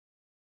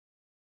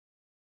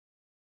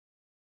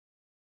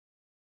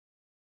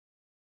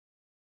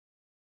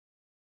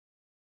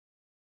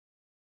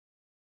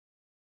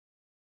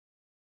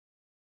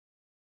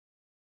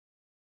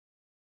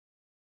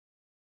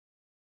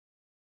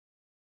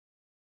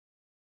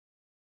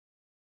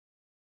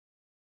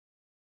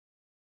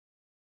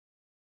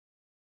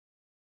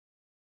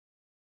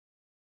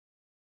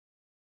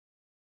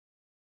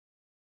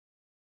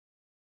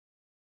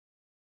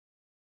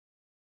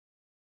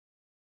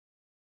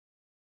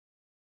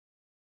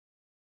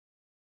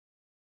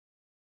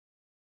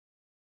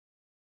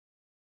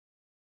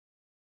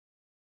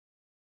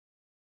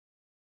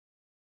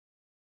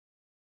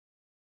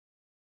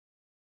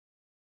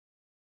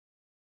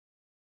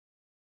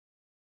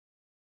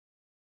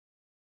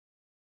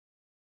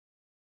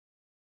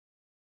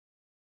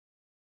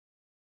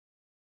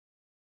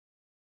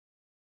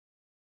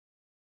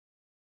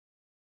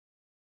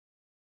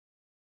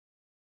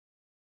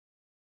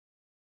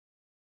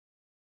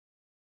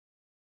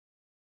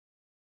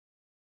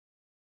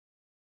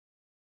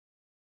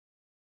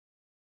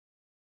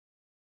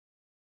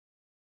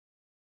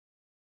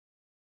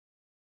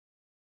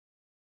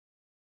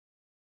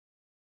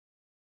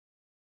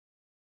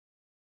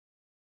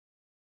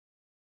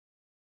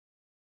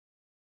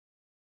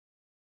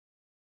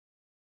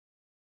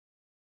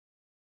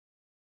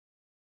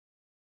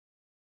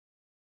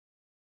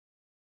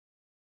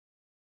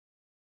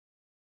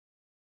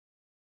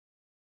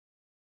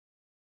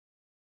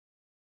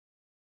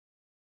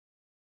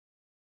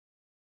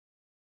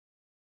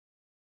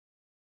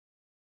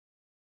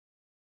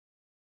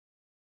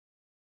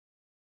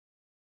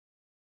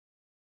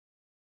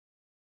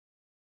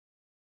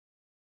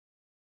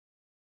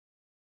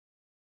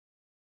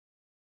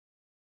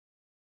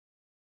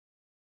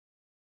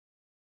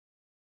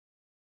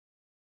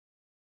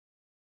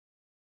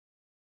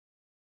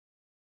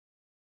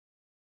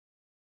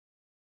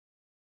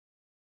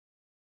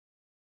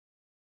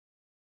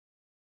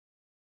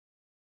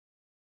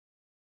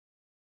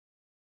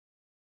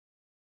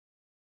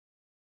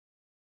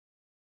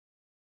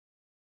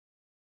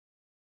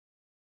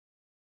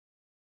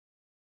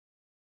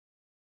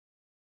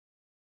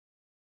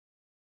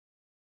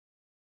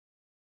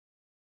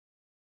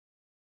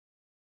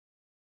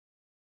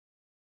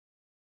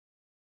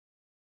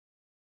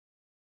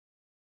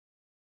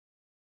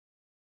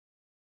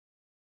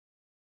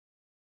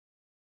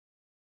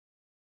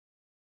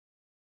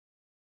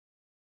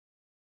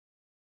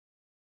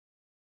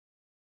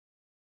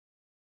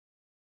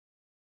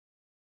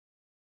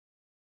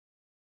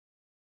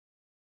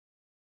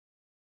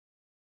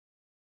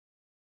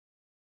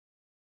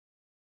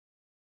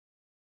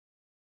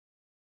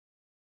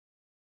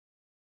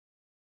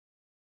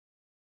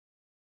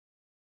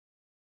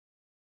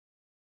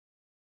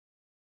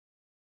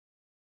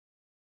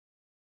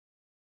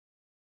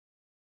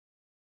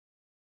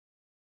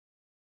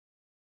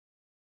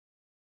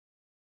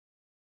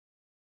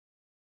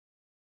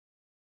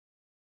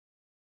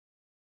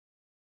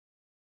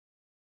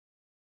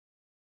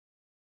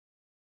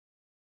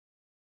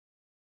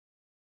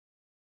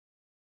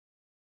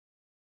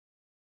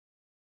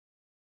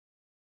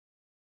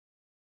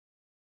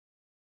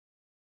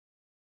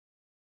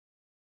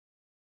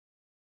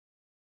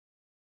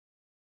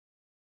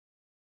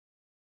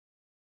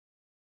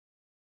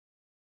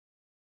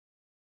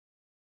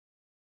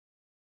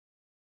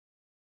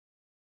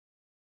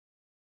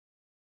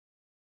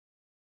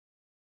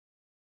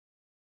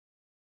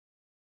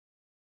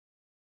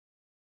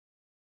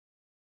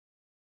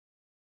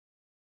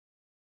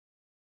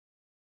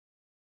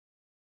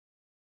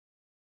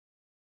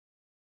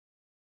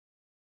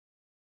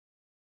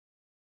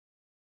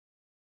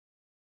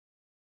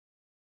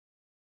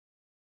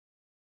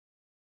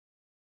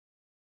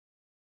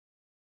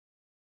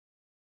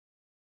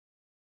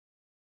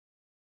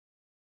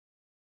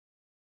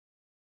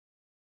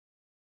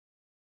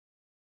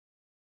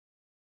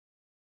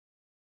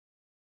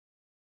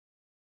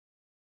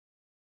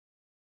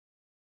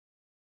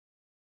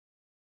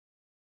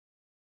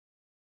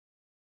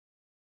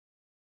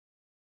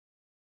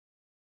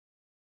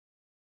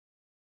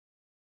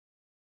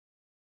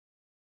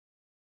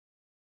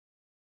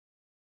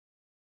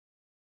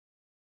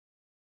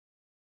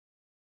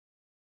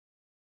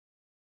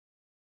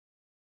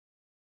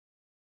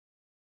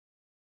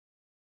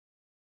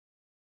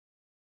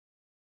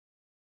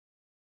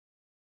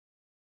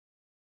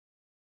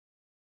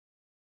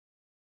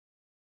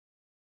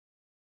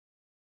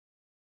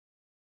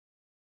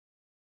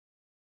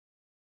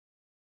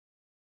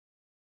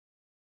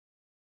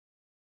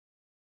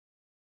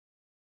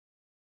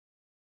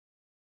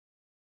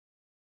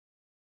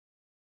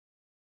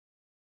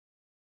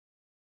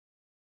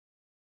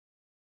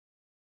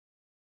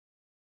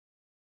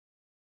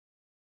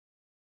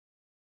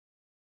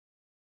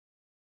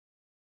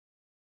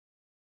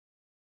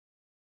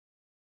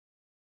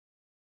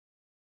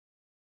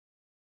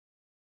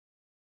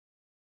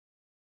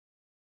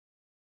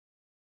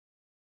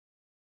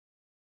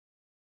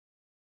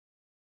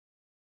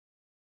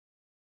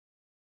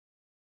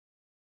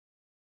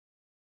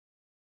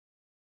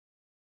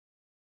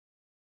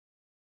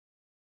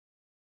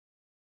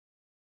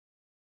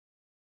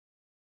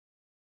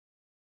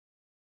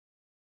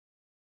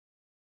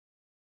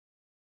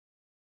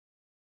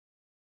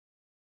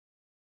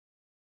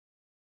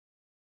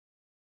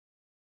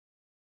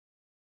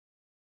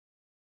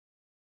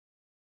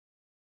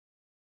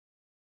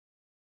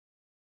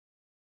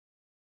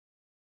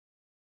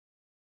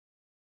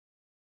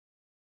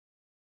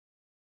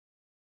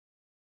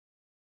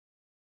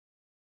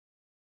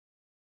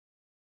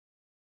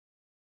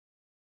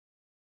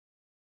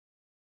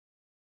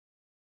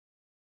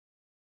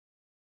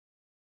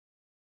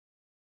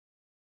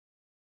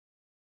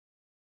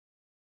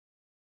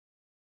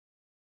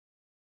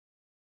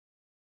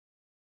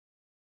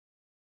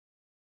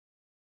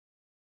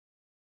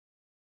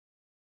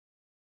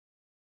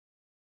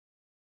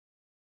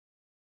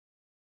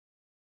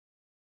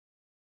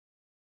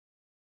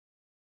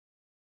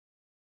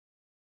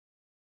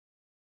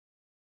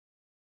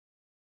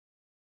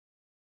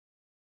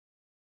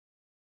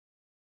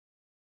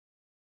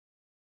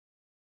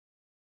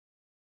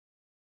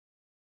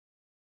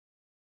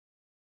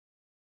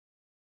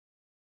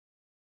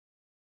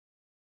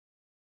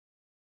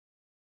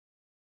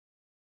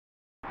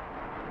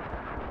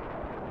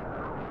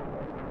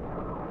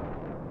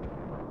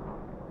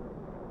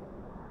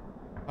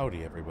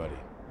Howdy, everybody,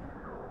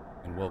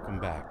 and welcome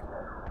back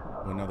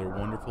to another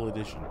wonderful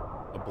edition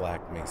of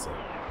Black Mesa.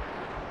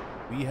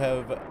 We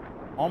have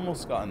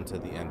almost gotten to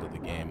the end of the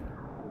game.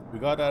 We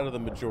got out of the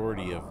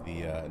majority of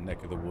the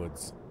neck of the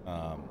woods.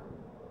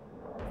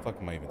 What the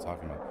fuck am I even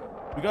talking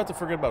about? We got to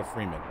forget about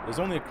Freeman. There's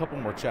only a couple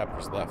more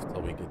chapters left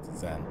till we get to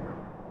Zen.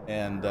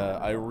 And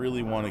I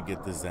really want to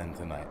get to Zen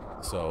tonight.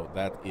 So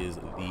that is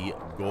the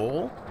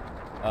goal.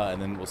 And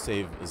then we'll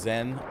save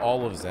Zen,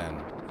 all of Zen,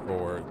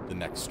 for the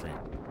next stream.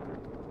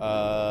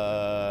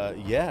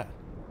 Yeah.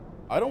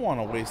 I don't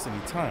want to waste any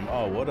time.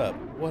 Oh, what up?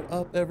 What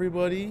up,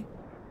 everybody?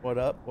 What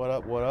up? What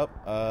up? What up?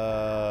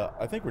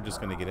 I think we're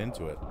just going to get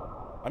into it.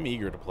 I'm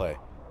eager to play.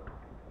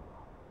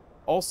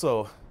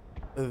 Also,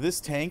 this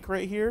tank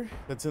right here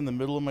that's in the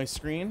middle of my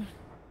screen,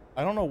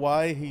 I don't know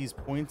why he's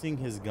pointing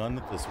his gun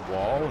at this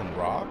wall and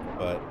rock,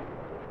 but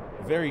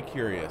very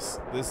curious.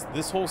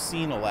 This whole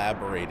scene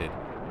elaborated.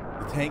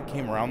 The tank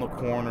came around the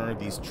corner.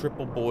 These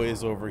triple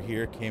boys over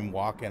here came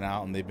walking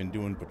out, and they've been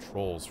doing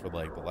patrols for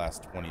like the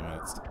last 20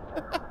 minutes.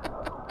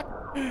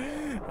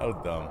 How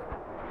dumb.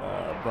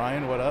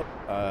 Brian, what up?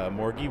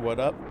 Morgie, what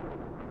up?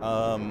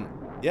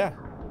 Yeah.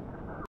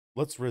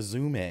 Let's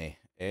resume,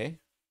 eh?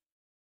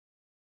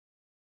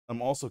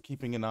 I'm also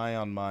keeping an eye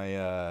on my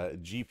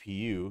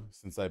GPU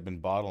since I've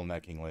been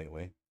bottlenecking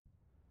lately.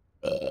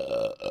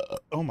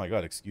 Oh my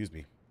god, excuse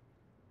me.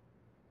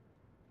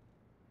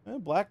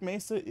 Black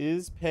Mesa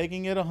is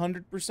pegging at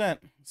 100%,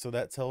 so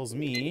that tells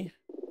me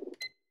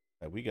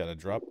that we gotta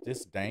drop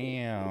this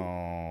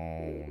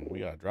down. We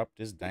gotta drop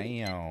this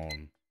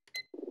down.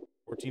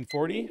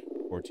 1440?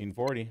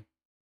 1440.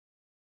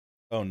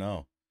 Oh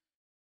no.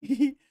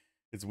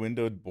 It's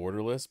windowed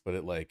borderless, but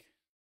it like...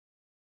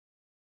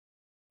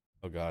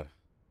 Oh god.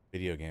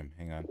 Video game.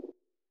 Hang on.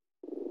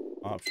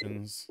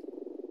 Options.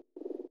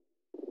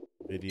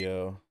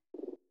 Video.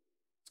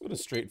 Let's go to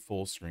straight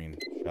full screen,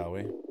 shall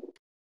we?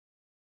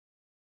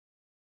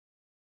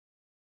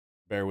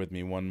 Bear with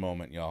me one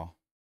moment, y'all,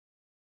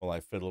 while I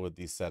fiddle with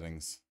these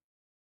settings.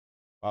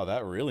 Wow,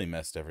 that really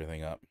messed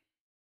everything up.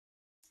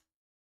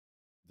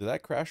 Did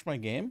that crash my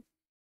game?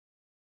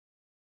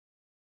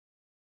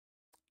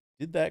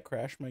 Did that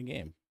crash my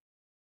game?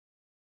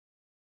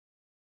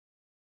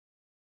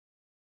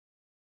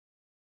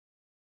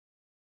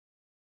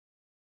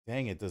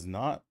 Dang, it does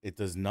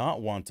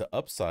not want to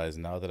upsize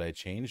now that I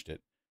changed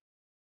it.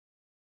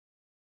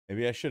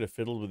 Maybe I should have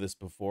fiddled with this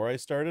before I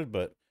started,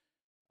 but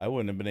I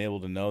wouldn't have been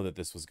able to know that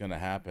this was going to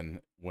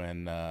happen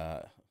when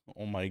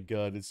oh my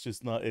god, it's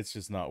just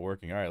not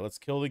working. All right, let's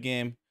kill the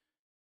game.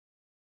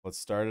 Let's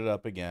start it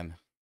up again.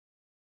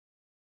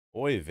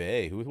 Oy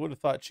vey, who would have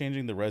thought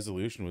changing the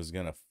resolution was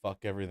going to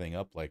fuck everything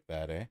up like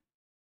that, eh?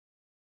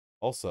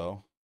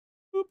 Also,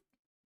 boop.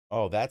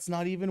 Oh, that's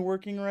not even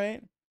working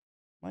right?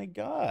 My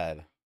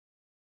god.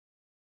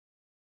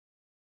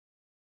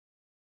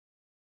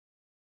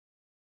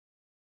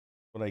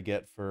 What I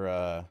get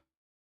for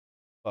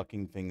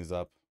fucking things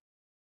up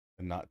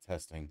and not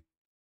testing.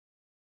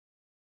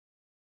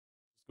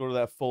 Let's go to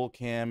that full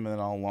cam and then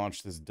I'll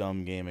launch this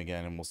dumb game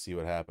again and we'll see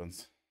what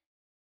happens.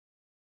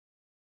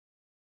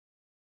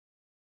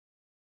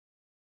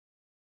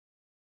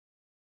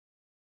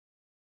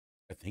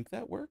 I think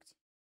that worked.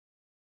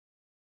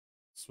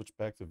 Switch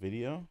back to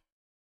video.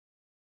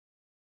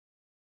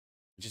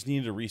 It just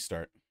needed a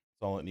restart.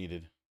 That's all it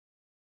needed.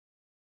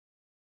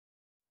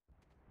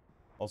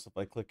 Also, if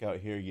I click out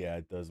here, yeah,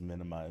 it does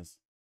minimize.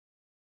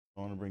 I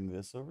want to bring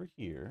this over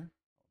here.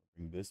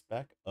 Bring this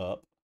back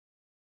up.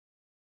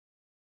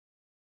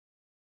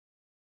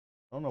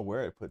 I don't know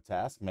where I put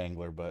Task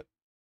Mangler, but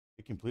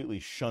it completely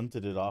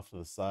shunted it off to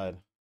the side.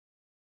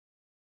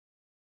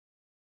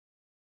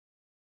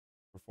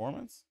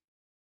 Performance?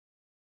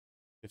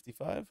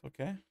 55?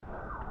 Okay.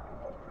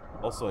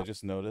 Also, I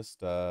just noticed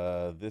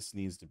this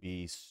needs to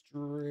be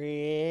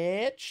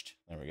stretched.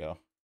 There we go.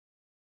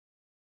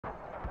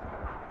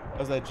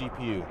 How's that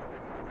GPU?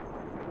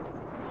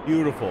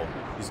 Beautiful.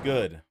 He's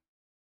good.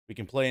 We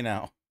can play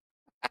now.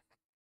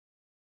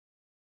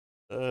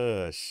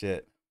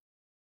 Shit.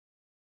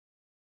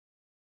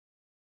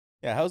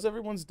 Yeah, how's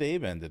everyone's day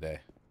been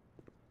today?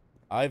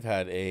 I've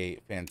had a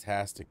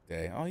fantastic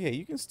day. Oh yeah,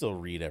 you can still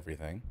read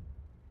everything.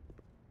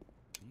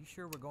 Are you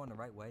sure we're going the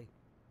right way?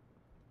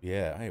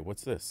 Yeah, hey,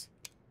 what's this?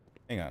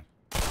 Hang on.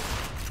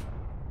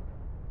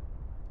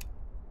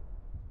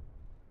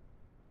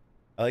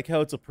 I like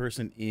how it's a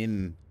person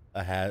in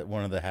a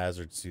one of the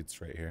hazard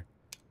suits right here.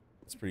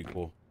 It's pretty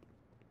cool.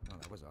 Oh,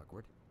 that was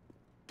awkward.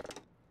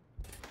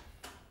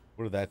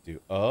 What did that do?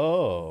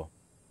 Oh.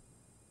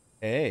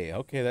 Hey,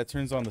 okay, that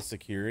turns on the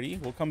security.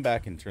 We'll come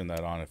back and turn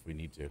that on if we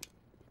need to.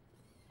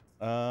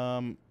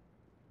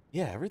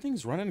 Yeah,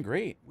 everything's running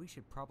great. We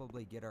should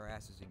probably get our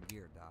asses in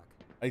gear, Doc.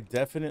 I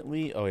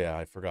definitely... Oh, yeah,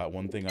 I forgot.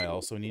 One thing I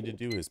also need to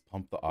do is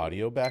pump the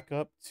audio back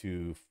up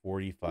to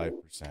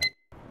 45%.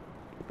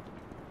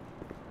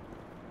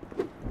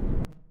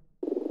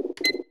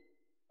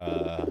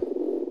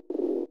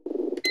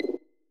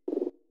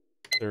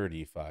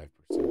 35%.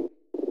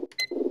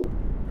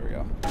 There we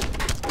go.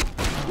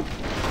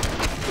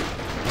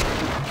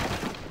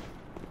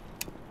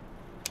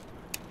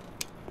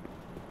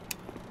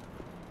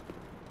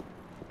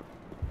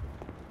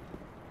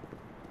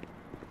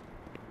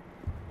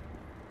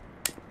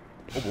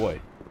 Oh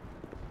boy.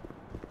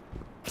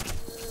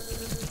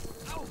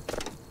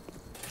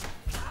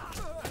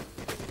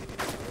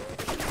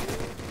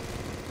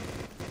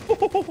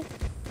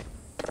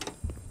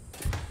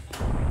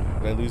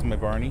 Did I lose my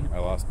Barney? I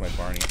lost my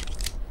Barney.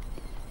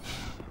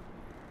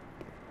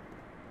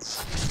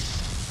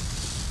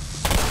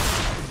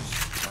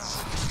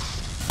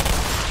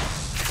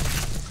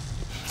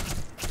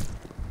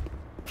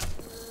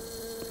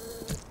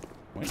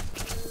 Wait.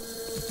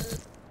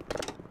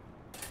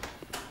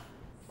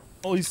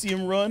 Oh, you see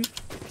him run?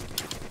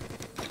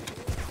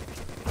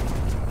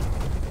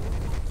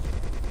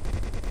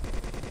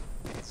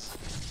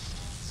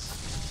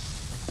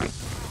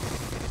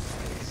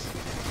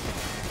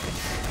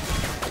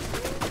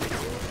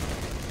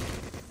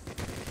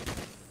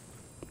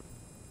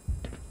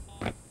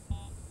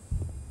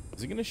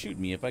 Is he gonna shoot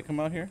me if I come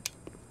out here?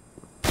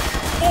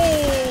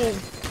 Oh!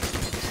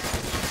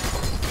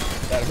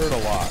 That hurt a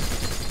lot.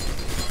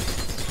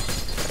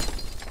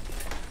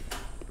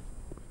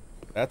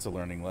 That's a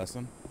learning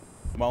lesson.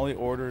 Molly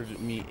ordered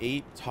me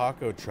 8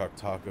 taco truck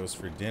tacos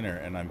for dinner,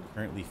 and I'm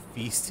currently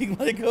feasting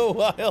like a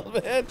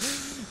wild man.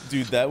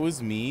 Dude, that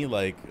was me,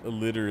 like,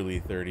 literally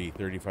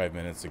 35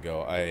 minutes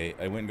ago. I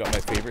went and got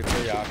my favorite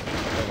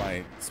teriyaki,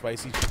 my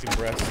spicy chicken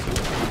breast,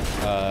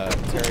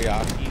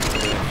 teriyaki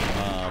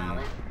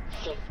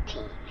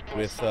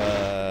with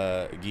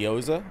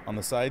gyoza on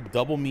the side,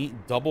 double meat,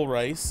 double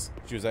rice.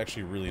 She was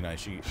actually really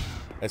nice.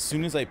 As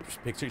soon as I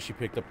picked her, she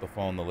picked up the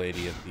phone, the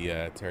lady at the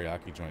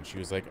teriyaki joint. She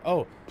was like,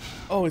 oh,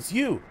 it's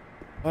you.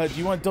 Do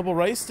you want double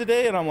rice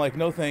today? And I'm like,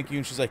 no, thank you.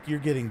 And she's like, you're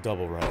getting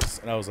double rice.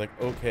 And I was like,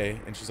 okay.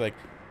 And she's like,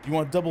 do you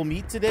want double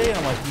meat today? And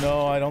I'm like,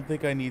 no, I don't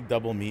think I need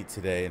double meat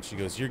today. And she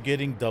goes, you're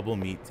getting double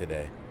meat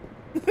today.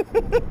 She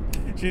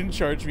didn't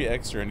charge me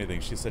extra or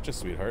anything. She's such a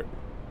sweetheart.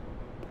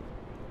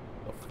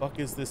 The fuck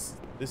is this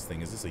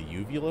thing? Is this a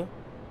uvula?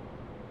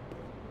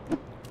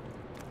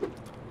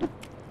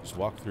 Just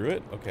walk through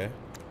it? Okay.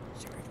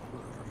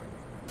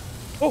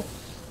 Oh!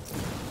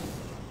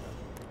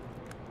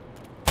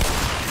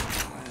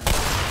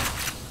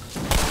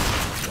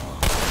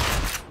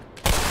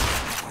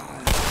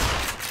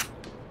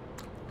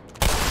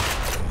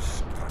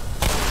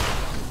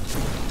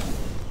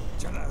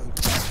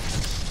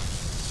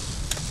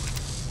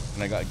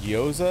 And I got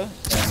gyoza,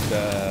 and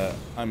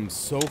I'm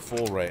so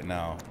full right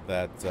now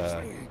that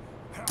I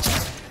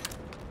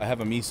have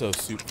a miso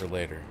soup for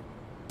later.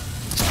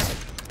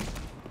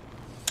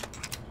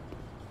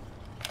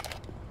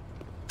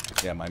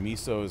 Yeah, my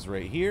miso is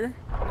right here.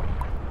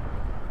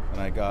 And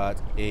I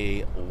got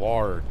a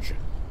large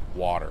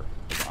water.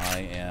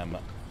 I am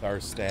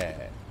thirsty.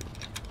 Is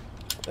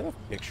that a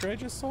picture I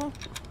just saw?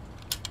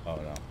 Oh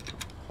no.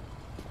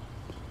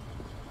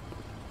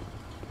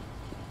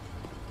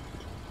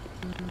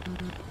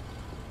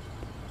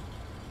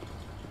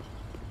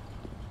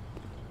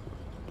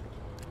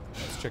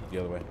 Let's check the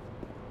other way.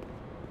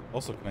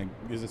 Also,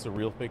 is this a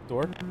real fake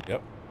door?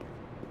 Yep.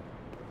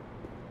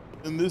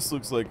 And this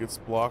looks like it's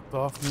blocked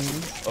off maybe.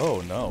 Oh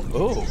no.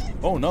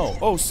 Oh no.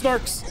 Oh,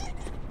 snarks!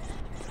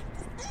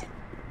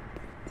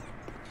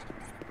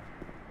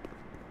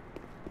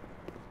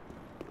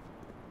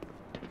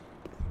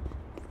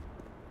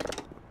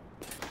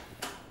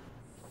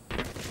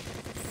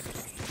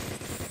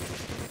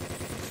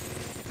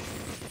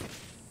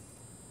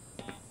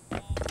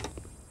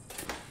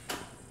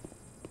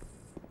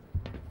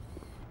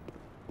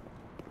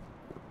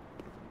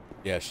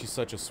 Yeah, she's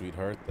such a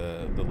sweetheart,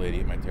 the lady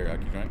at my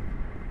teriyaki joint.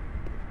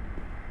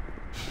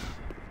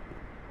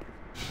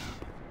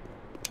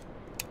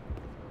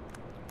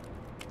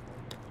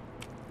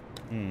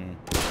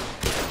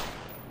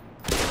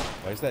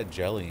 Why is that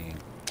jelly?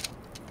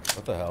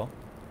 What the hell?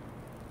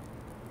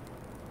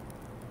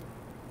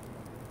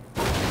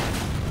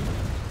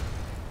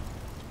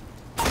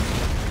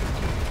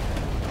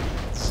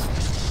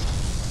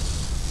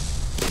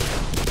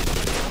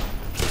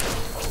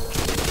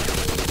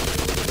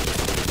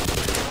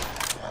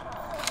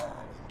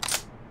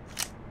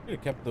 Could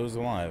have kept those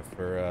alive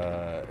for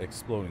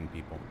exploding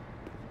people.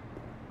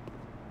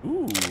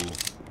 Ooh,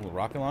 a little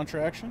rocket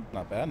launcher action.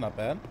 Not bad, not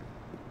bad.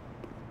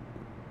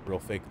 Real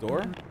fake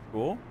door.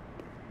 Cool.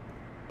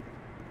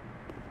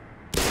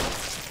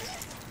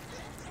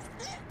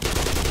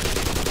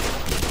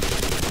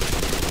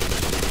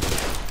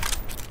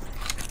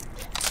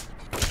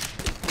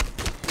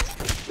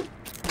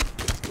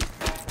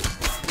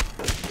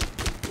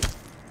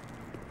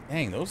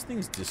 Dang, those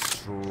things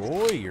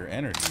destroy your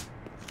energy.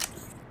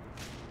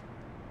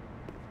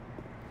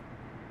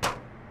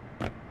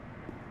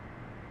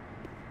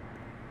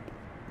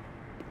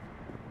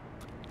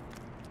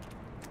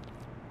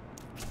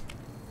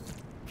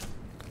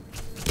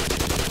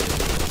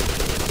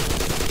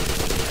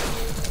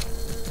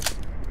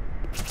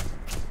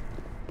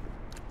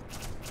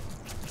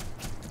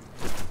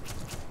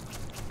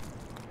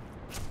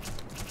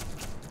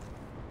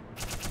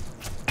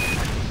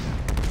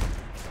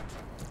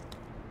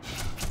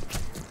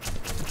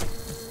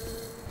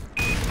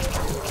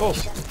 Oh.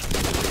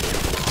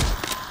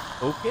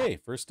 Okay,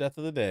 first death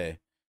of the day.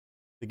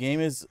 The game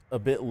is a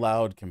bit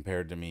loud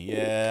compared to me.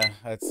 Yeah,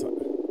 that's...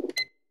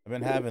 I've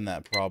been having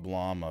that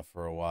problem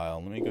for a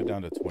while. Let me go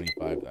down to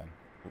 25 then.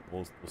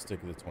 We'll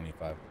stick with the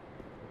 25.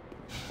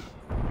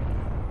 Do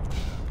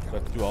I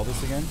have to do all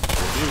this again?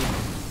 Sure do.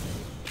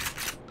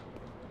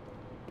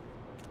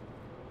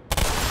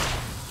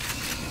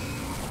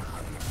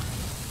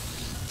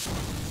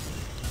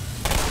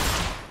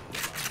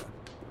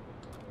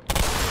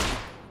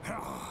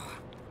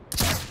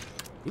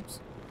 Oops.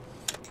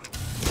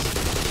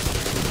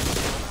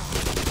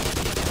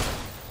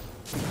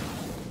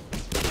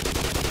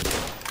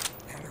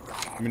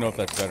 Let me know if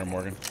that's better,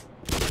 Morgan.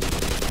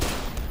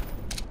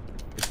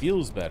 It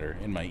feels better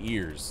in my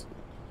ears.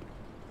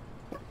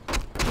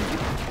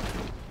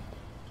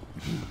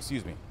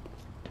 Excuse me.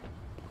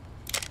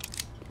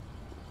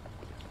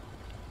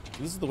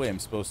 This is the way I'm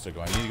supposed to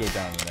go. I need to go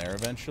down in there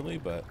eventually,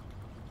 but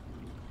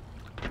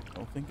I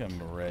don't think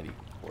I'm ready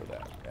for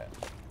that yet.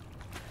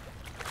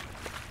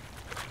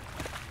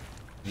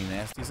 Any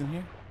nasties in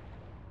here?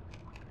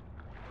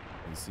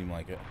 Doesn't seem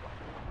like it.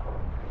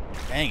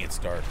 Dang, it's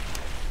dark.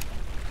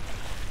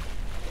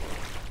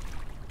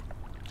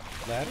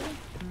 Ladder?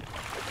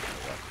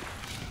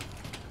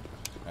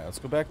 Alright, let's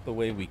go back the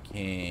way we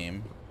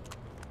came.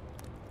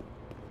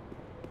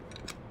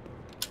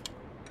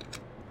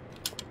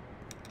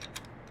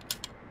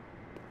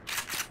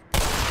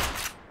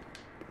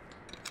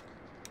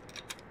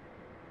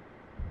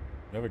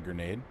 You have a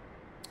grenade?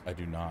 I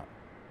do not.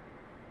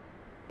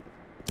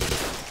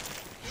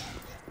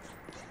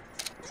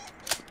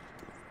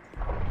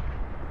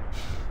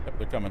 Yep,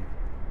 they're coming.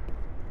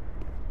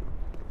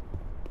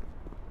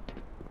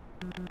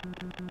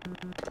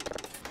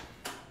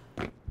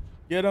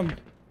 Get him.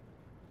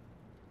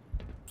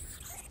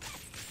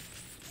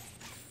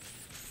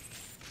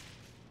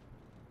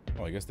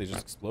 Oh, I guess they just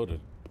exploded.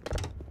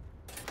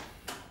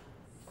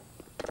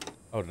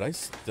 Oh,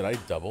 did I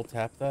double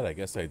tap that? I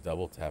guess I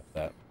double tapped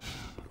that.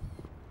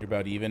 You're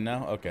about even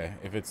now? Okay.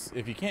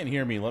 If you can't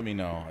hear me, let me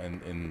know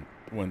and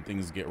when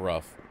things get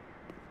rough.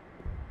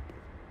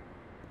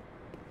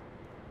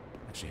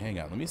 Actually, hang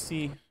on. Let me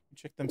see.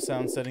 Check them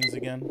sound settings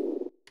again.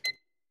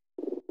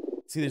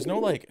 See, there's no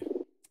like...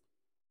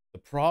 The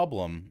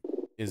problem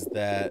is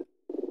that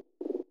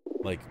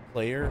like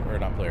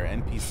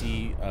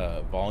NPC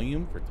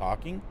volume for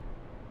talking,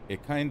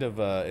 it's kind of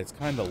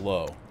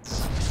low.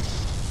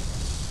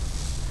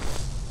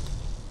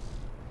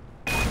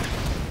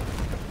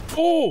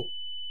 Oh!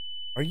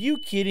 Are you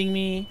kidding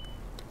me?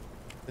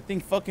 That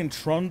thing fucking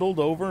trundled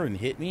over and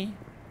hit me?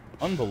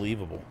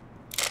 Unbelievable.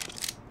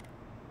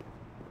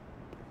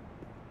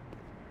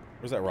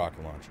 Where's that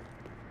rocket launcher?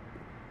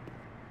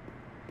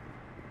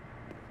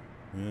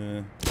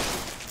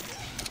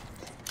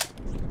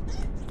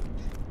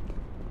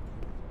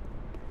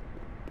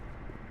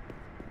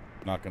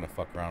 Not gonna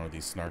fuck around with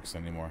these snarks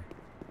anymore.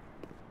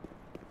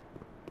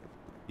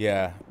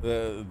 Yeah,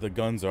 the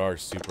guns are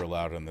super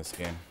loud in this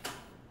game.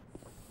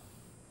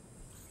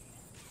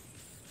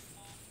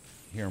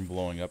 Hear them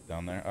blowing up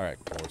down there. All right,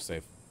 cool, we're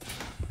safe.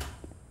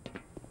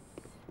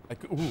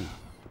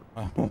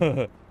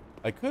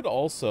 I could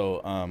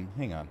also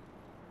hang on.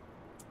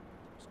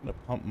 Just gonna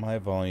pump my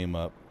volume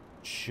up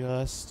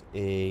just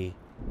a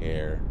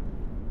hair.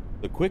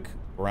 The quick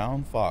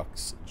brown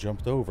fox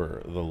jumped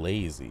over the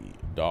lazy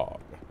dog.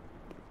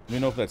 Let me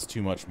know if that's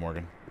too much,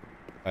 Morgan.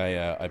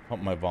 I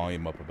pumped my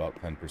volume up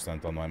about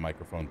 10% on my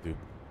microphone too.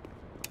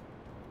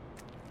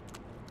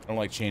 I don't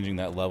like changing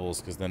that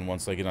levels because then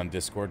once I get on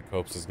Discord,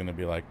 Copes is gonna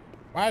be like,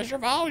 "Why is your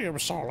volume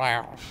so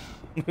loud?"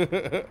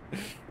 I'm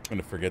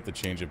gonna forget to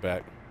change it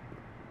back.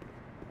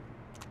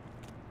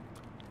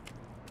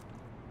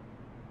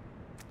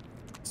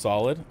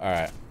 Solid. All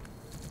right.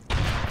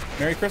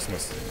 Merry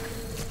Christmas.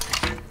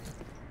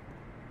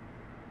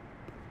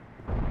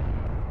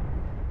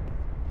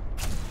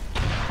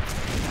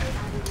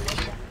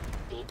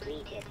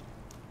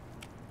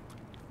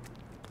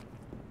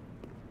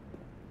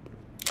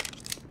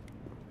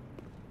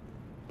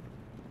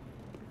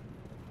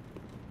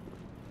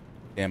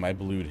 Damn, I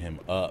blued him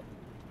up.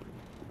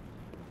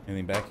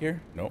 Anything back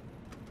here? Nope.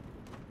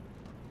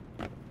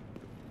 God,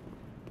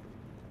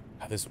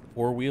 this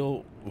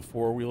four-wheel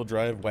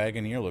drive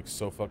Wagoneer looks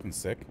so fucking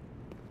sick.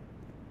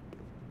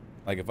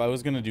 Like, if I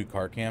was gonna do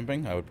car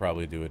camping, I would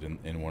probably do it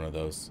in one of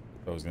those.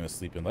 If I was gonna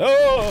sleep in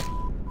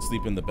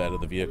sleep in the bed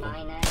of the vehicle.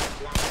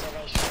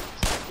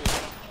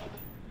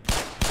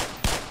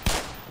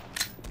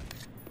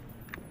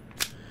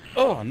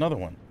 Oh, another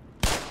one.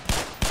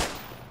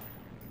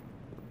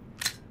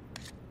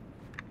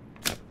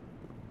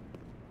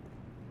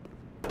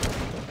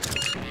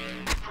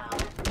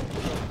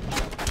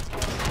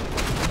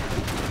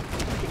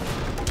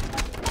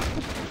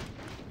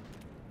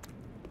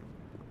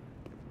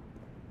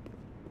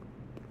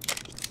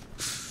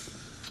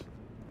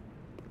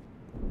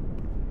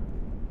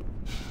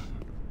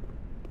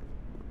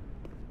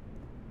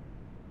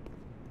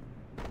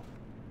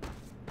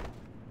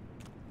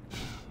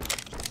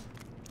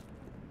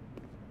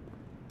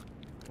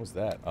 What's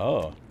that?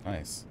 Oh,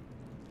 nice.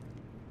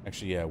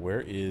 Actually, yeah,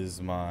 where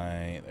is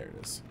my... There it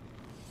is.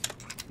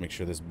 Make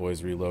sure this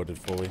boy's reloaded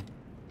fully.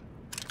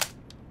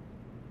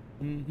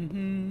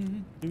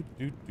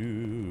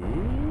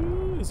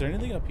 Is there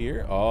anything up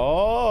here?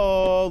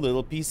 Oh,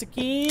 little piece of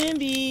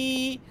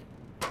candy.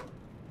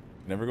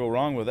 Never go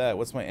wrong with that.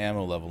 What's my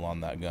ammo level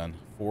on that gun?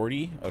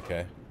 40?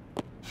 Okay.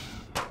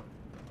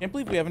 Can't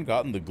believe we haven't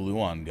gotten the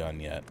glue-on gun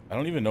yet. I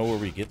don't even know where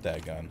we get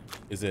that gun.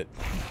 Is it...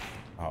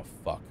 Oh,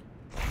 fuck.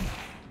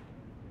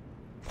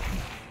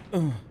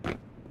 Ugh.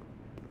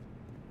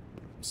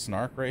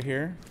 Snark right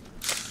here.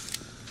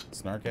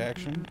 Snark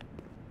action.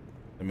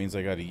 That means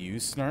I gotta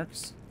use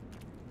snarks.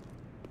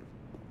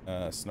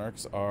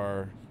 Snarks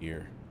are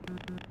here.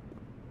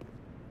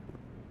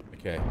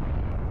 Okay.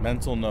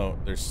 Mental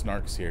note, there's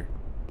snarks here.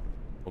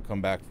 We'll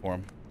come back for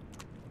them.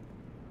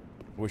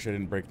 Wish I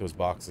didn't break those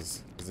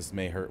boxes, because this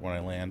may hurt when I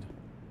land.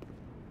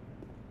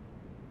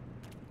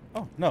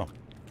 Oh, no.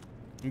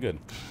 I'm good.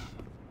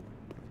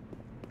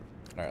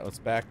 Alright, let's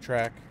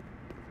backtrack.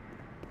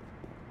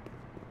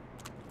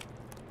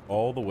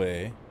 All the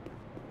way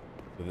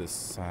to this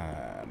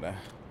side.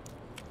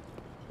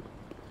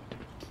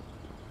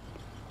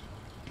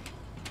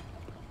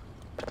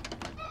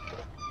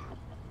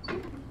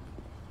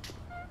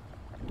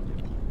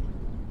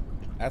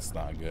 That's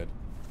not good.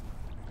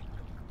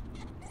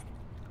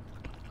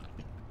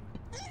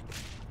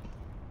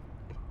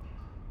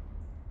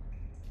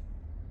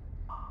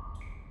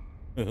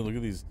 Look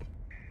at these.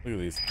 Look at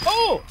these.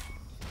 Oh!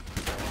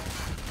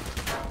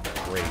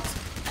 Great.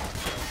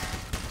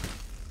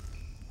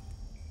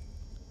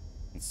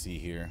 Let's see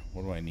here.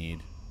 What do I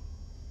need?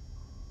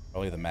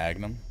 Probably the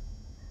Magnum.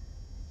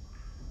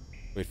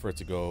 Wait for it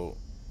to go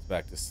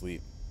back to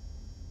sleep.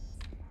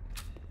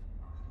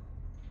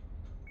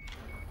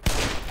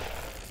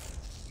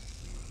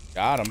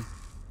 Got him.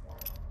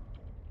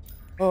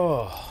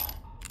 Oh,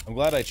 I'm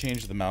glad I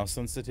changed the mouse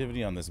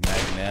sensitivity on this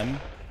Magnum,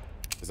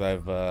 because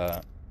I've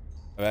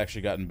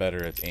actually gotten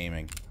better at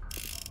aiming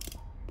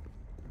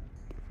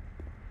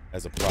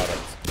as a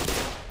product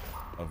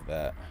of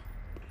that.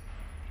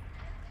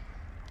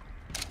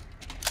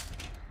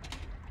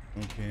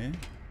 Okay.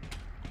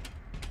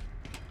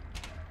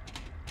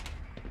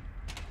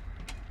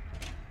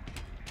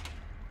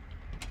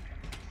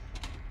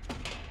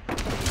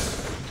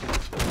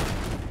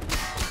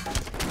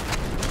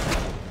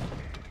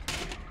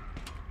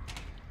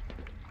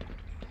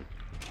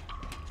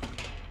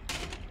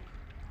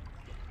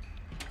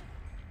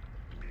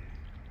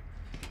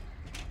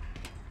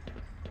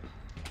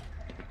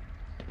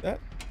 That.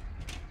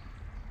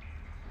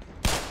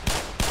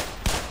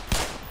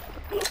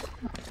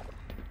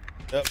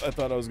 Yep, I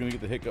thought I was gonna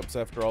get the hiccups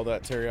after all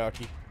that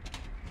teriyaki.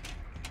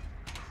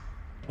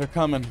 They're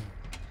coming.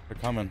 They're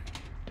coming.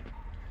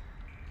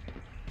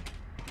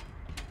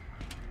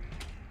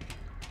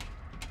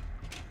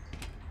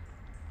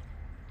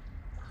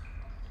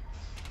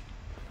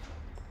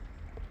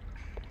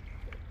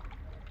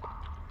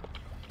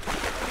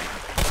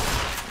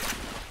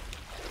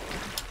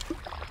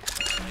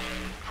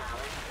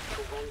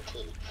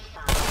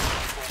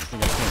 I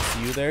think I can't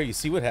see you there. You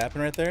see what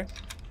happened right there?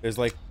 There's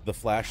like the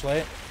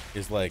flashlight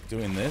is like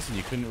doing this, and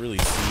you couldn't really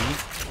see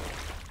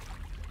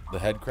the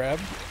head crab.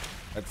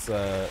 That's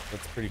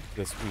pretty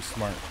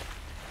smart.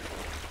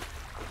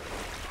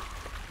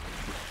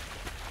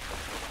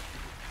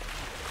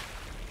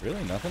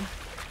 Really, nothing?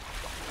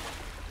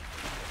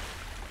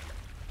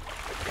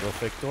 Real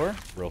fake door?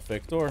 Real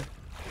fake door.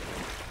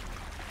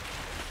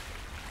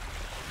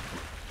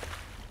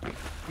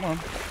 Come on.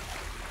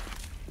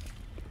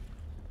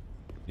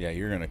 Yeah,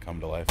 you're gonna come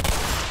to life.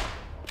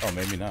 Oh,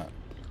 maybe not.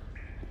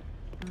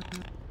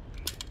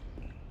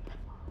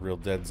 Real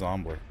dead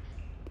zombie.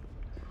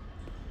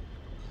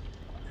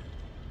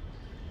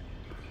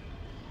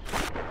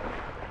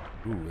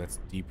 Ooh, that's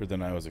deeper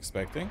than I was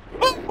expecting.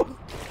 Oh!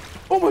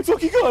 Oh my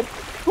fucking god!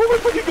 Oh my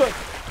fucking god!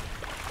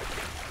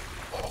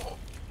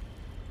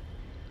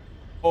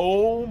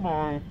 Oh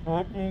my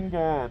fucking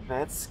god!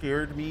 That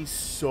scared me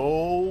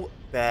so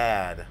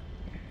bad.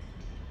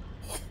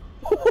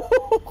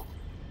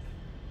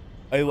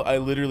 I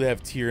literally have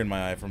a tear in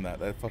my eye from that.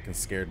 That fucking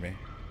scared me.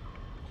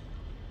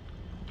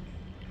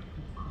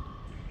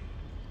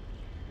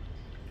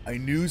 I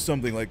knew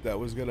something like that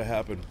was gonna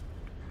happen.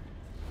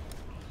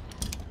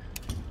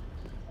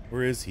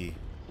 Where is he?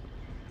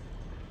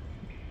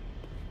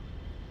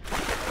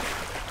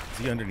 Is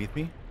he underneath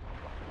me?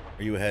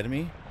 Are you ahead of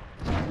me?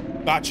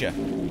 Gotcha,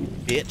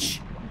 bitch.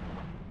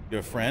 You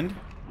have a friend?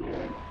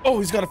 Oh,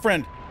 he's got a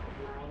friend.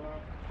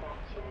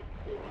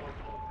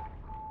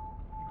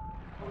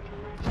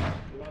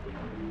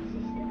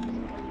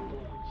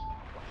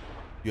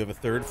 You have a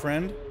third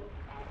friend?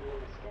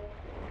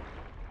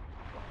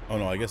 Oh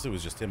no, I guess it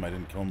was just him. I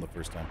didn't kill him the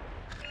first time.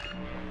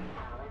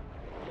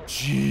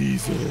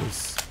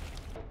 Jesus.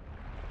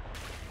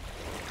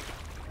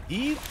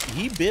 He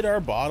bit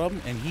our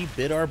bottom, and he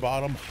bit our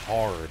bottom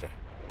hard.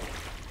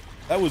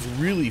 That was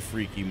really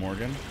freaky,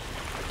 Morgan.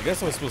 I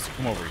guess I was supposed to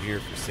come over here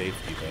for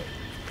safety, but...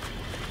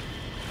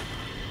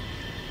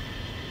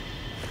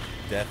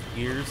 Death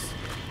ears.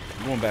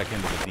 I'm going back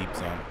into the deep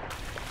zone.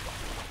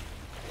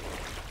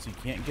 So you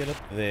can't get up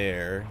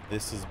there.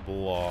 This is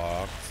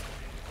blocked.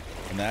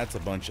 And that's a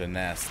bunch of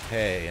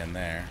nasty in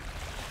there.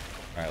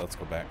 Alright, let's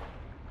go back.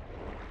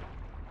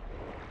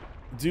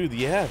 Dude,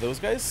 yeah, those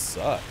guys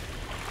suck.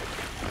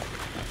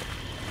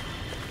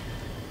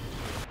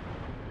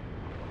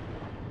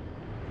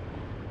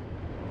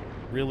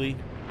 Really?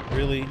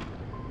 Really?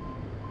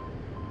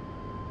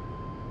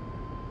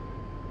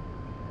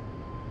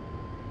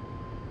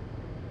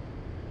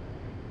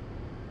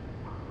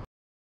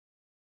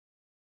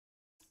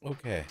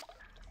 Okay.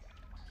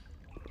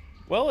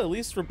 Well, at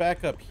least we're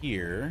back up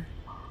here.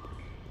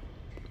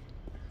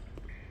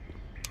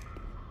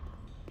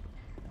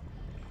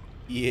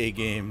 EA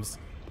games.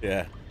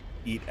 Yeah.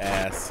 Eat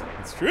ass.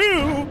 It's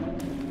true!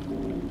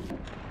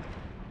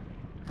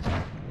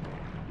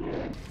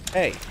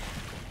 Hey.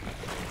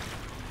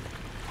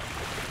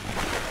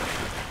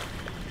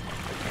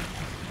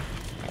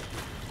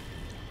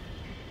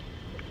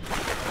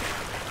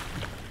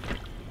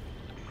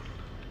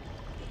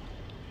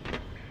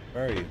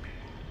 Where are you?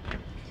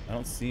 I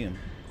don't see him.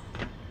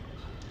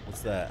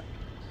 What's that?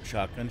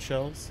 Shotgun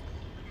shells?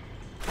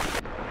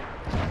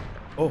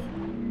 Oh.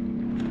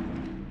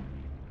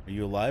 Are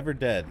you alive or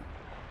dead?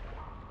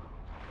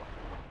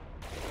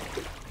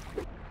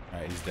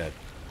 Alright, he's dead.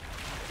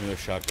 Give me those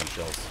shotgun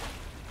shells.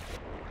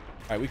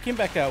 Alright, we came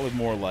back out with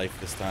more life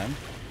this time.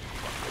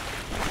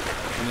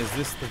 And is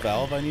this the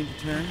valve I need to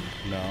turn?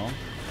 No.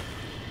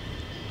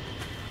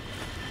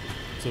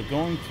 So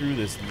going through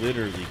this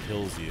literally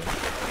kills you.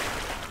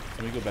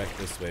 Let me go back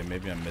this way.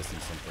 Maybe I'm missing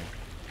something.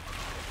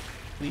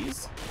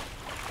 Please?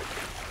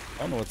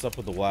 I don't know what's up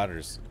with the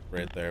ladders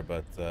right there,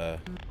 but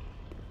they're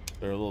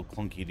a little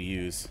clunky to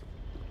use.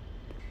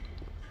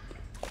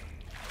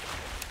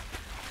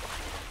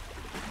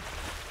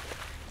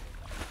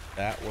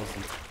 That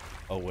wasn't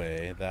a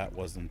way. That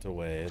wasn't a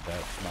way.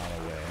 That's not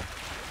a way.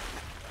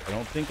 I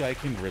don't think I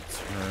can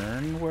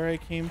return where I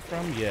came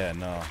from. Yeah,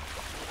 no.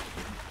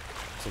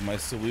 So my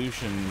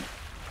solution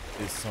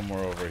is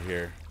somewhere over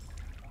here.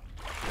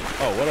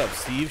 Oh, what up,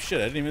 Steve? Shit,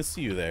 I didn't even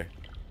see you there.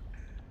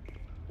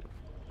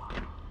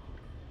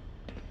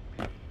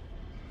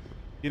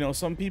 You know,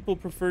 some people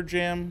prefer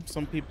jam,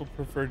 some people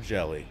prefer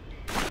jelly.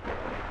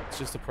 It's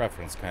just a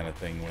preference kind of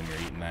thing when you're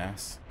eating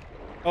ass.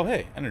 Oh,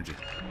 hey, energy.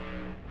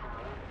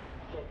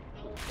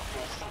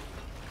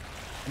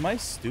 Am I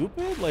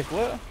stupid? Like,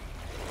 what?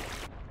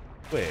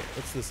 Wait,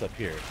 what's this up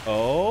here?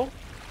 Oh,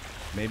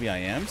 maybe I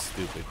am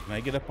stupid. Can I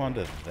get up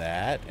onto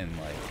that and,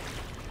 like,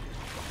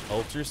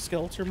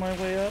 helter-skelter my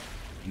way up?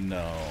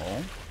 No.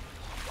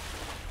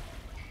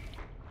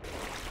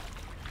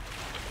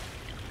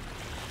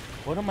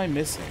 What am I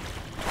missing?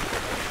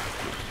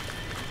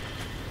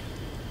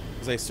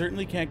 Because I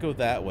certainly can't go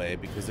that way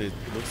because it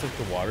looks like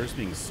the water's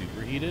being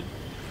superheated.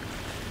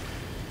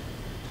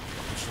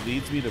 Which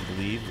leads me to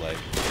believe, like...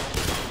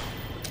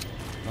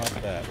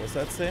 Not that. What's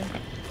that say?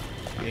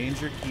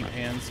 Danger, keep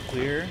hands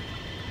clear.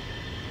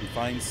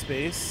 Confined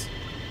space.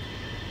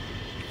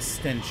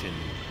 Extension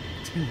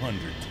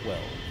 212.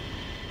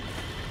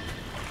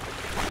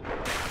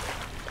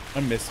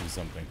 I'm missing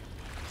something.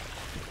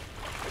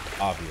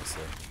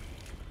 Obviously.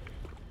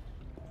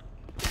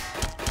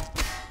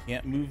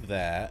 Can't move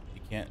that.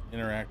 You can't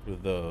interact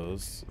with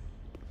those.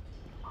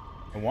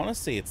 I want to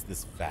say it's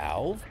this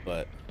valve,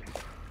 but...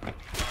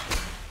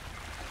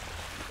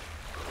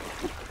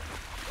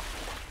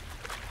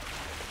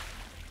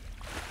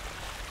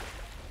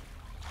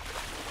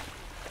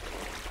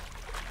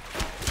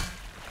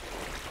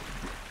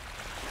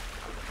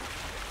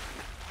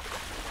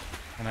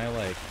 Can I,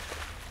 like...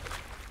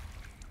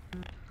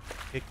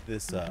 pick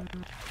this up?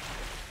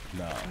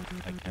 No,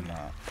 I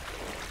cannot.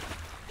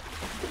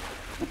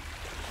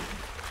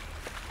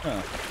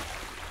 Huh.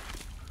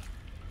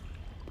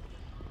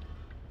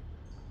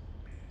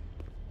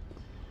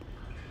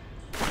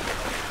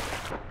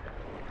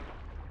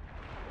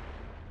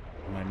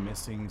 Am I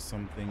missing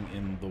something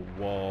in the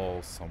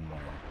wall somewhere?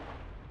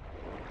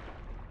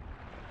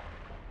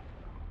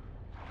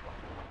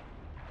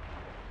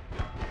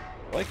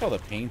 I like how the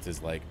paint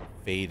is, like,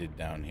 faded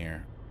down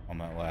here on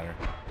that ladder.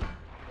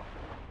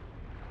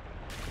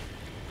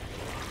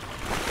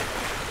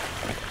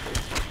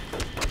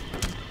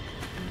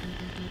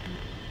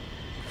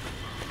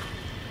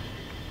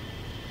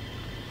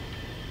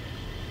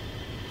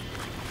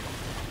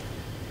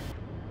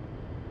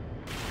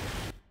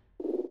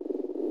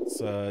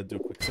 Let's do a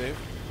quick save.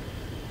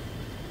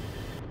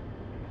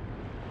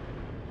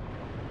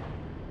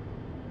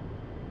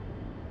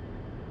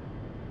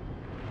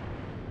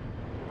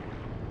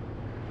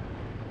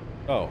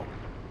 Oh,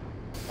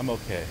 I'm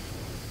okay.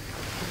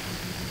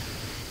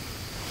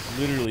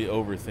 Literally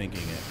overthinking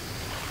it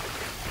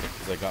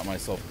because I got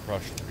myself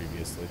crushed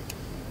previously.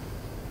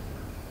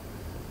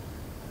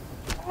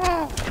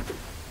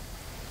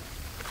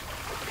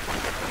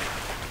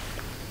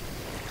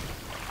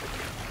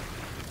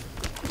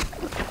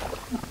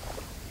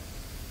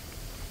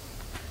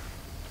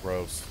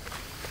 Gross.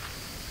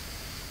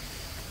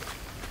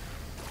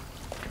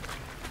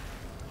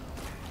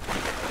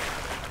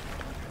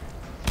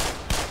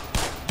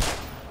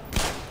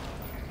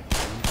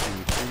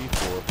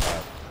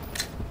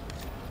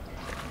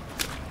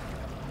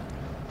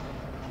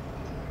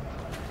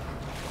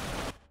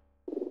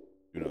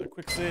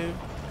 Quick save.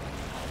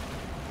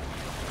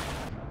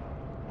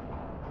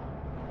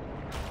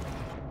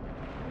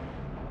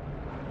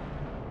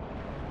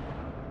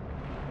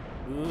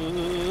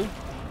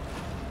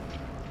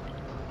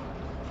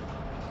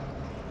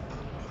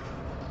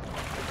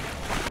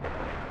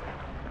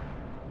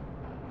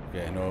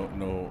 Okay,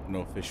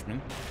 no fishman.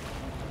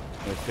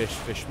 No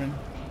fishman.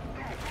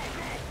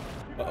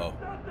 Uh-oh.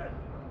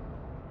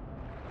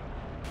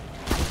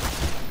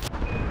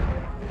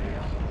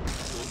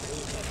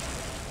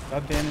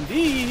 Goddamn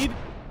indeed.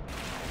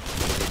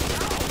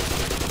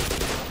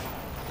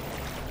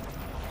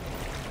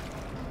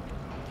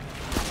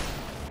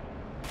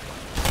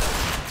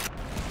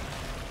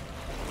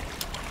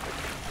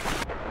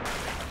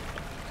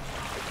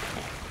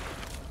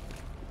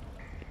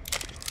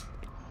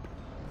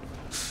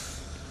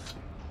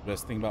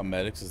 Best thing about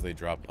medics is they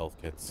drop health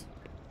kits.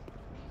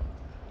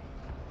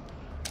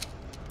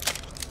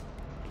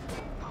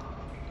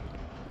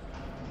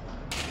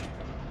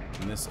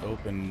 Can this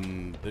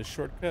open this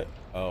shortcut?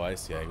 Oh, I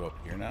see. I go up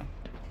here now.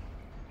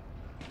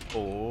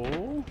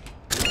 Oh,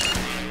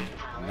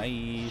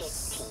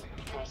 nice.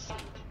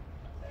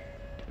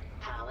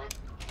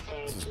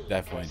 This is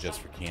definitely just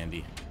for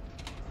candy.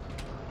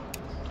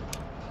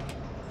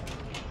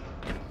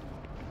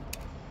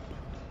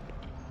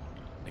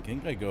 I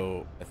think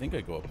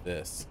I go up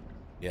this.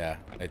 Yeah,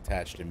 I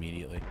attached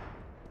immediately.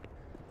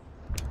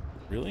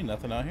 Really?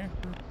 Nothing out here?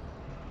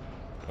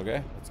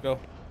 Okay, let's go.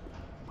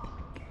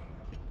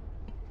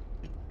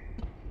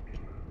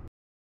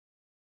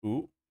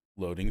 Ooh,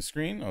 loading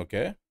screen.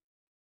 Okay.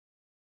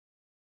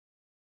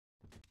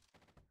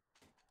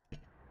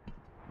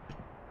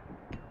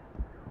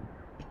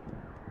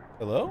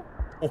 Hello?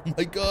 Oh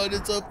my god,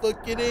 it's a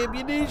fucking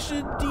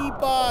ammunition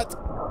depot!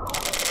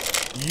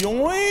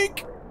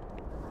 Yoink!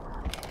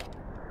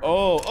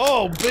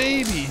 Oh,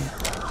 baby!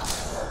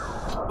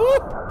 Woo!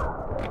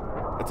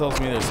 That tells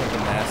me there's something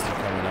nasty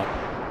coming up.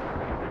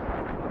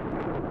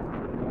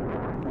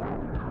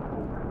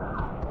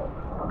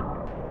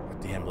 But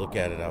damn, look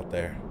at it out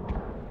there.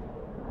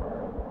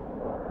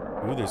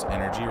 Ooh, there's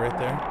energy right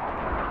there.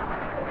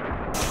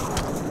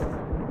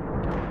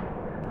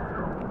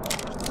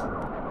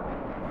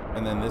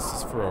 And then this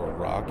is for a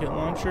rocket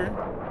launcher.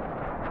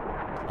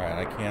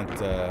 Alright, I can't do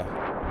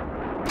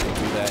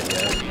that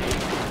yet.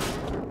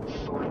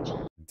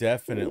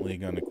 Definitely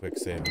gonna quick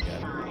save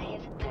again.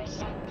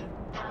 5%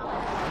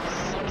 power,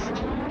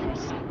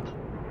 16%.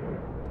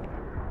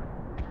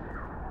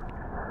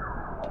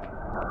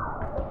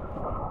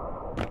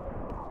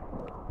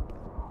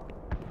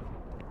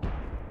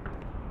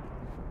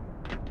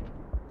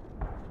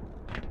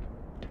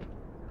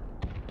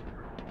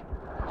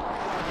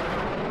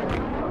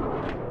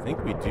 I think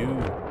we do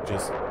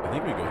just, I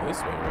think we go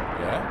this way, right?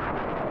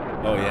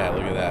 Yeah? Oh yeah,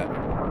 look at that.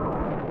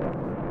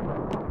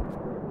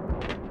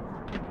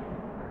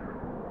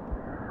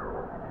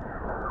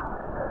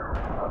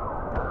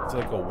 It's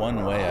like a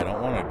one-way. I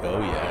don't want to go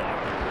yet.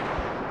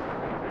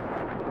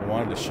 I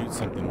wanted to shoot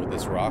something with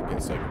this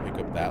rocket so I can pick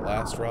up that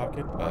last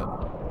rocket, but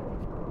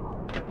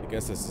I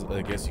guess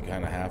you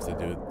kind of have to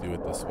do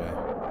it this way.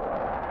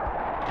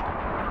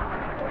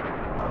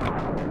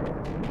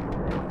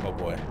 Oh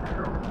boy.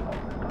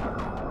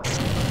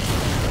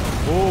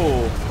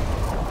 Oh.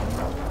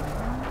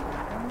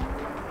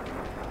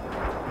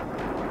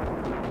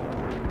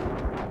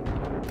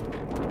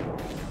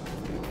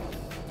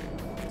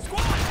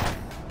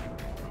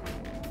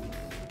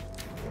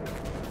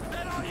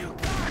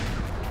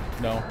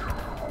 No. I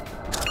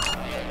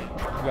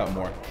got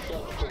more.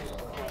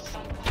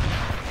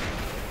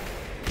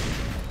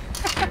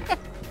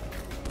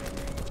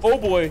 Oh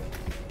boy.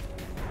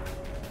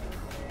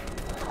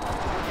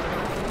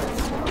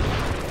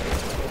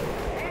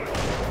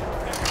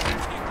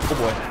 Oh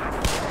boy.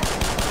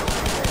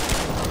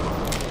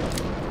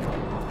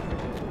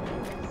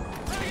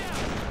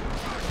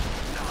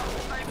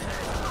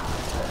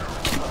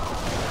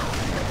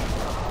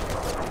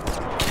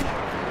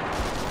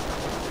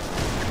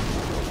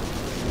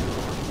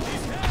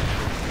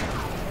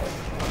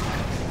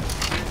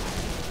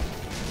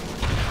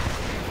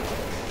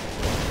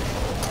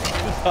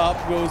 Top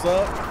goes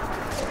up.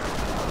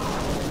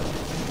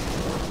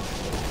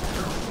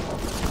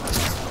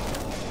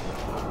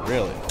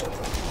 Really?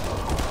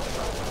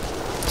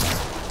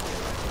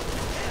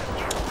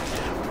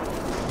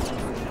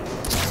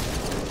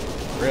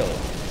 Really?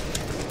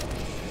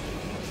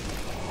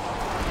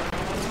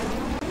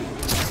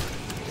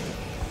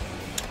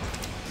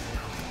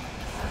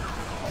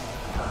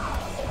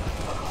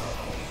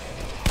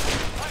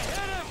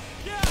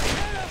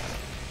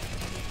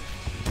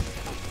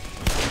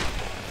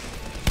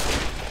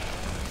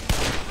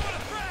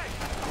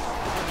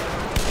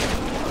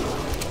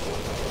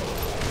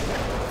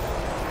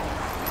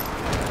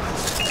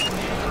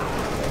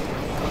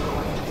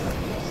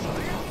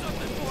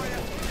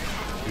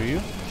 Do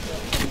you?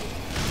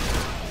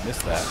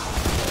 Missed that.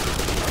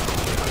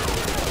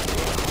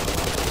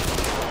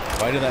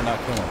 Why did that not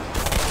kill him?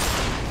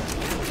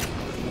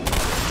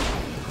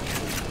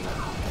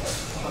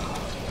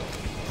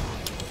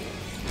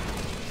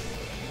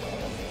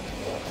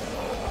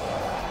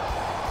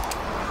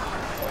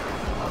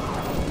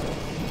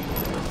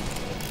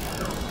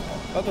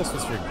 thought this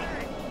was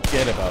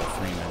forget about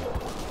Freeman.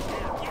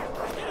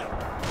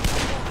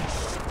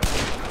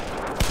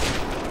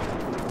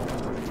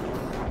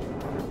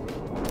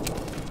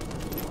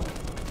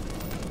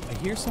 I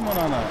hear someone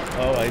on a...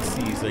 Oh, I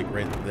see. He's like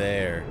right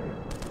there.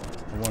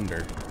 I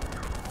wonder.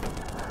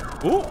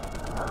 Ooh!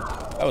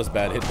 That was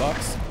bad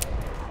hitbox.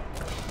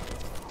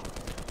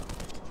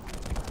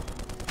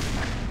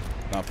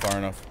 Not far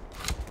enough.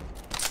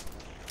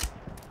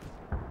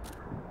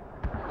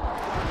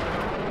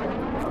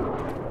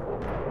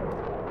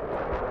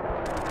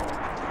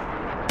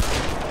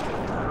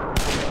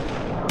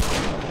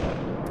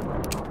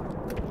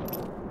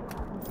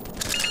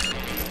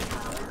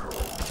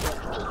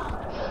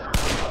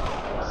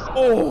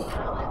 Oh!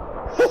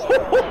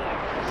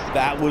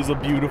 That was a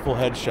beautiful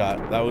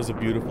headshot. That was a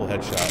beautiful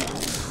headshot.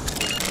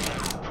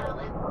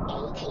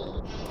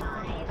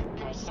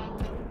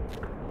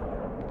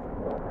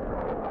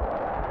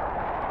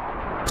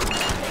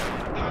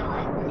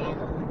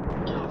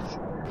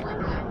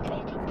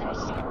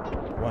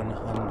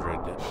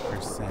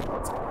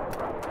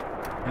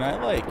 Can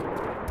I like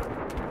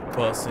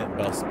bust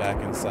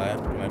back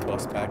inside? Can I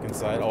bust back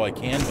inside? Oh, I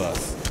can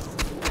bust.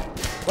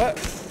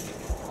 What?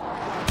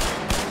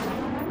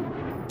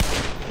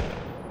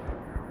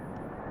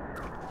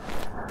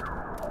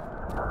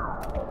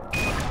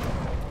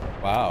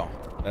 Wow,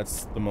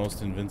 that's the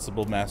most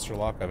invincible master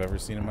lock I've ever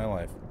seen in my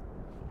life.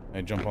 Can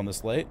I jump on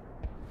this light?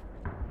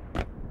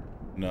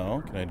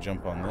 No. Can I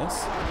jump on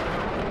this?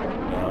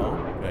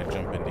 No. Can I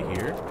jump into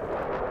here?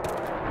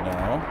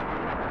 No.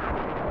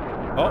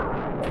 Oh,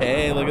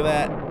 hey, look at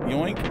that.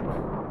 Yoink.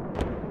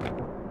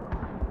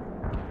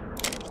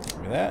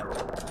 Give me that.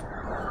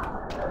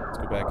 Let's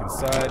go back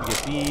inside,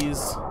 get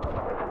these.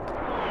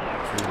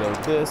 Let's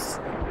reload this.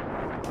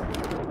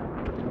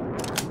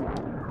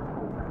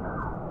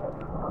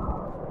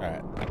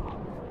 Alright.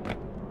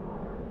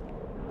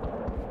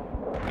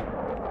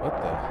 What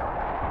the?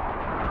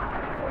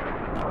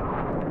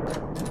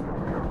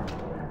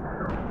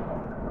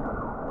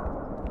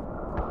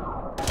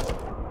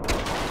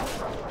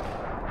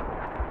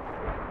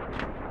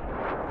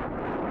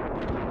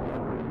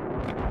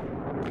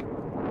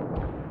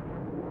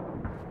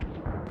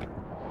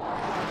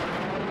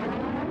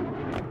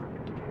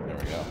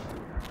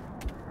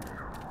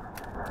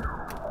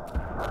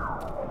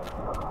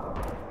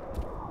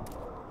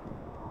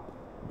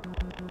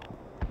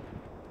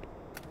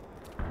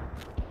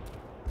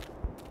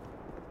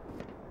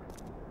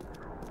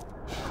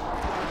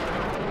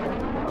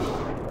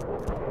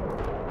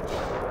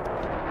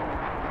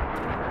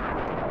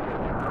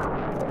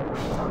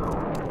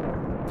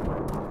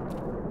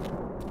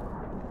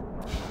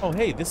 Oh,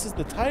 hey, this is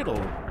the title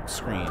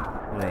screen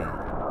room.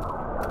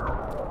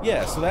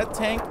 Yeah, so that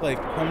tank,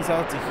 like, comes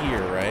out to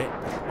here, right?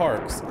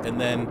 Parks, and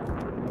then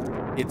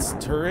its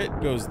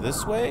turret goes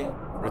this way,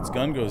 or its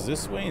gun goes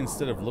this way,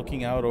 instead of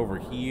looking out over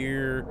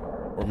here,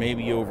 or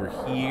maybe over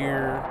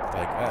here.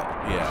 Like,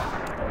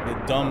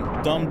 yeah.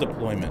 Dumb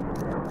deployment.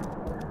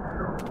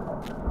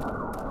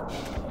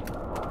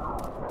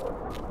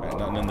 Alright,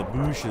 nothing in the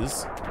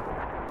bushes.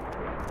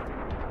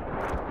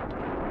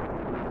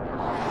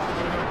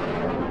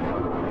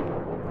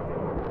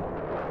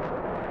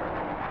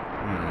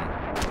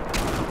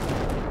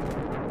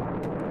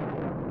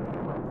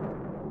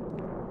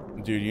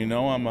 Dude, you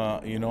know I'm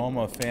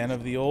a fan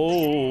of the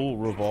old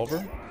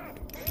revolver.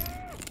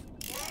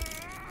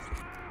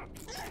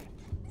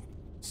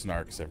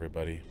 Snarks,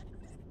 everybody.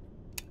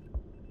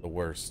 The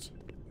worst.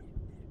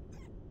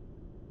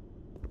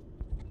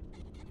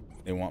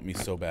 They want me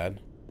so bad.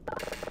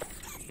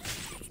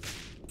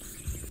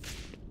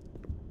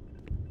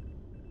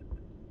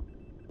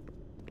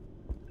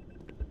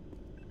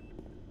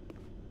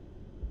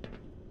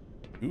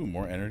 Ooh,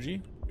 more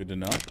energy. Good to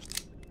know.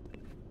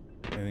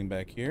 Anything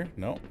back here?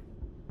 No.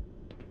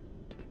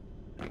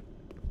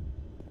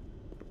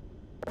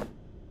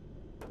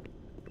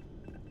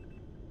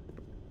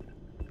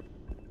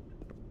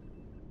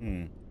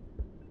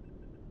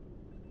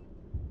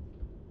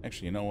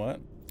 Actually, you know what?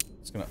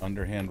 Just gonna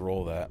underhand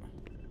roll that.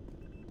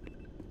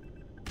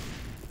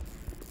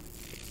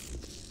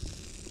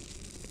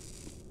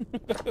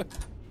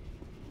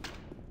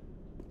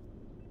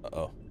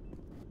 Uh-oh.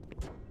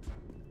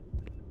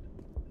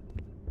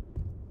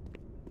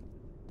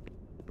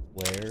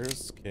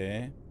 Flares,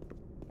 okay.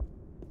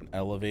 An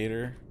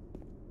elevator.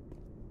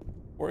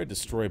 Before I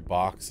destroy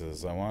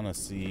boxes, I want to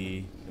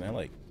see... Can I,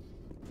 like,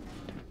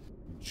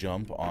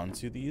 jump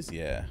onto these?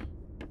 Yeah.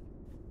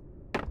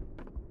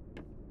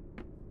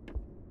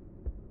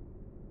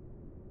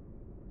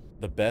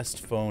 The best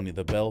phony,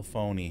 the Bell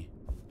phony.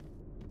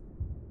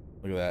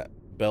 Look at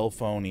that. Bell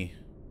phony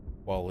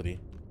quality.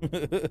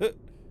 Alright,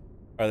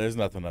 there's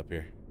nothing up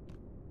here.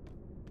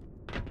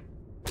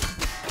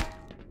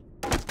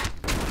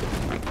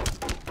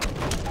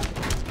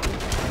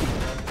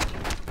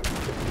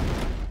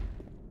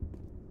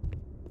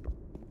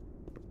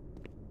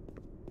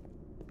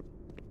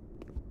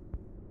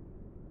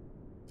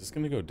 Is this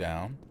gonna go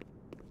down?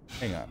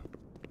 Hang on.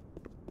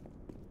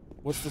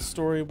 What's the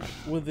story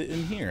with it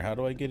in here? How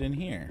do I get in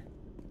here?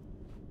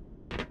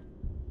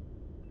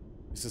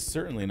 This is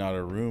certainly not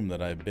a room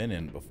that I've been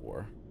in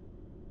before.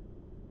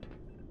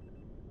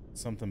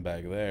 Something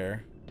back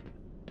there.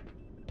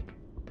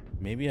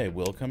 Maybe I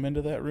will come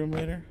into that room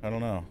later? I don't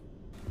know.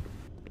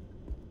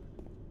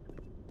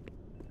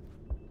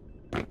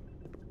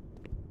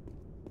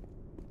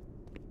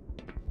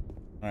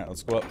 Alright,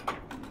 let's go up.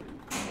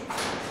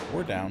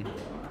 Or down.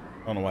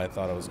 I don't know why I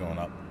thought I was going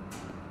up.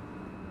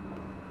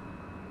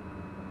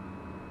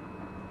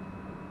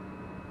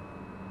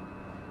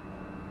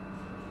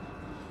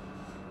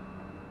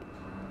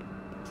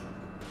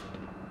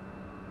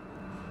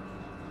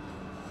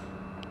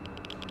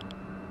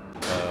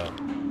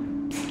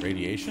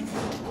 Radiation?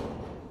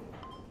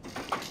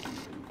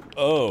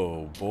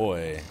 Oh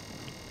boy.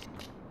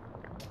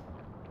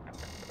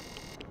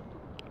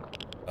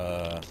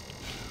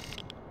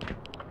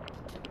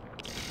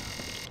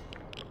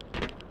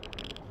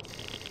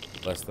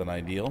 Less than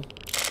ideal.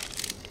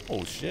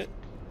 Oh shit.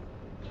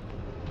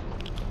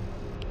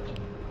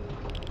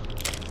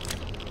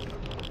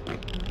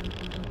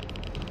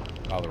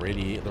 Oh,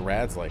 the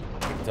rad's like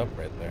picked up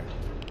right there.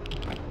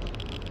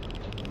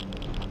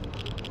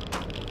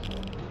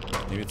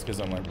 Maybe it's because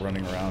I'm like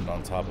running around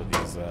on top of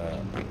these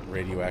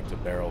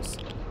radioactive barrels.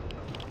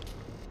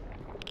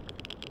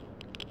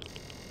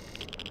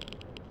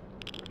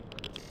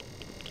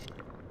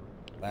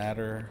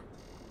 Ladder.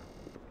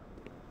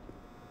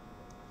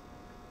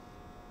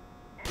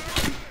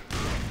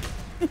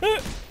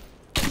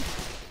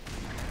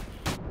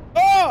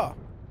 Oh!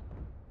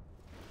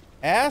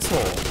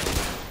 Asshole.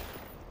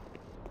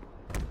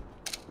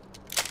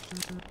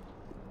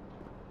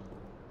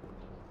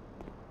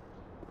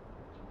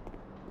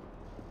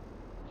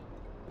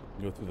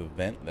 Go through the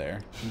vent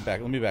there.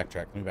 Let me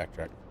backtrack.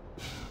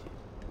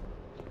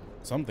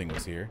 Something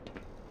was here.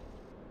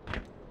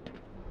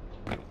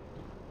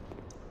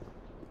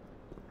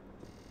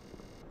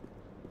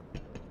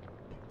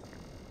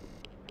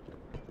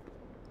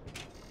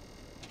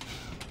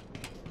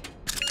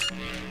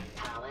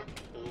 Power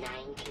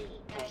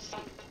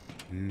 90%.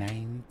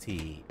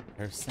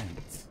 90%.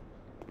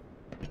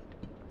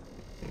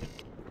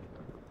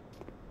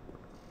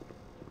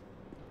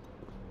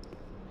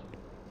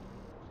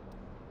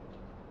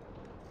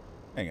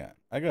 Hang on.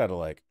 I gotta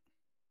like...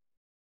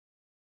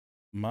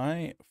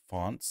 My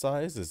font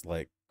size is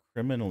like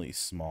criminally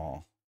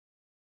small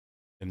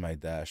in my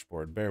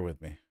dashboard. Bear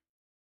with me.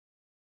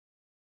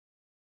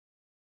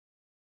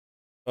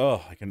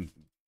 Oh, I can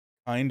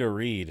kind of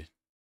read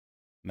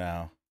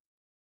now.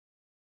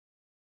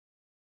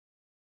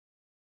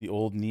 The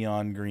old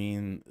neon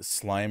green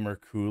Slimer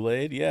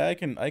Kool-Aid. Yeah, I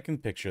can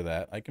picture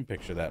that. I can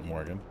picture that,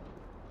 Morgan.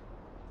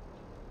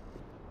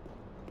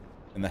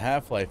 In the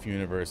Half-Life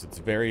universe, it's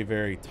very,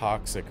 very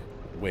toxic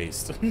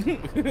waste.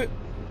 And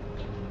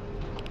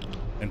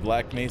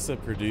Black Mesa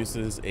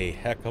produces a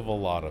heck of a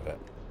lot of it.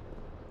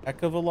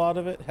 Heck of a lot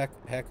of it?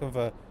 Heck of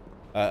a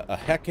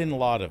heckin'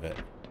 lot of it.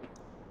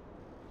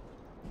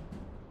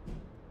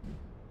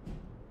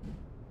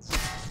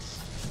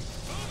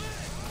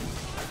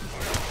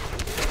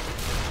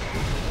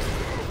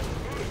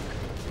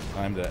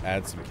 Time to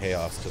add some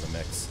chaos to the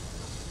mix.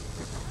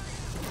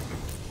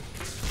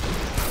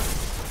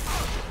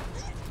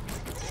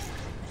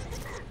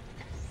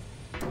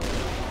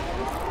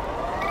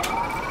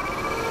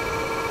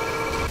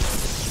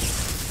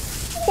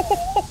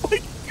 Oh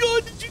my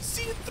god, did you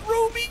see it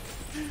throw me?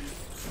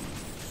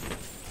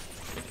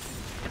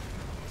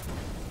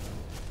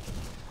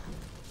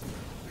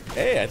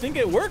 Hey, I think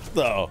it worked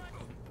though.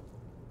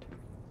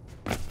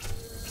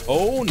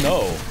 Oh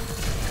no.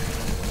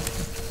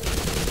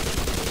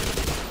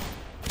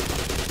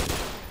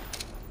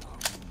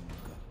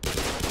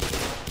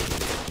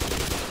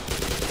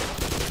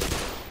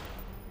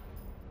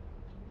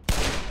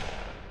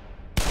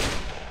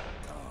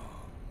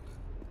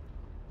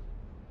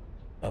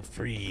 A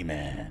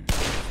Freeman.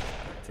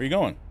 Where you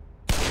going?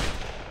 You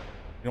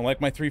don't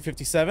like my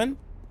 357?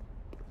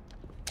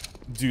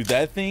 Dude,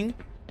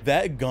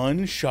 that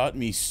gun shot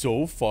me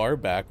so far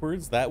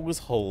backwards. That was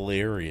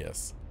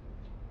hilarious.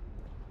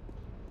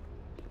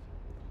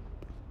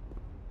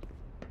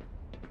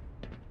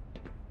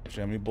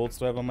 Actually, how many bolts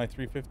do I have on my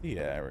 350?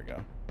 Yeah, there we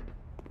go.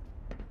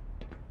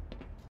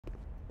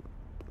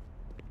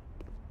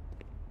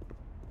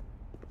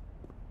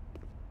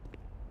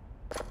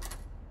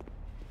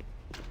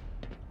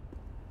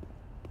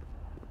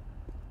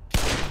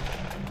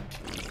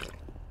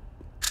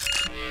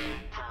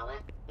 Power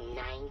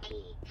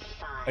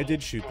 95. I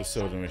did shoot the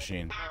soda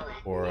machine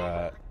for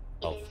health.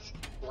 Is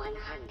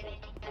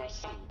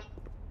 100%.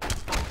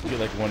 You get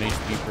like 1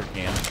 HP per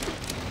can.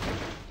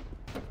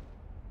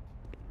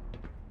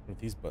 What do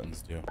these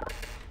buttons do?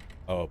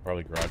 Oh,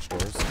 probably garage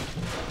doors.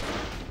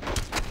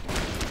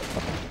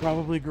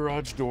 Probably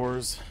garage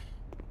doors.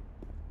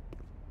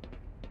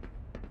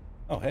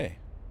 Oh, hey.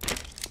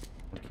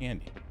 More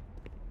candy.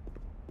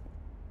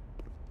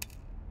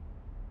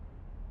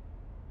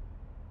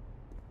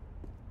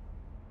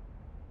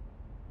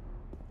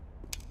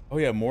 Oh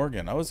yeah,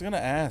 Morgan. I was gonna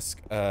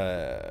ask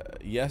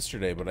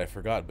yesterday, but I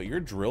forgot. But your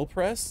drill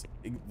press,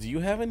 do you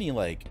have any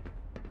like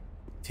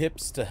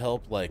tips to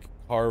help like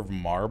carve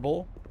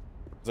marble,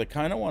 because I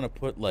kind of want to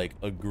put like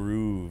a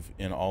groove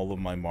in all of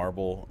my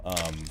marble,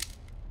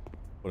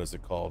 what is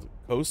it called,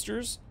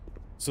 coasters,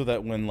 so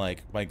that when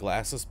like my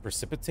glasses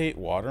precipitate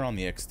water on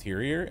the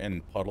exterior and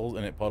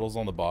it puddles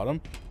on the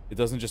bottom, it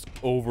doesn't just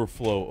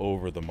overflow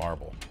over the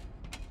marble.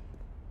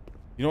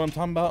 You know what I'm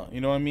talking about?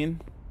 You know what I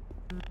mean?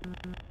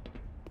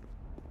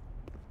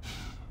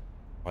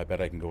 Oh, I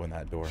bet I can go in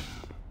that door.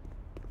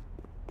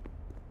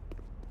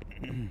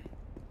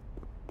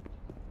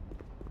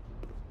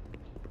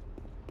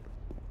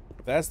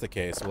 If that's the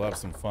case, we'll have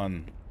some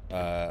fun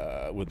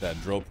with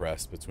that drill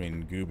press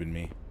between Goob and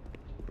me.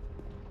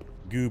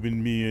 Goob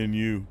and me and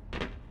you.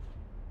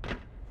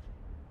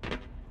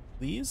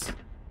 Please?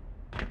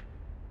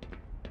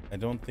 I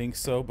don't think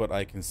so, but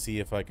I can see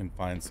if I can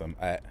find some.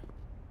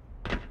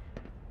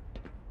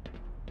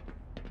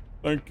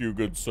 Thank you,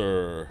 good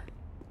sir.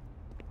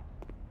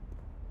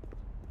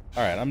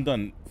 Alright, I'm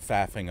done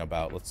faffing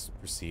about. Let's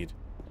proceed.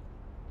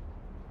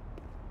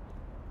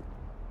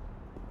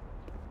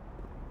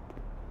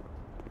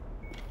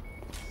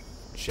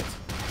 Shit.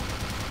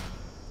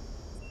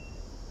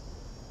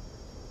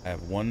 I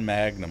have one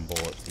magnum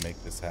bullet to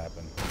make this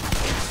happen.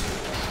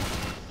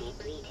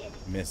 Depleted.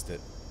 Missed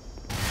it.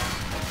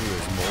 Ooh,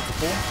 there's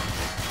multiple?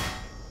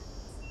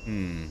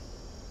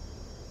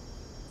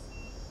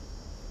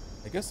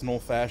 I guess an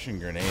old-fashioned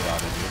grenade ought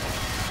to do.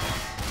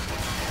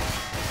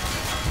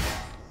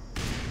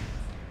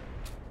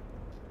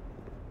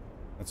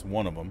 That's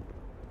one of them.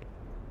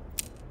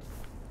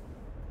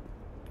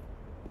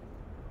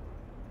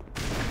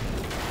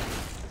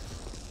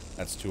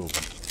 That's two of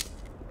them.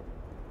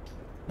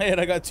 Man,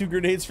 I got 2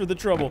 grenades for the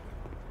trouble.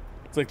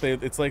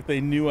 It's like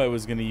they knew I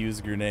was gonna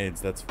use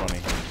grenades. That's funny.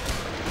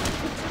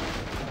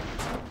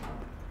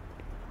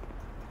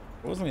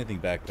 There wasn't anything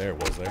back there,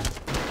 was there?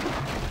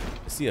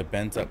 I see a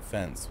bent up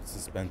fence. What's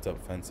this bent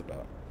up fence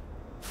about?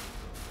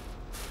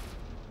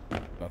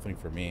 Nothing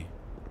for me.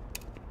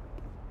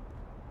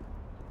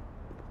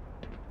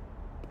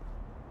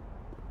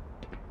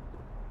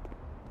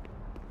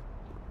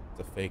 It's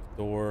a fake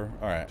door.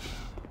 Alright.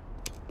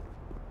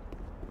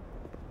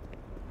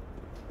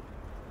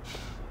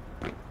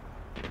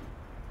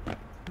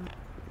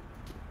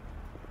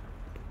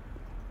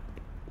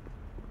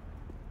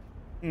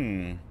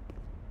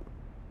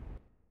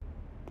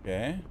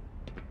 Okay.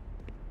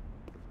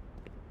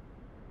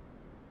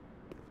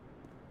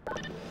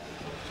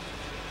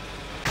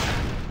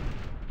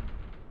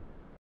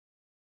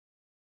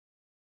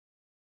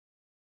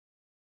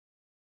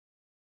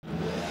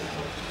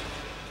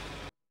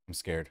 I'm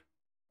scared.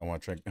 I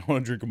want to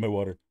drink my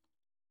water.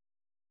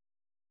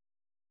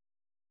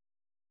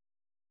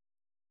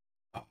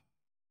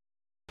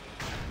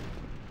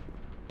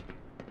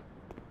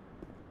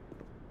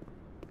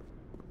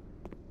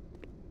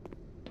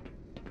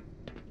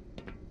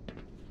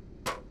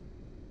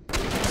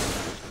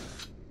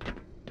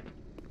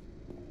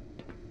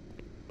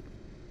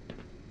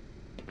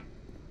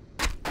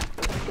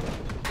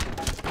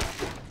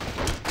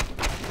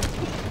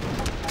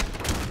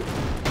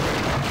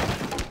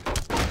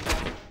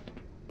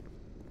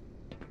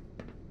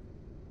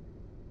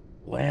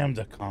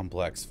 Lambda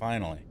complex,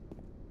 finally.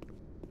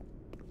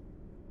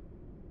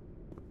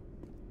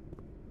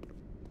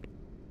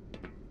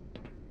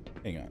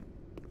 Hang on.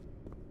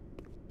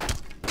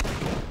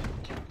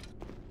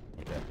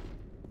 Okay.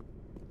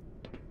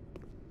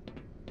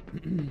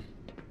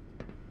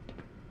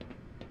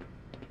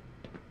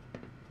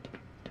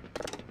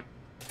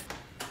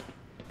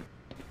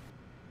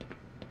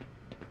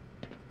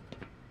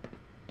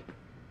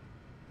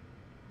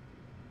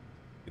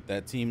 Get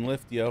that team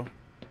lift, yo.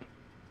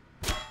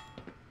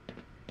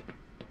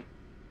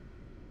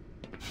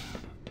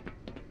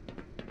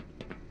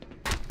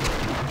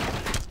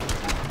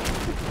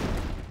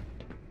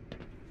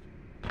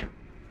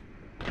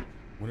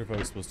 I wonder if I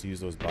was supposed to use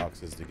those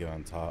boxes to get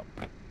on top.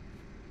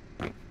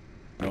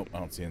 Nope, I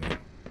don't see anything.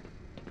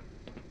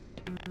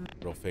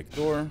 Real fake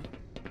door.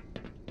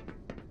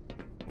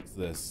 What's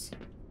this?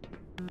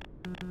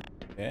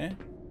 Okay.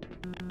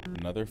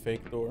 Another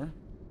fake door.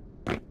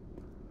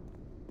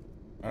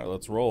 Alright,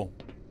 let's roll.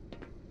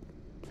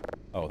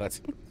 Oh,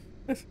 that's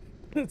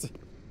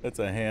that's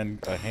a hand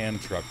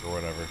truck or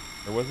whatever.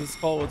 Or what's this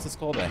called? What's this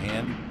called? A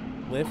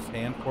hand lift?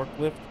 Hand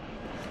forklift?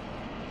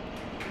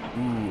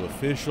 Ooh,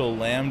 official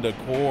Lambda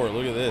Core.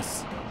 Look at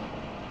this.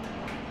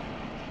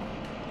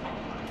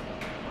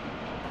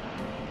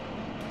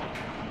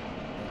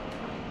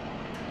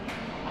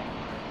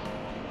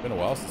 Been a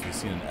while since we've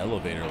seen an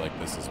elevator like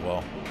this as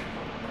well.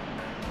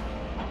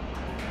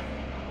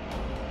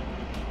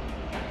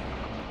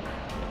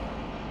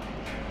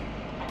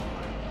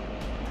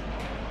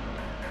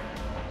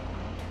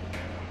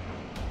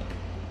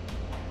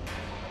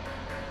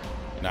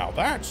 Now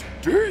that's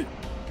deep.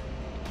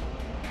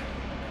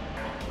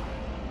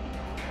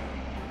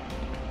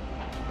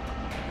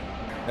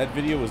 That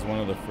video was one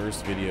of the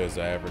first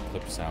videos I ever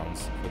clipped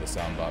sounds for the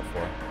soundbot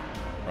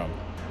from.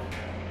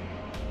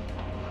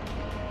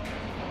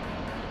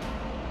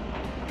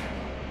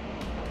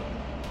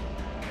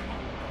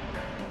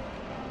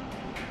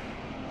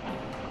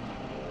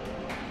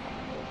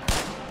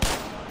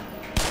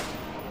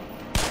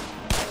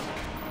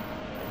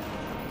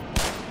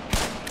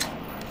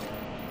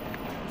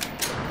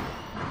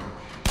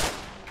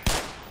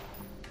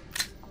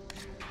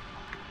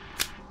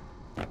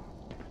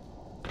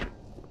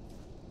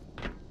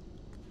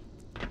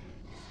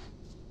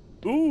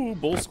 Ooh,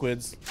 bull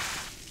squids.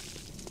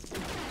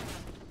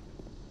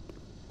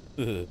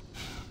 We'll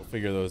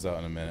figure those out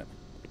in a minute.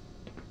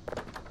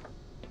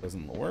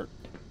 Doesn't work.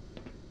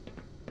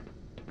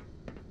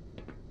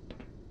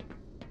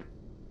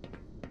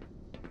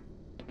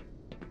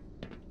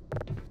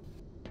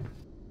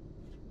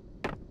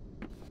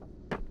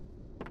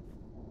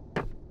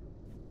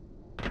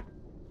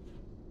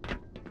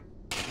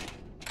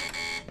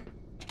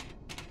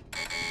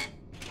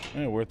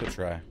 Eh, worth a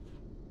try.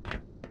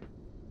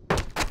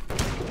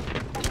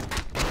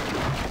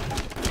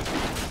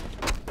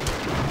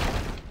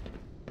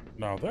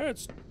 Now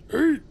that's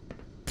eight.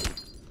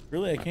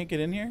 Really, I can't get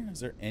in here?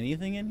 Is there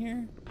anything in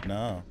here?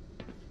 No.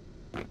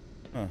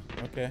 Huh,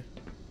 okay.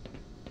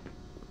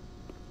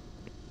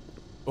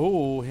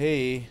 Oh,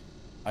 hey.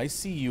 I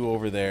see you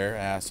over there,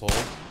 asshole.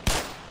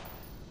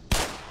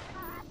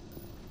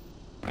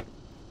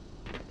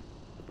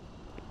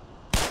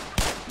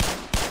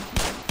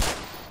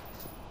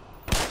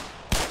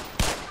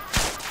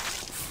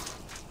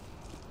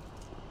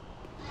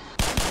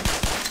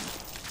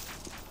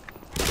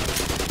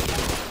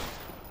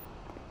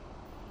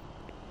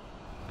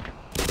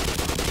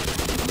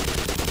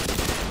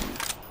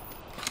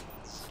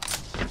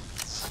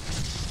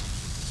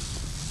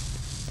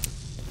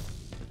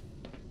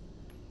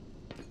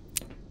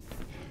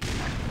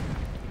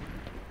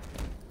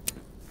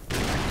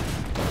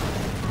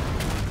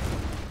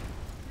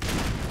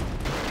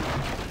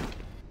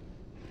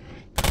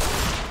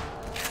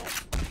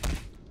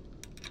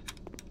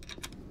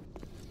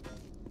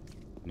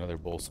 Another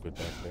bull squid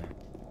back there.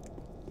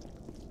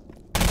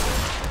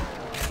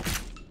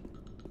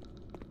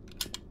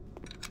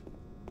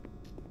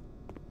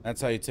 That's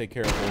how you take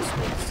care of bull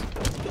squids.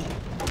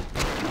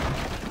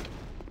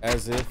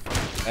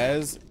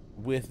 As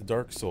with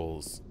Dark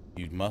Souls,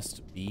 you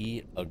must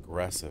be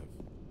aggressive.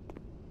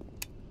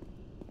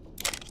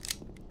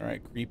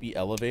 Alright, creepy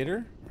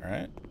elevator.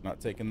 Alright, not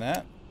taking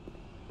that.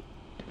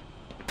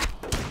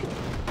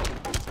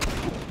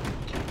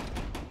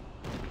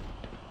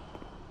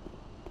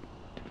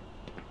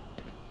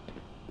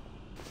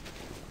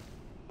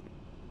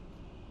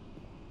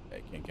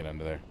 Can't get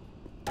under there.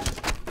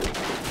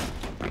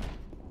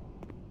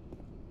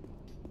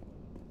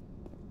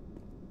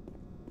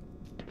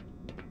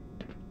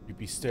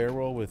 Creepy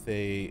stairwell with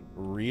a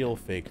real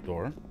fake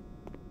door.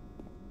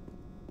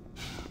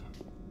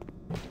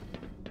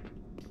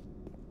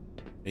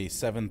 A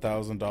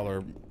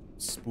 $7,000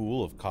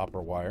 spool of copper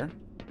wire.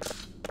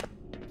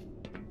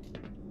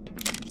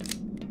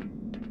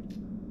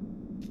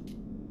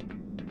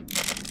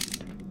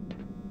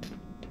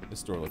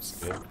 This door looks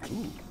good.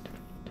 Ooh.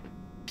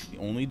 The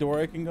only door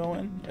I can go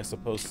in? I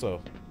suppose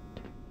so.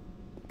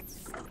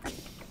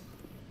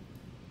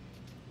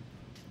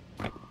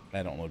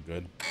 That don't look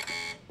good.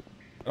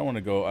 I don't want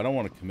to go. I don't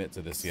want to commit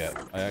to this yet.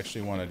 I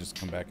actually want to just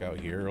come back out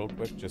here real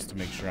quick just to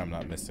make sure I'm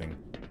not missing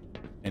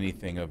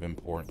anything of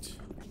import.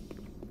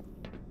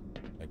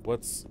 Like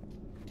what's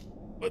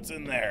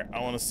in there? I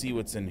want to see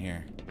what's in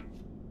here.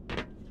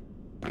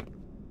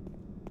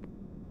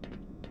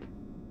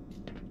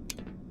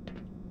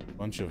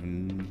 Bunch of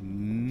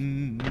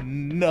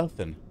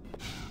nothing.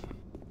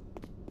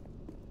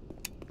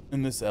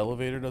 And this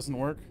elevator doesn't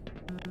work?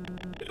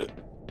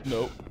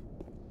 Nope.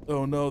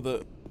 Oh no,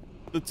 the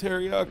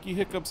teriyaki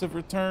hiccups have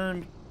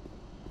returned.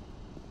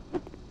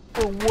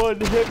 For one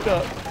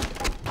hiccup.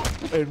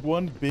 And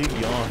one big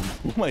yawn.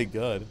 Oh my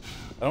god.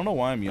 I don't know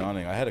why I'm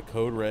yawning. I had a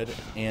code red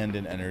and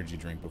an energy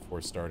drink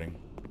before starting.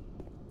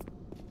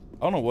 I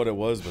don't know what it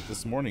was, but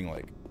this morning,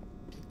 like,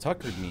 it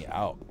tuckered me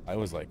out. I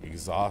was, like,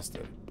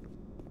 exhausted.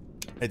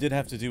 I did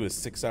have to do a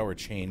 6-hour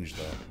change,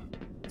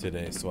 though,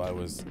 today, so I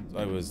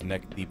was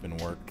neck deep in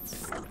work.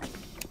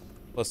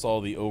 Plus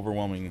all the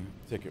overwhelming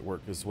ticket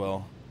work as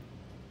well.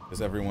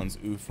 Because everyone's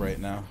oof right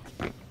now.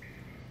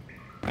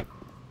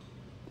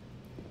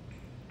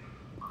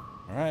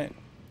 Alright.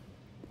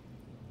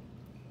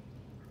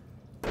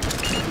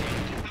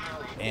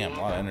 Damn,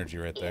 a lot of energy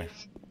right there.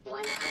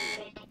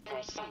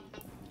 100%.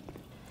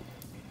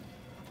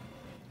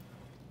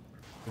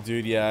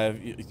 Dude, yeah,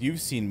 you've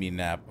seen me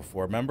nap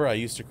before. Remember, I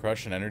used to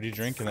crush an energy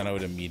drink and then I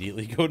would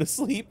immediately go to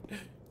sleep?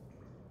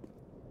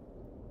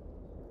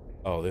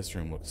 Oh, this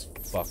room looks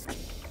fucked.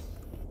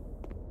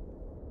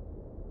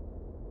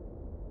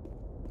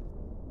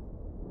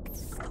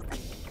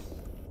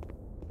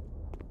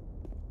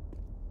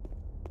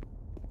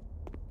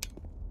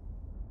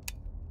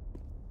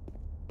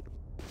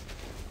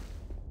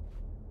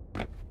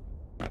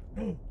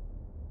 Did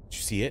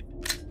you see it?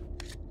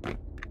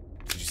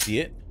 Did you see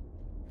it?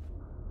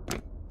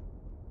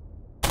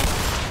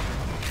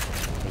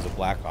 There's a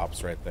Black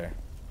Ops right there.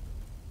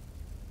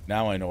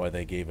 Now I know why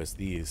they gave us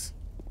these.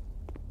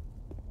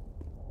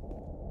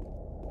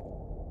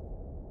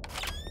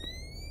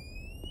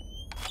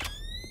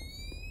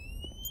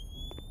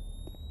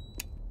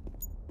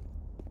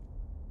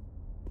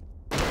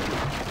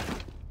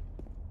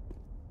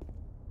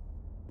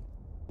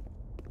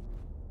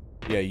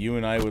 Yeah, you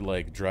and I would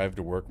like drive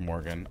to work,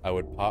 Morgan. I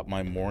would pop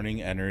my morning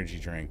energy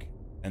drink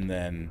and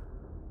then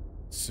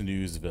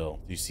Snoozeville.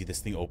 Do you see this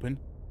thing open?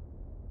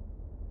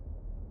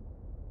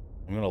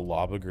 I'm gonna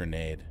lob a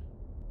grenade.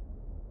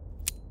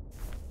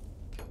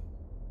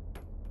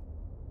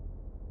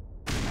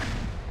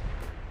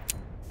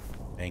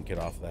 Bank it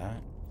off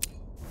that.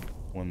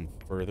 One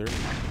further.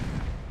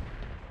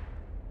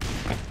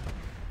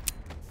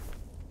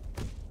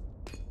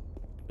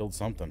 Killed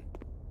something.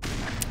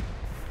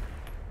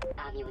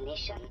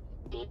 Ammunition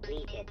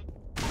depleted.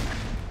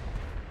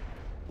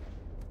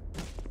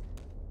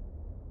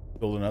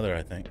 Killed another,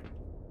 I think.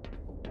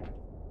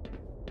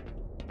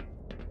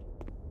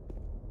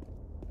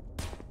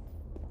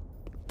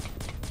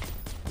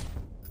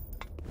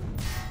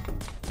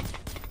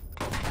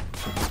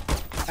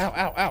 Ow,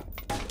 ow, ow.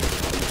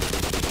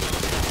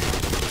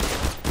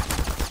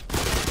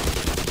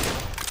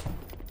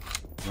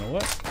 You know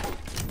what?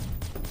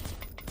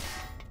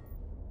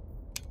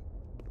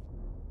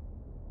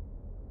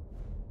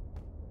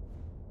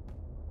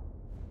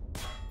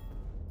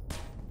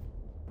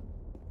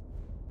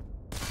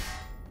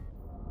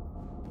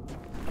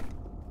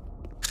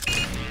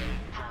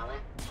 Power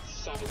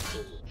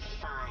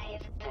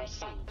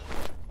 75%.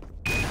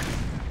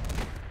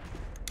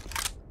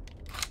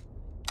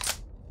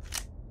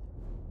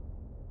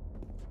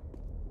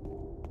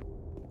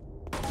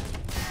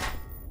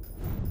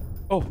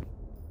 Oh.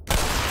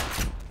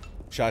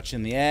 Shot you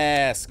in the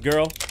ass,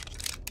 girl.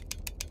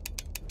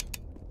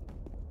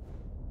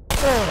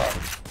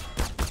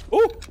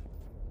 Ooh.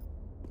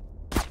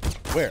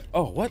 Where?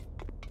 Oh, what?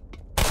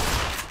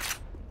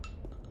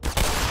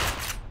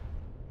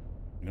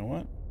 You know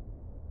what?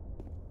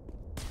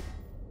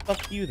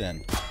 Fuck you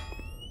then.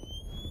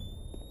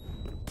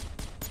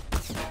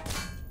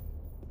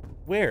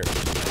 Where?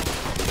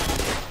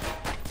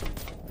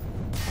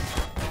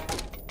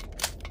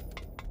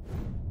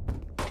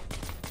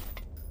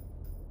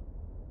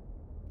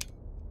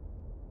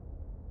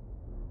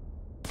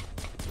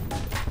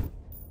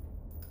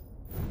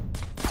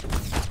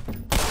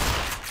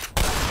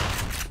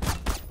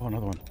 Oh,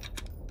 another one.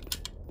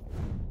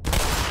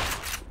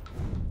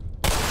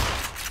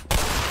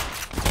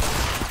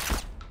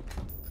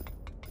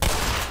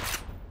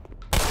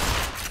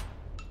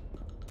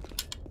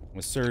 I'm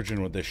a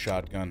surgeon with this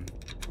shotgun.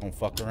 Don't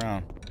fuck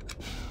around.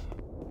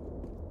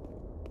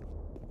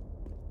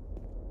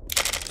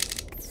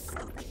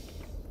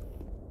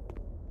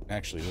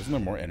 Actually, wasn't there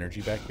more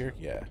energy back here?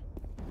 Yeah.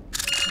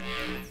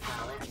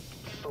 Power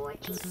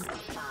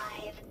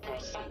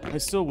 45%. I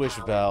still wish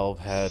Valve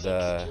had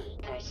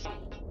 60%.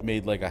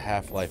 made like a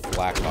Half-Life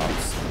Black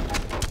Ops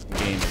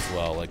game as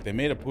well. Like they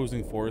made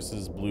Opposing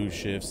Forces, Blue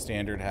Shift,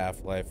 standard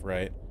Half-Life,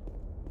 right?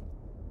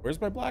 Where's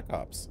my Black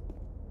Ops?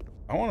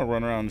 I want to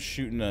run around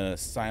shooting a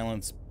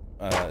silence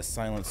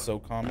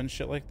SOCOM and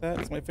shit like that.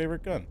 It's my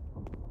favorite gun.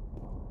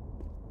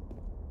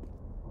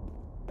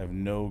 I have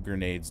no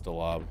grenades to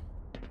lob.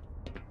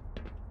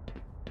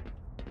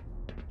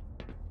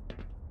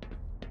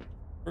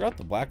 Forgot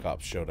the Black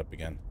Ops showed up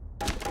again.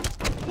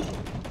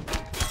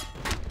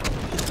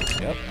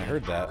 Yep, I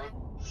heard that.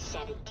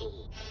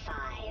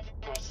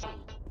 75%.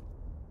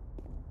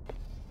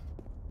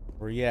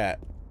 Where you at?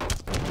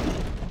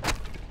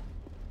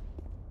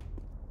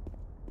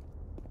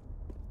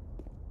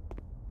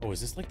 Oh, is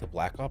this like the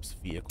Black Ops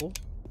vehicle?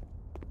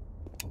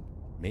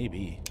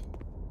 Maybe.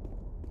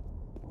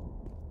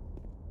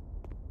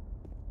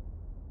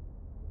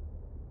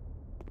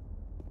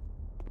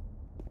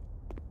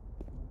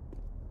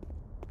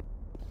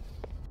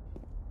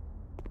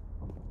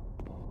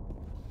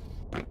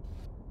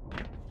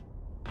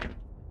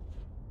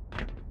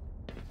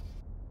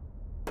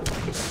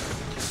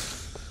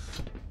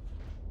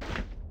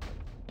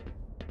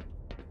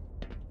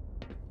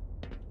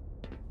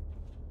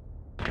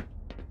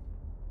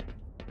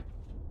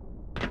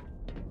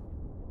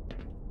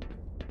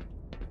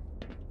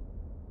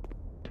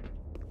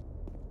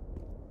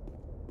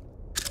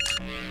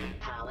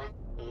 Power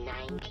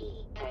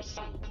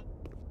 90%.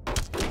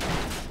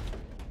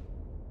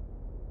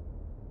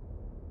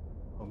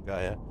 Oh,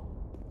 Gaia.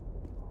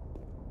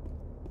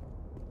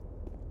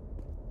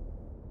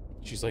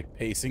 She's like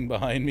pacing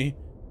behind me.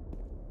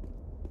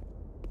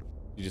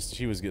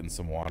 She was getting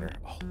some water.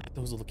 Oh, look at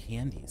those little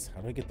candies.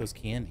 How do I get those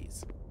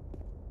candies?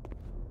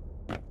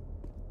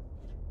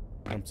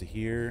 Jump to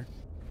here.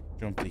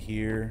 Jump to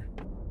here.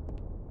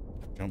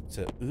 Jump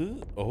to...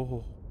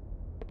 oh.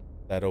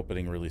 That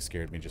opening really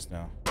scared me just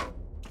now.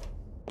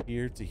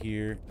 Here to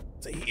here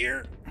to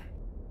here.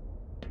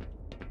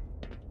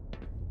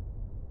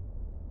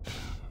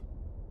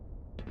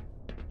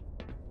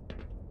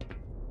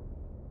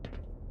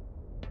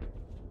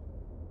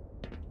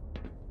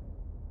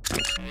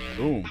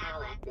 Boom.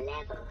 Power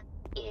level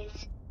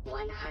is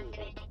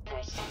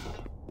 100%.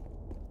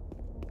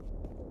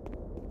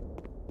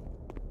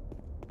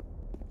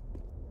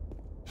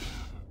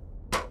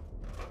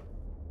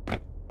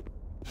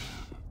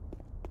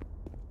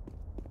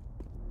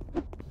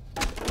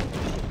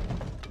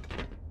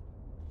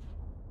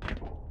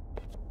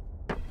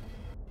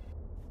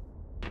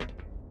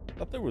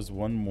 Thought there was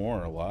one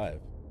more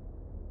alive.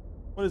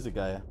 What is it,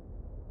 Gaia?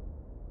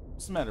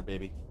 What's the matter,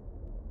 baby?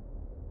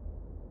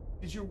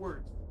 is your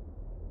words.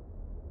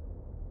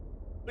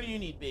 What do you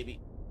need, baby?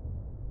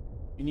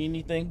 You need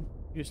anything?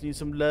 You just need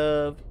some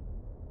love.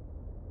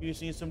 You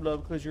just need some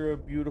love because you're a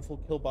beautiful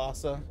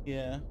kielbasa.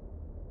 Yeah.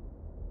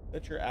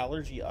 That's your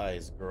allergy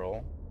eyes,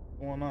 girl. What's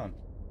going on?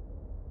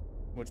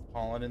 Too much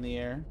pollen in the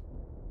air?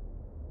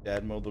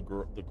 Dad mowed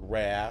the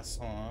grass,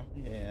 huh?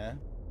 Yeah.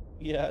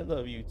 Yeah, I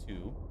love you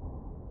too.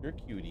 You're a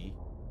cutie.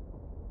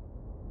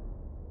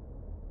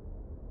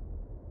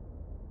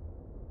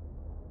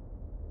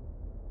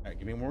 Alright,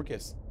 give me one more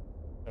kiss.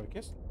 Have a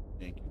kiss?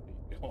 Thank you,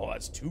 baby. Oh,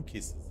 that's 2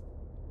 kisses.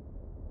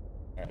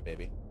 Alright,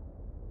 baby.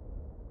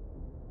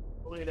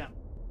 Lay down.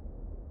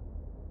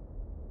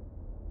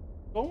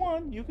 Go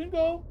on, you can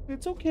go.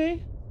 It's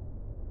okay.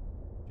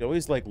 She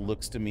always, like,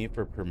 looks to me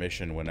for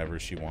permission whenever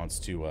she wants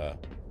to,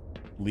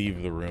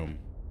 leave the room.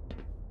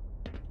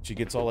 She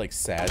gets all, like,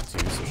 sad,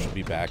 too, so she'll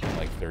be back in,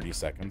 like, 30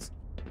 seconds.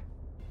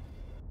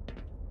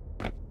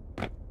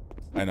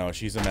 I know,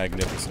 she's a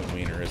magnificent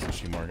wiener, isn't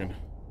she, Morgan?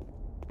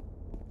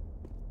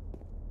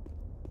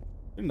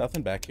 There's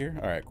nothing back here?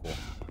 Alright, cool.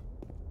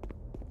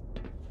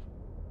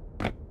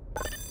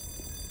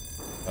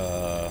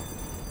 I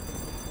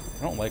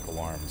don't like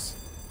alarms.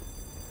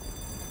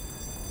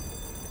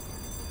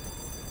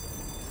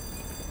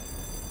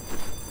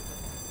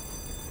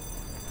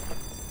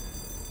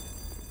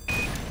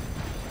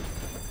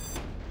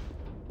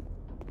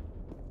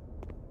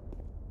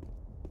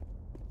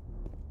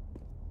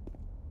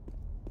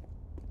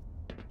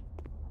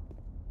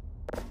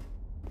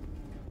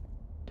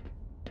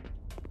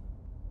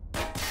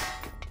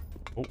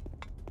 Oh.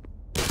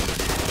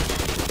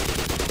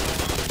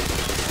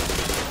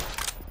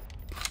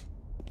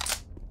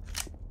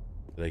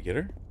 Did I get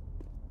her?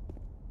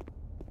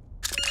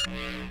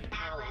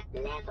 Power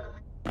level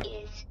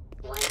is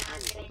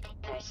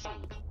 100%.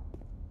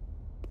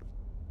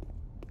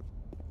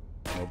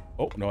 Nope.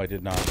 Oh, no, I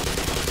did not.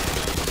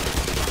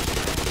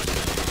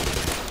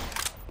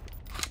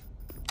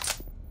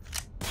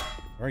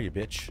 Where are you,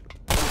 bitch?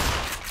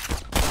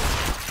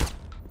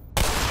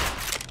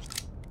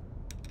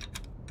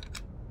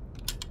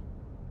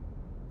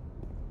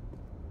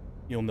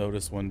 You'll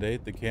notice one day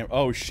the cam-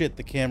 Oh, shit,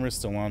 the camera's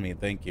still on me.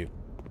 Thank you.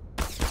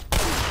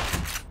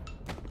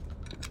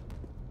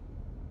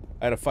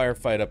 I had a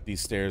firefight up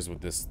these stairs with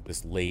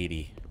this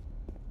lady.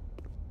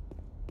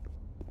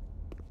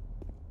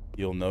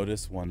 You'll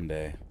notice one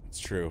day. It's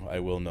true. I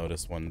will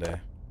notice one day.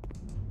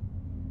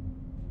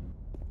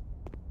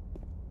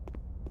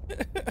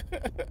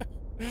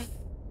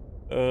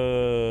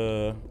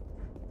 I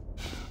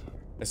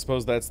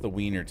suppose that's the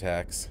wiener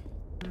tax.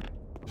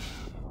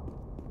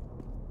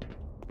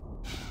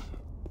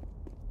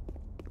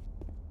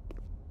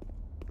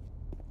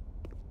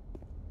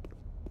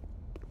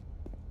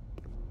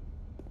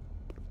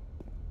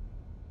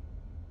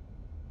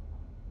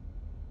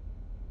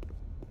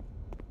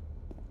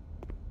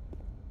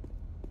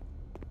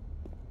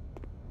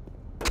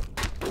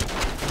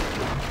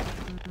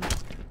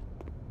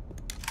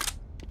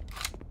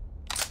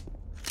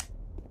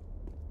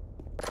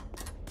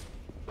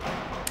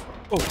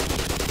 Oh.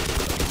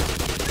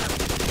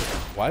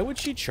 Why would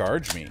she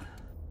charge me?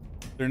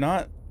 They're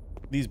not...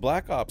 These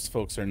Black Ops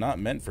folks are not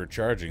meant for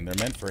charging. They're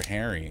meant for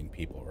harrying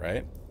people,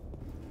 right?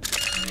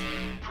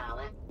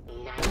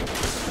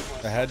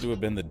 That had to have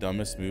been the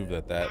dumbest move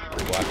that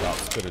Black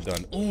Ops could have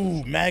done.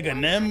 Ooh,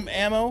 Magnum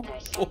ammo?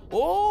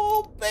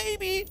 Oh,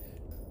 baby!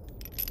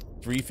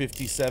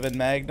 357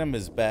 Magnum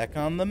is back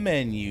on the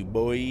menu,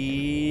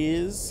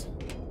 boys.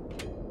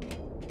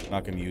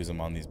 Not gonna use them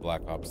on these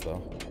Black Ops,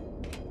 though.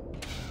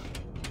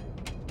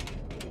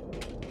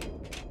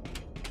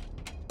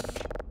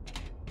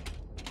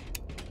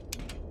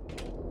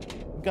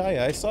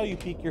 Gaia, I saw you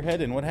peek your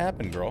head in. What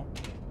happened, girl?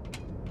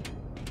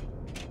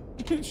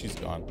 She's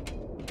gone.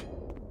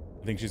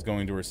 I think she's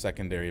going to her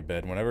secondary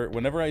bed.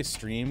 Whenever I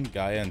stream,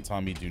 Gaia and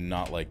Tommy do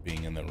not like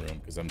being in the room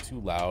because I'm too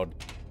loud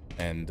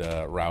and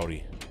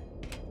rowdy.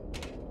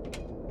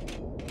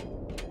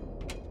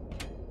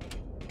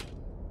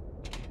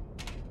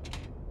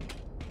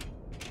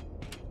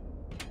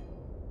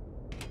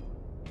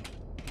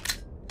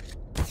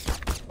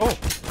 Oh!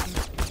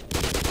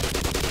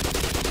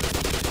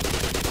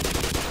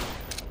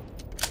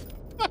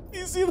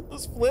 You see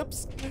those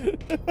flips?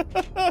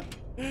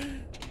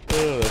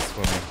 Oh, that's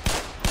funny.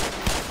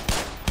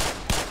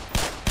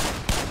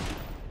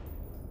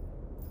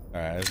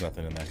 Alright, there's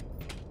nothing in there.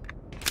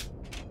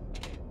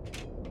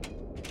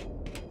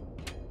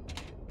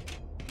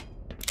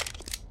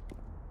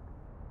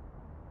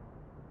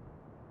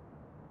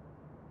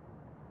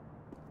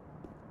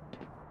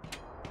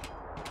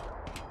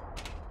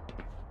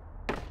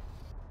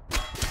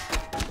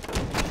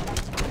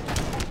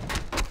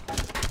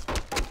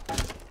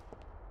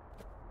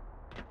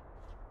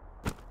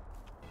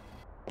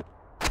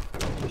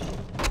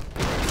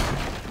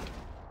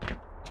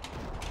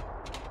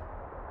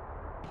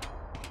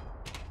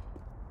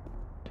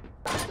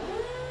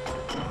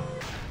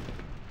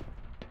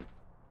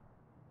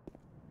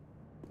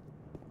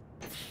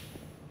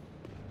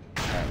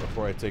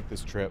 Before I take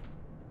this trip,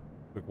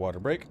 quick water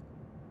break.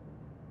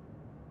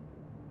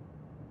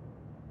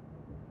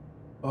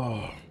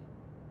 Oh.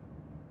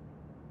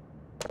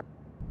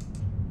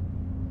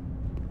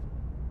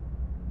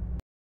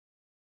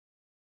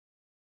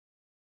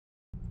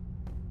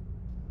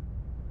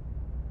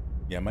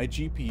 Yeah, my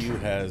GPU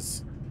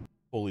has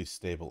fully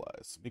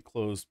stabilized. Let me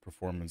close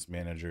Performance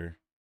Manager.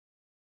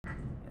 There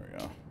we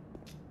go.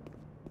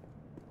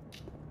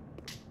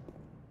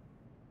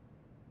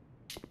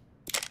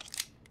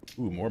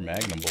 Ooh, more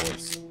Magnum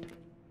bullets.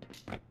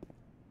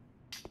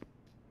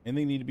 And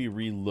they need to be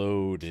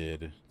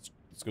reloaded.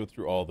 Let's go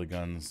through all the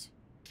guns.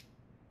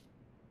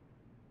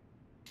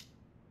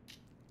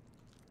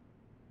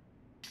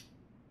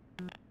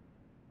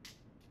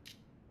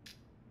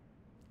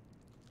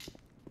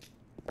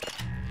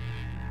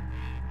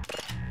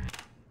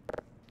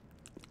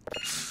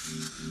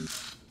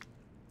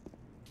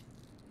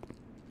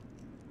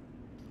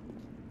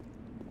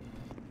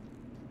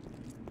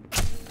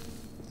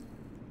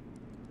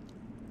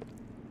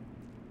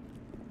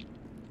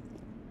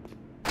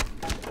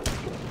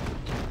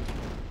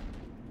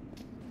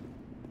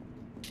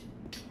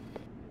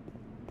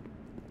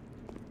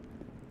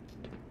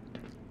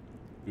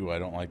 Ooh, I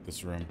don't like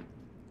this room.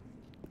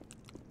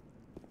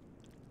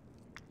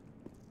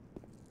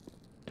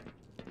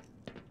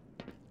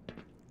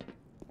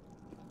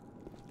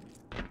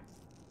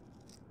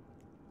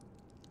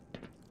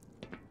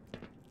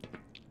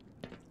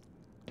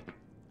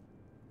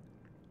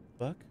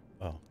 Fuck?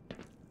 Oh.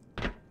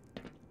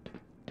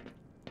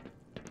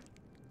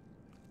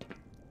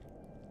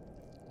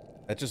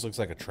 That just looks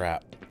like a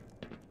trap.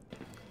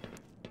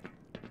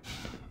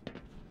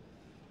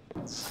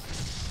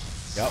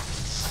 Yep.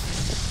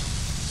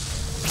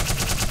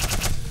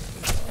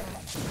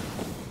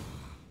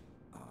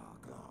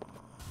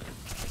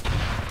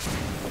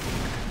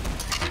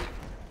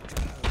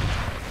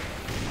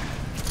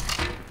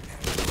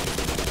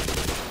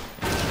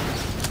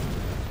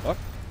 Fuck.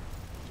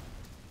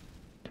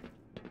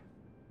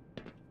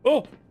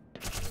 Oh!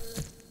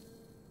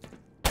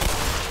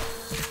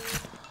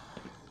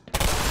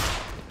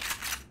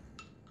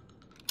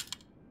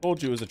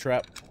 Told you it was a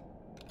trap.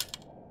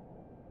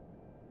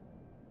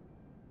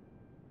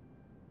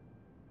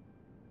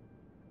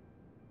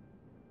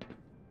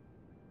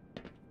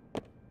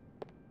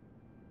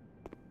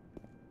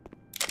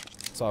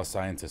 Saw a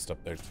scientist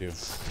up there too.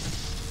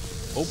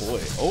 Oh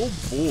boy. Oh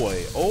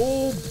boy.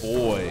 Oh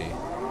boy.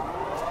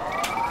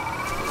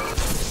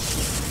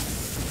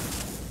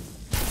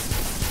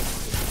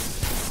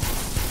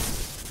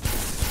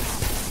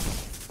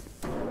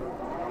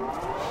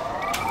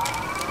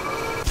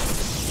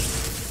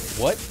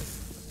 What?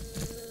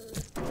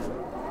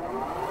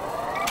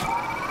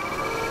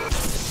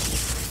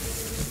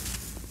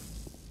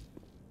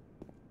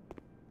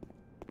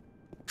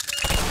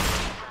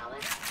 Power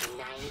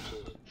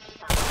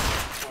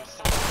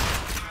 95%.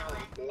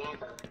 Power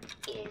level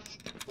is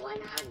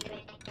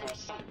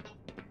 100%.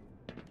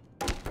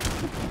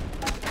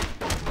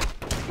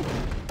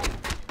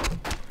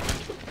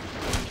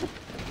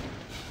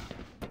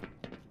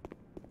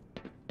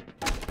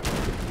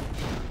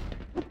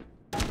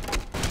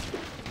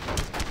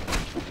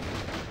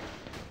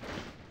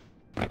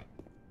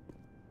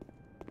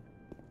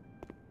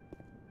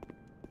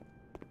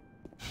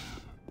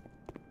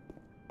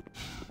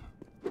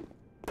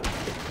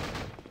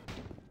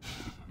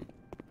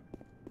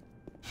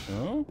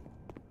 Oh?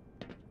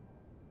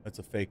 That's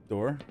a fake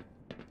door.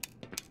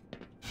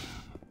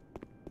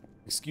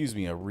 Excuse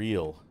me, a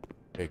real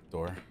fake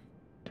door.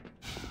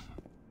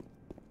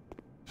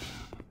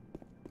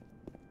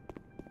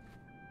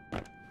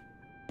 Alright,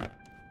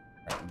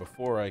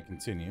 before I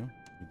continue,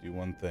 let me do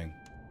one thing.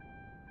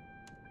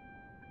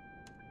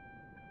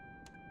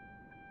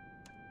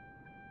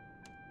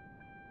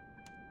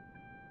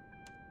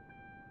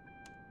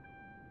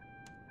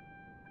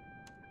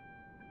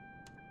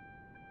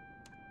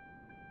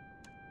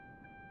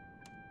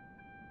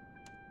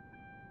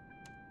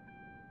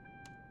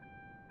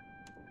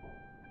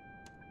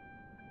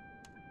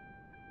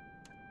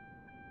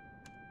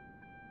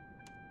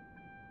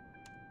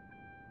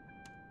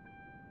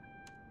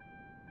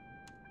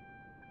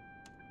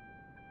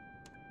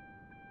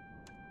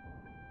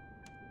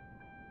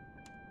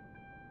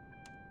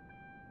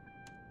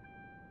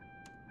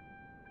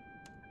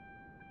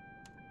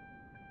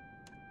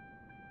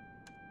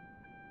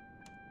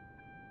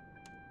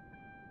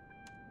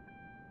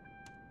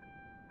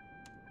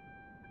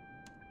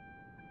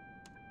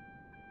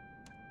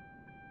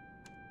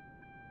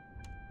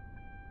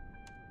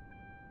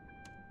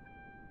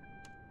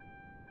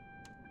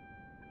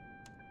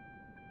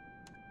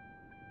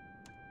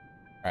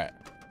 Alright.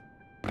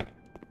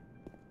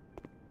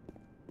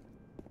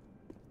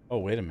 Oh,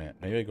 wait a minute.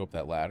 Maybe I go up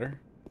that ladder?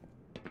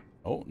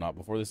 Oh, not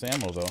before this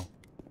ammo, though.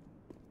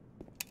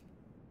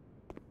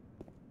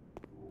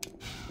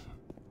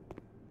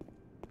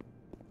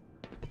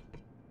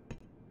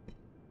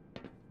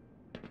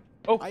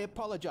 Oh! I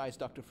apologize,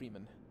 Dr.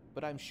 Freeman,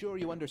 but I'm sure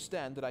you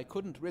understand that I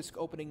couldn't risk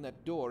opening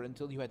that door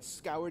until you had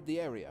scoured the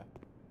area.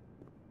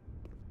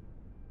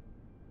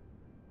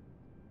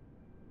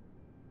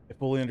 I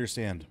fully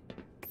understand.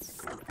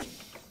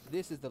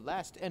 This is the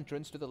last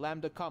entrance to the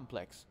Lambda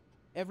complex.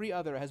 Every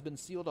other has been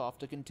sealed off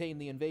to contain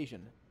the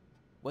invasion.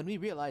 When we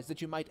realized that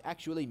you might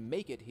actually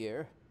make it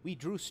here, we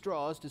drew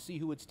straws to see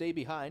who would stay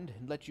behind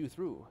and let you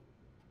through.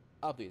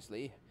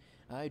 Obviously,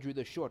 I drew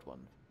the short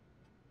one.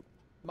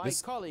 My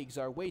colleagues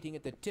are waiting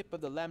at the tip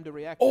of the Lambda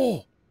reactor.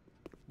 Oh!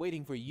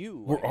 Waiting for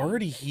you. We're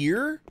already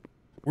here?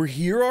 We're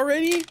here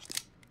already?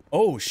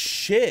 Oh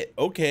shit.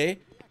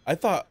 Okay. I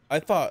thought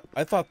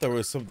there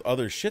was some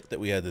other shit that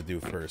we had to do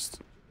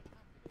first.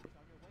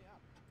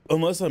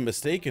 Unless I'm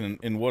mistaken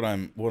in what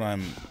I'm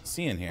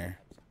seeing here.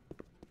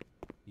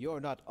 You're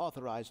not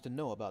authorized to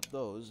know about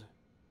those,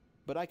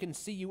 but I can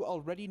see you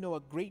already know a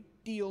great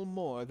deal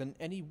more than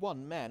any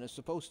one man is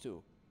supposed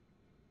to.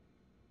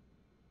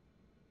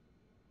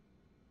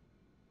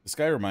 This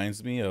guy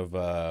reminds me of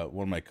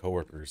one of my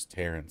coworkers,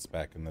 Terrence,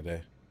 back in the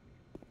day.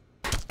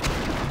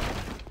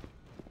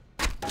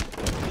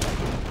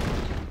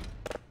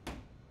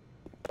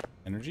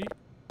 Energy?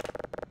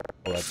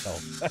 Oh, that's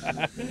health.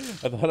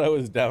 I thought I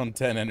was down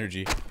 10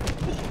 energy.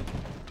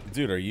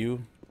 Dude, are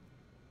you...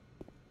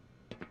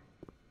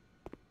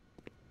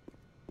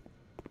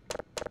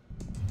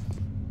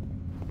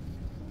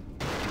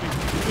 You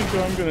think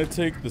I'm gonna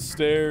take the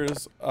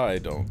stairs? I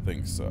don't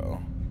think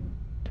so.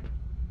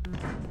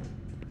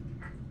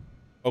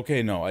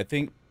 Okay, no, I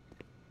think...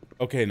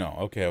 Okay, no,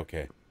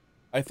 okay.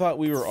 I thought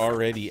we were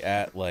already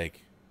at,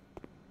 like...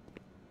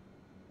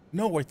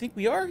 No, I think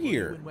we are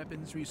here. In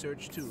weapons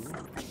research, too.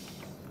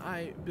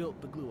 I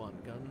built the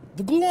gluon gun.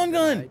 The gluon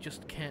gun! I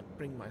just can't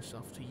bring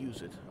myself to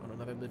use it on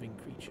another living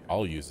creature.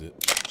 I'll use it.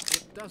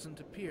 It doesn't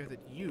appear that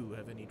you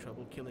have any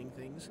trouble killing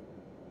things.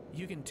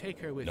 You can take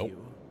her with Nope.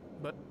 you,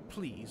 but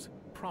please,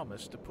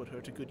 promise to put her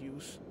to good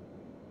use.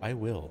 I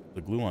will.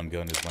 The gluon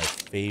gun is my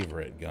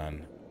favorite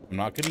gun. I'm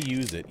not gonna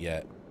use it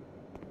yet.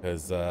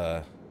 Because,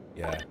 yeah.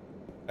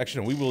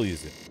 Actually, no, we will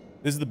use it.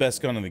 This is the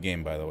best gun in the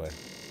game, by the way.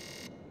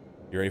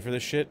 You ready for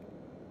this shit?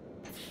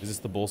 Is this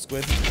the bull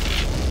squid? Do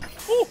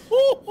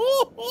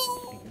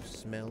you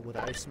smell what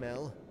I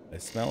smell? I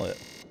smell it.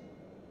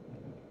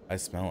 I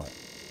smell it.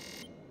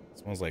 It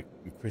smells like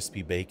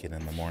crispy bacon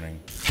in the morning.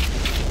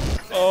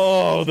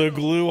 Oh, the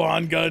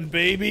gluon gun,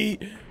 baby!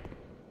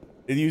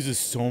 It uses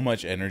so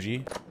much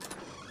energy.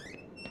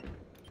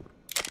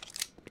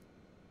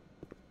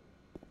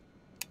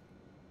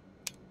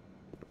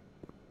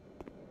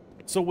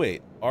 So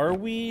wait, are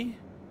we...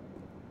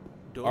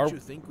 Don't you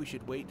think we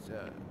should wait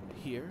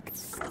here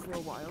for a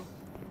while?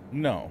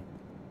 No.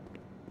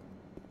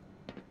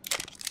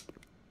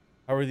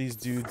 How are these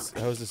dudes...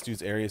 How is this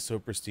dude's area so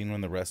pristine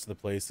when the rest of the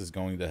place is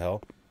going to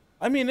hell?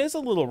 I mean, it's a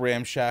little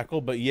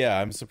ramshackle, but yeah,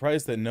 I'm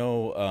surprised that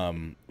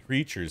no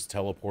creatures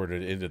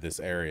teleported into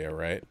this area,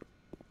 right?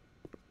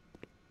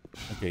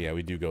 Okay, yeah,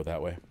 we do go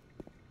that way.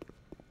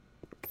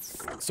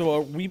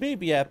 So we may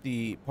be at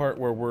the part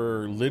where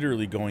we're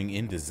literally going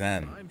into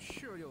Zen. I'm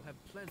sure you'll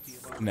have plenty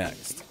of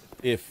Next.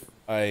 If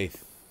I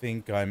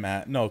think I'm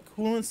at... No,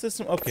 coolant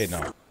system? Okay,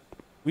 no.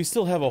 We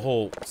still have a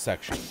whole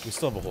section. We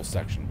still have a whole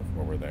section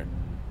before we're there.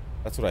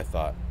 That's what I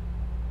thought.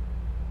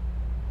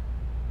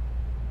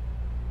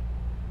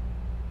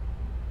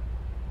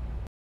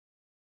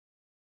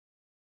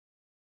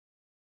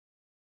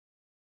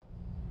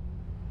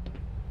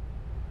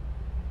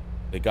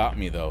 They got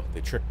me, though.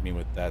 They tricked me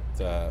with that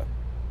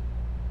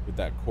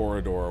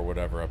corridor or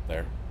whatever up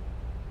there.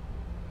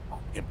 I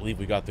can't believe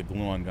we got the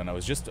gluon gun. I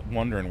was just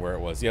wondering where it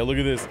was. Yeah, look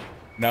at this.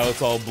 Now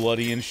it's all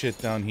bloody and shit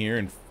down here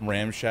and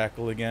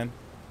ramshackle again.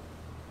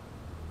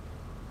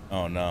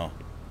 Oh, no.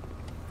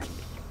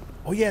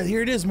 Oh, yeah,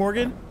 here it is,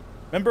 Morgan.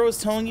 Remember I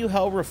was telling you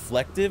how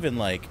reflective and,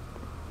 like,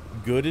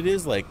 good it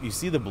is? Like, you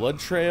see the blood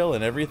trail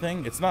and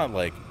everything? It's not,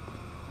 like,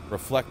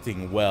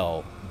 reflecting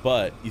well,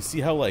 but you see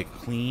how, like,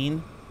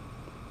 clean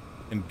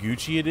and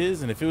Gucci it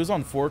is? And if it was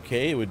on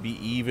 4K, it would be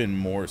even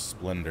more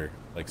splendor.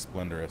 Like,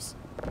 splendorous.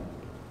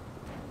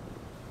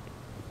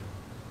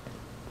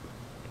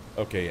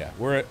 Okay, yeah.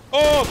 We're at...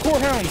 Oh,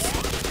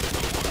 courthounds!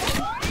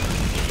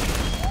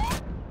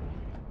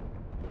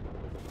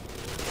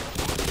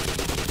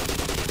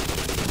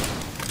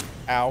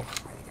 Ow.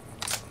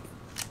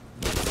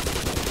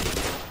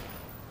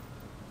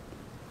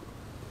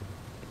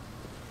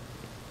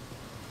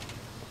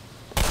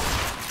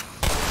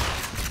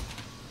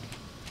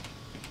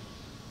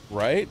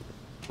 Right?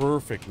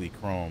 Perfectly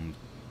chromed.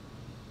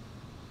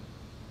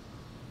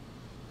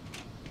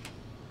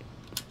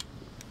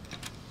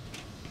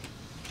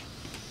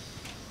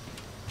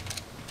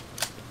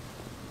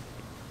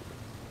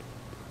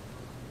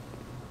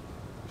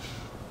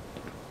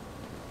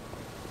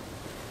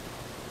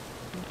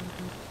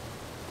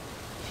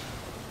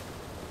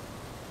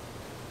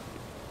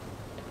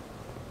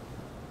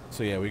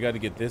 So yeah, we got to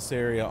get this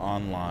area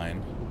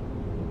online.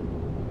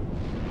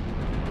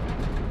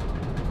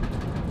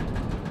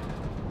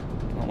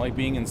 I don't like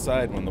being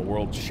inside when the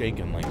world's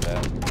shaking like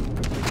that.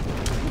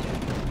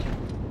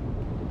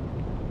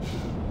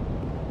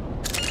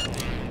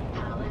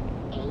 Power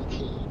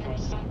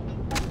 80%.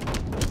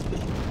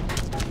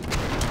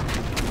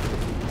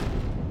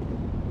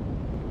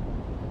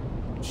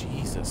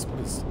 Jesus, what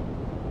is...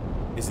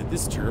 Is it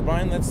this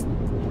turbine that's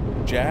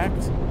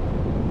jacked?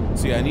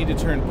 See, I need to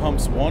turn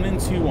pumps 1 and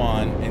 2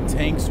 on and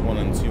tanks 1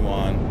 and 2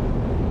 on.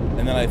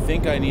 And then I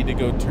think I need to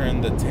go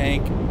turn the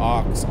tank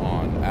aux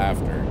on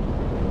after.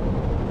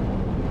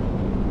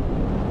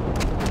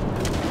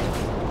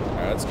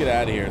 Alright, let's get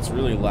out of here. It's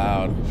really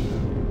loud.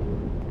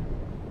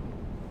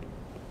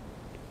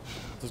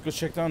 Let's go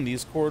check down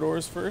these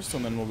corridors first,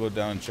 and then we'll go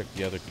down and check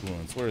the other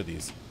coolants. What are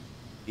these?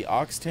 The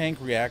aux tank,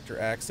 reactor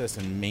access,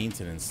 and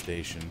maintenance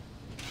station.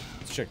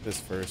 Let's check this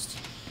first.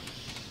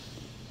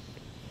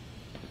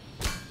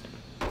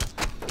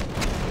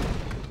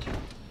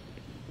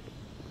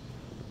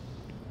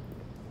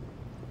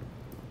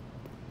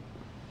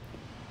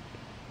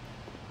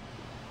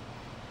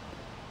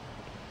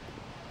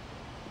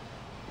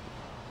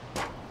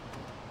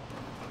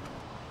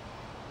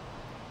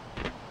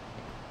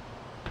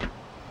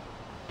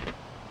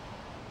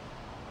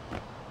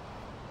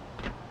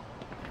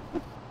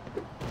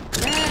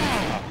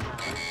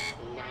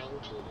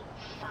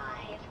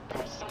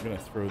 I'm gonna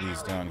throw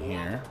these down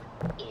here.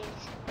 There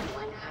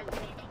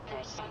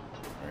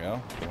we go.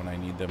 When I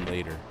need them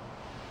later.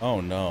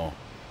 Oh no.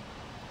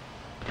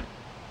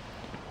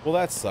 Well,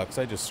 that sucks.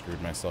 I just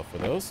screwed myself for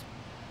those.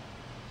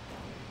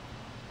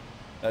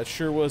 That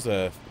sure was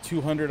a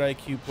 200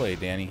 IQ play,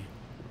 Danny.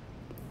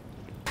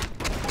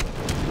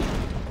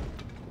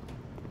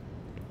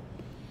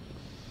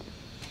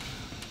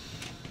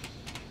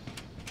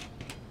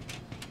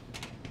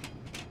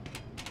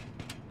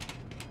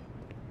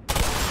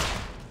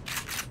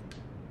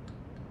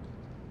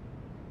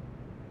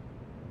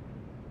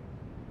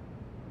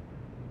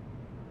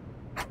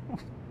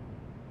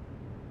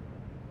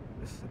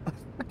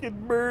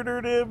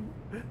 Murdered him.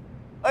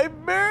 I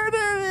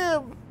murdered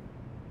him.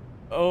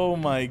 Oh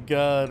my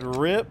god,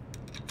 rip.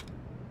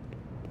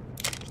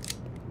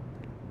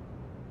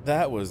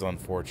 That was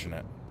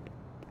unfortunate.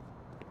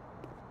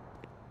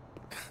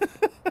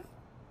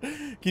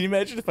 Can you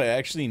imagine if I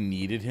actually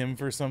needed him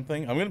for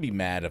something? I'm gonna be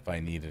mad if I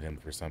needed him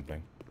for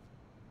something.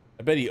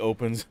 I bet he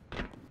opens.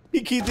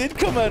 He did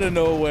come out of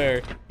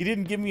nowhere. He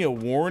didn't give me a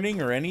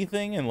warning or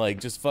anything and like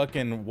just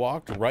fucking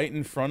walked right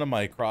in front of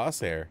my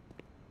crosshair.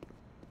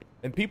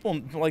 And people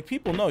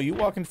know, you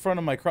walk in front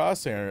of my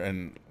crosshair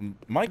and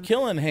my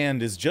killing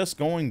hand is just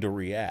going to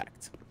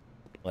react.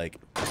 Like,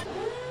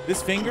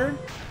 this finger,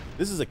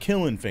 this is a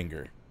killing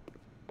finger.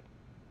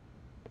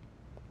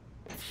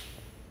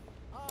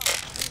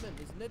 Freeman,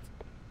 isn't it?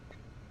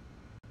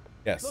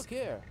 Yes. Look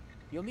here.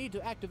 You'll need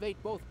to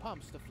activate both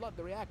pumps to flood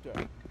the reactor.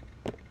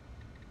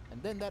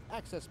 And then that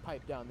access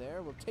pipe down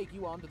there will take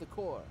you onto the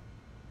core.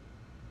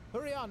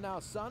 Hurry on now,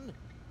 son.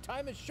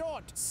 Time is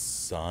short.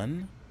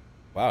 Son?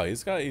 Wow,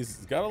 he's got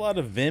a lot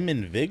of vim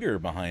and vigor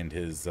behind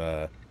his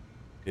words.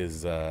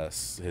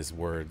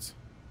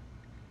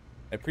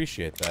 I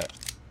appreciate that.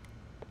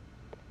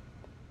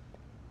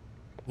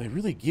 They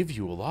really give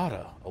you a lot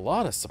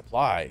of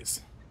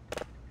supplies.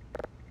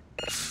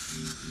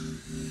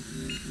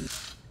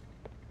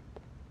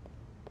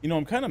 You know,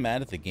 I'm kind of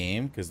mad at the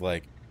game because,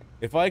 like,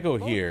 if I go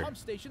here, pump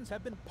stations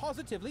have been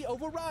positively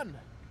overrun.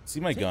 See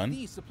my gun? Take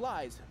these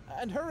supplies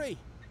and hurry.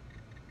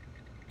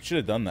 Should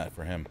have done that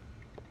for him.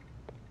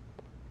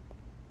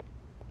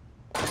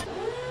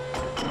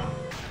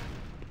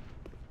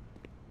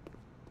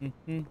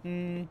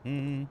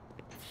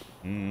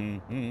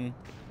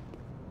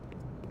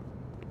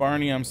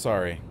 Barney, I'm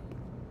sorry.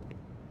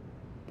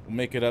 We'll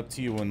make it up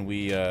to you when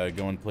we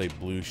go and play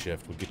Blue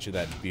Shift. We'll get you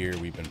that beer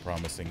we've been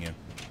promising you.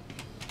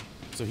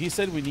 So he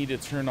said we need to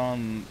turn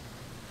on...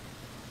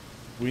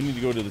 We need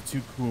to go to the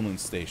 2 coolant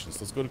stations.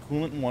 Let's go to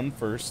coolant 1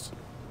 first.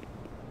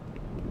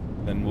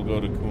 Then we'll go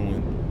to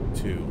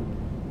coolant 2.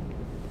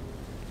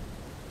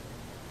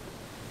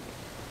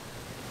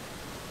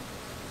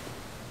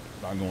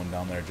 Not going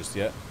down there just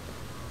yet.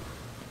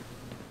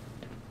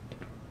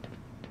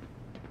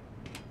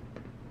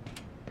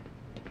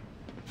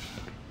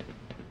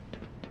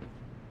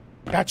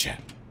 Gotcha.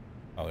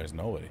 Oh, there's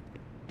nobody.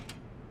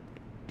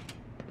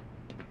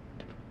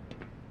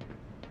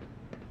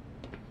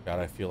 God,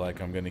 I feel like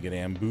I'm gonna get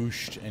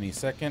ambushed any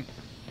second.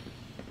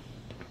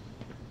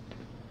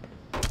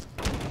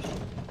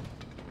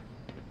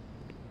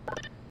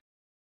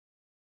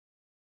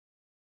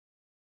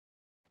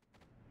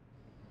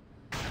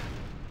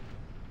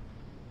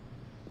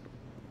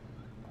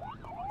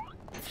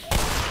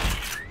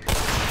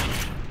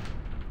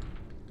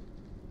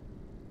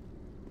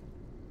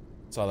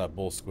 Saw that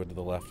bull squid to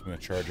the left. I'm gonna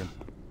charge him.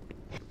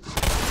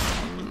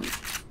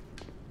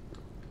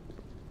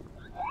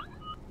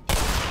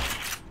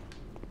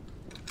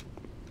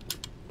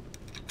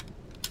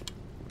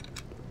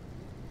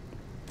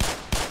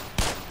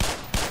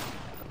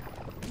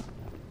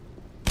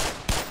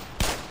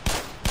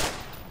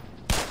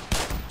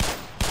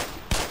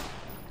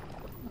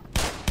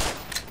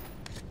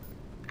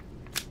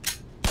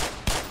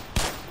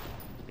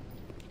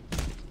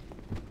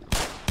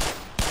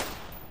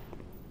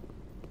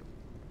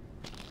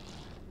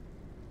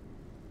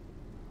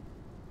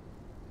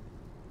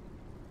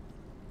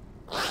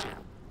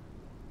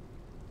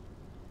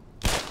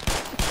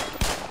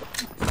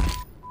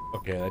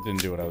 Okay, that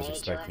didn't do what I was Major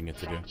expecting it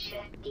to do.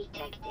 fracture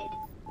detected.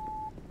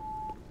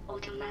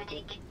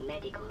 Automatic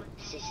medical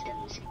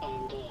systems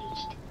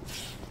engaged.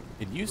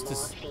 It used to...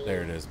 Morphine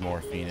There it is,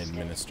 morphine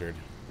administered.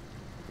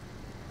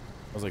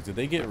 I was like, did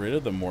they get rid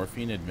of the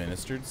morphine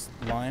administered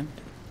line?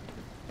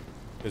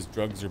 Because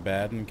drugs are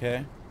bad and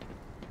K?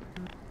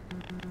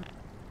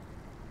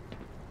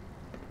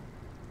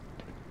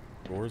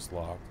 Doors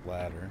locked,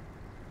 ladder.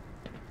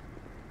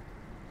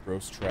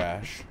 Gross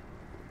trash.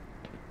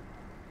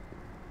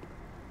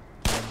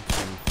 1, 2,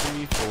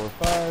 3, 4,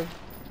 5.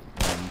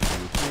 1, 2,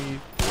 3,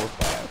 4,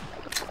 5.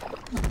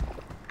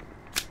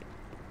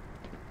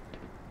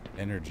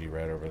 Energy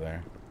right over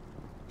there.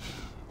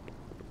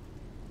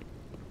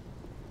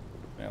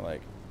 I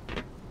like.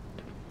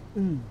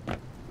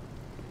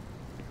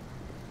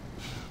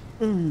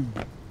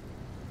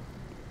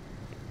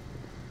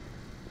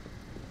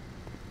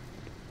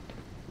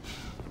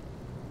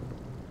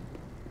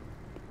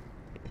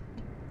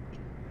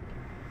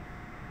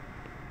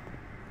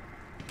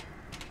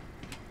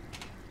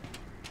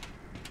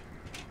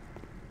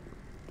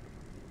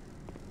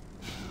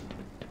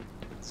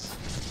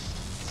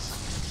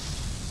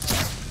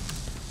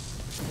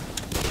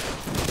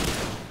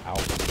 Ow.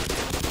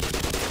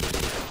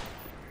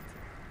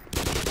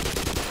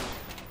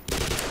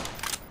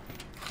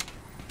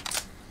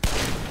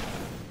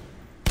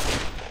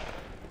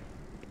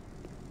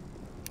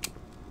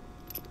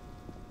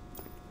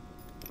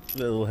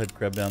 The little head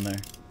crab down there.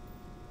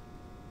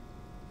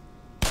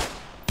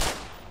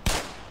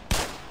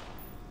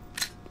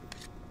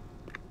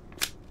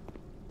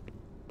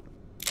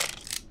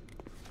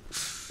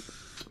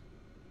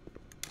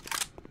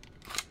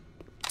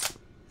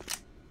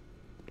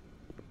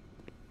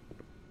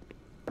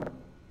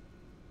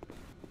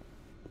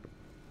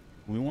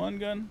 Glue-on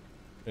gun?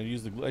 I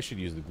should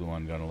use the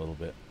glue-on gun a little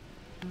bit.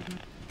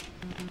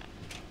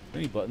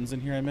 Any buttons in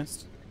here I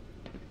missed?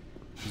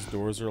 These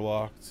doors are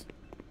locked.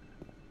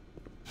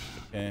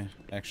 Okay,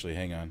 actually,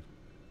 hang on.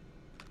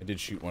 I did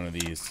shoot one of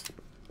these.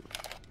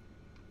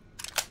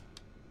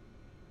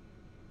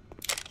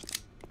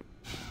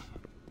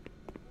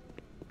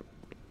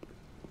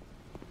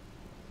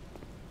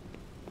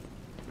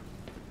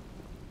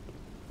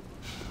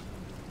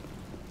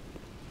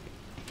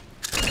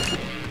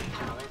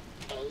 Power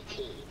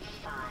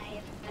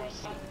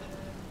 85%.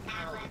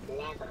 Power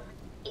level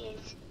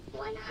is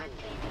 100%.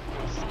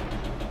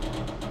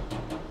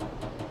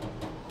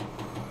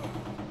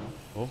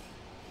 Oh.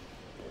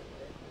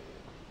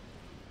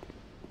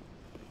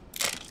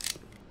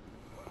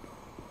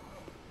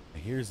 I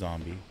hear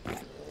zombie.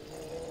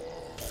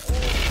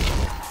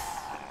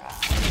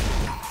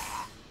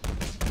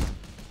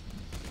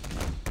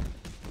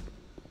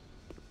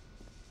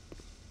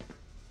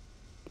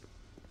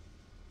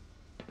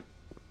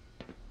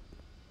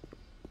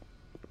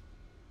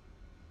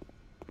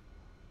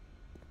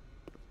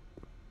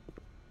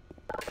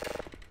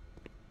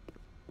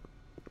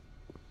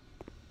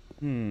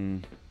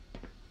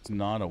 It's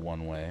not a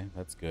one-way.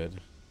 That's good.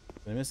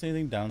 Did I miss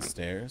anything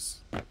downstairs?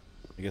 I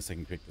guess I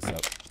can pick this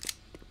up.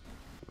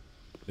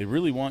 They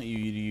really want you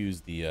to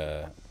use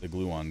the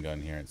glue-on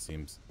gun here, it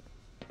seems.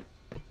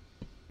 I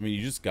mean,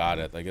 you just got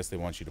it. I guess they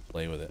want you to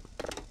play with it.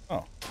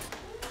 Oh.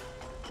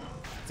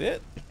 That's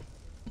it?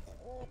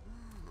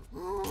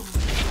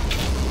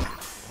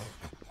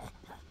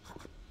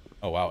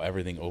 Oh, wow.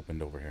 Everything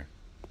opened over here.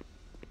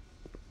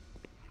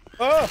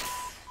 Oh!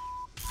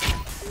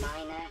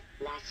 Minor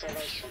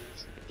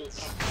lacerations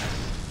detected.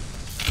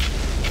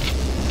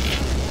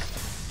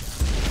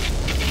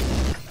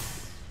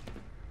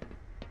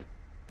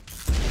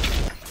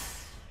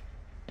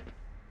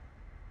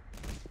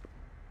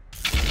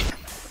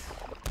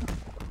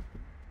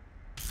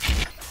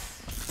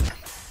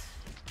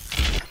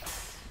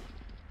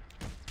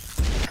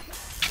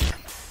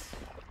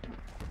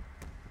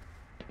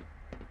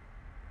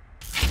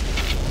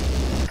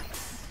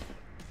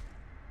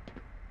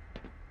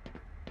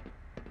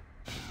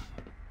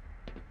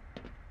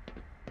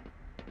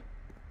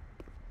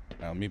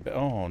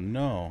 Oh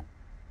no.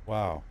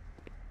 Wow.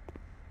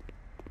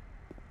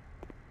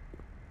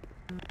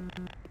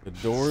 The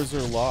doors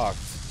are locked.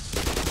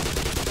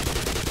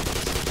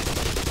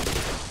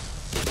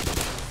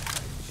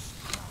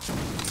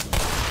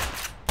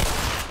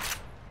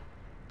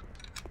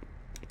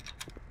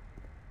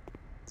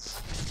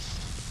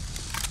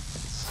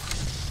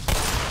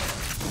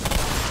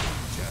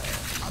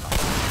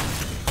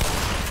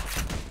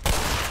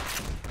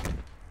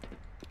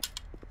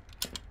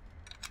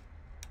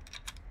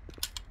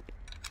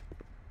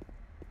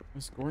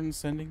 Is Gordon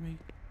sending me?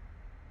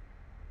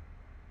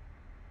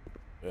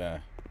 Yeah,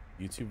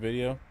 YouTube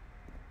video.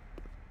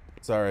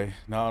 Sorry,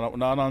 not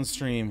on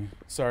stream.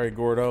 Sorry,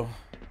 Gordo.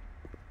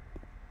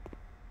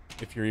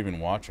 If you're even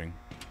watching.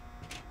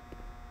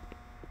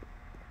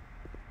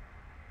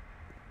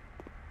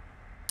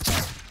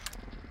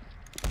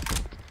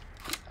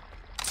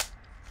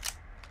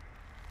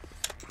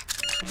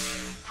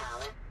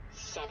 Power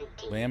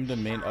 70. Lambda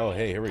main. Oh,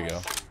 hey, here we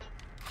go.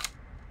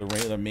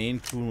 The main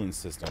cooling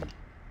system.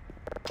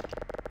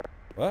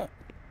 What?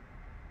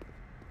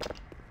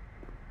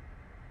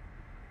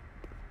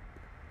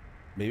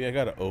 Maybe I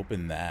gotta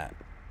open that.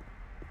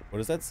 What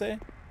does that say?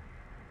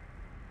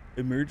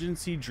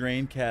 Emergency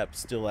drain cap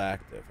still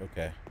active.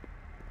 Okay.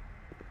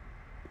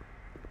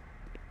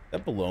 Is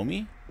that below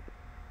me?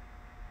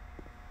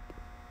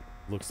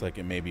 Looks like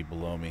it may be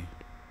below me.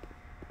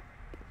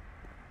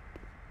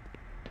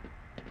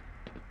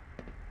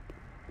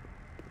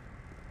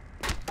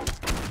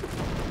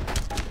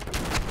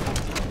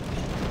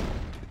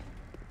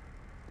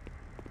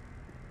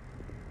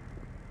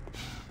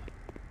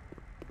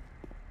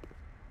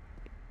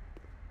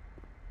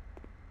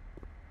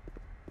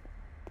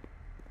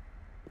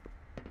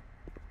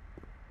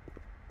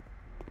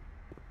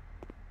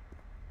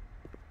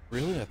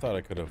 Really? I thought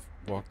I could have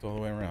walked all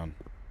the way around.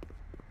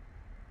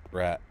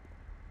 Rat.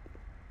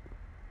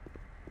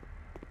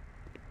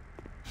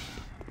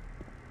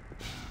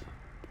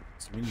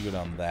 So we need to go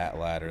down that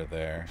ladder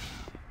there.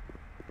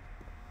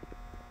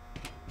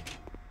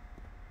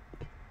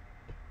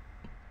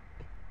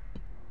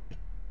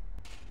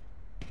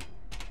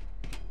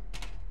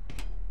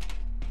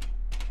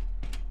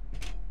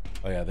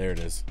 Oh yeah, there it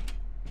is.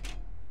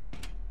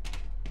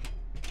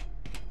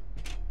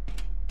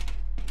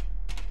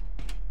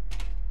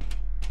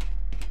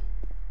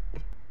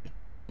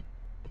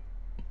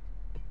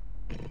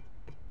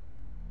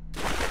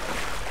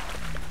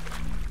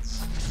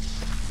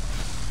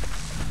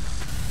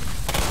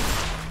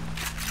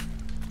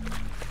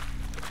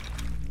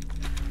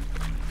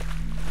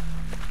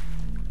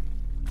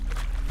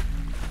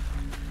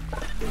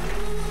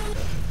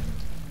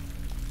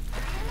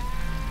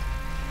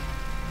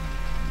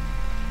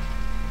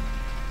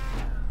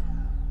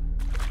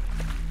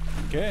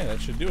 Okay,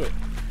 that should do it.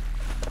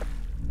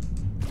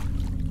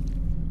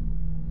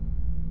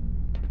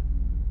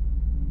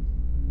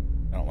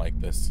 I don't like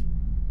this.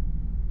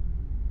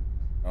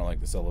 I don't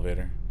like this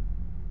elevator.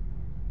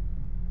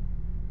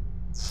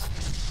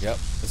 Yep,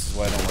 this is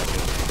why I don't like it.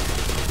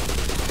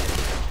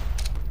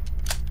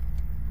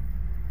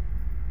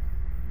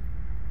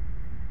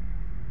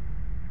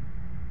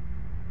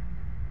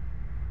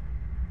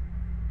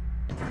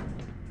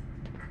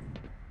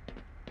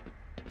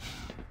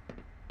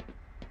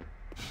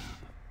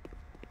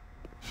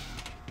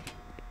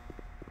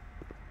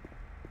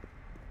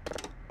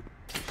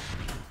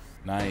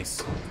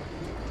 Nice.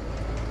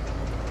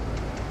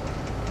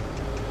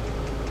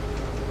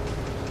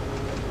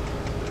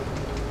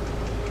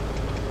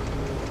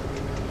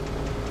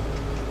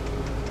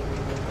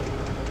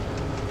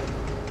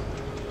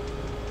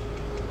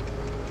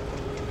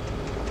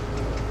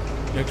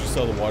 You actually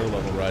saw the water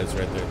level rise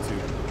right there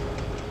too.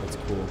 That's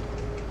cool.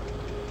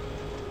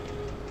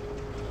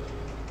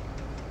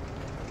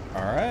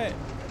 All right,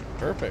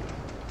 perfect.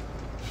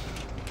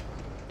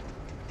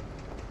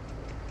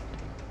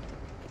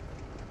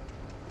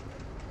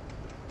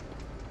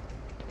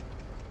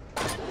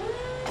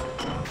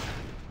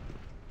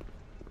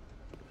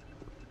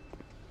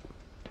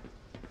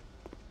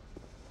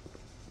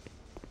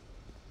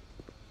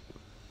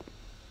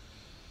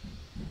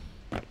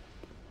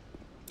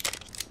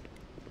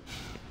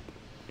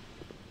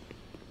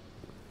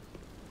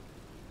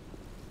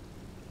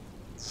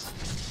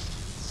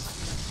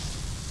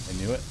 I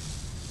knew it.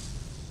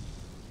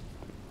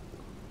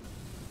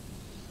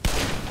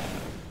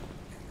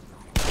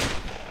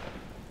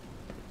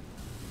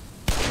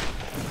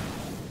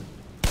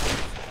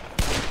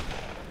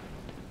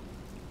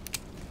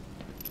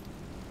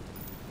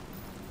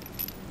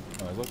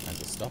 Oh, there's all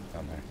kinds of stuff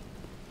down there.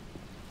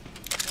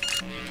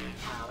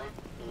 Power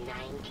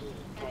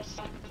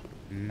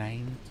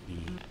 90%.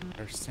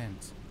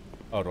 90%.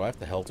 Oh, do I have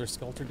to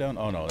helter-skelter down?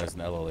 Oh no, there's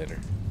an elevator.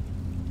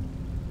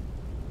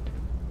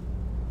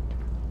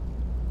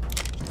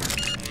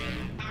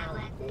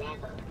 Power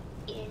level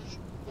is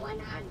 100%.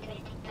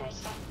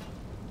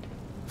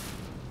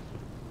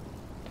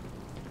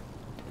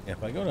 Yeah,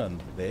 if I go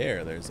down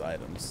there, there's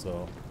items,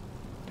 so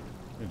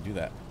I'm gonna do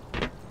that.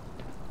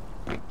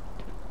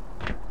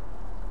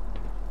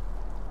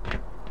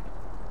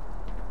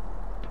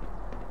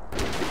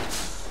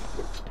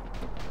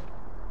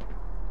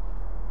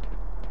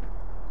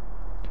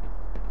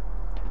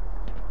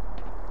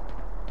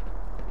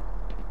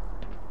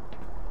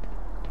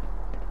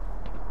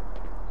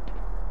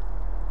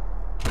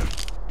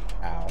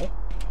 Ow.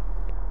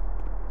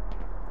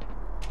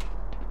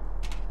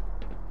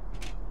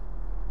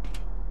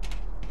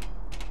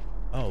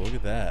 Oh, look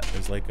at that.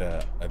 There's like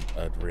a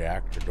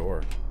reactor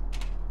door.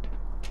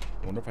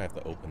 I wonder if I have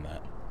to open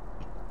that.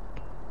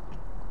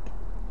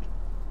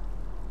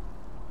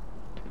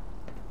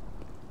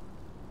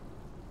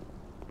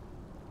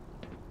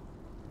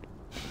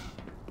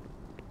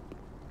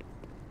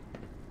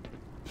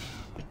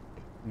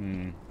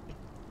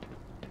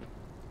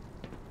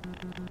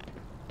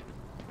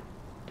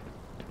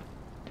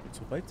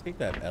 So if I take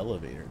that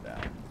elevator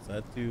down, does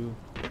that do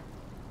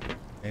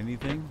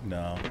anything?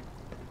 No.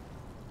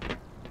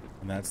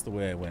 And that's the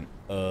way I went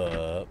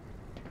up.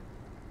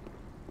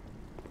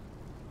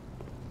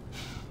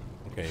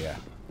 Okay, yeah.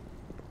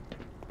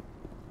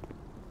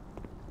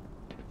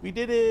 We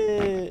did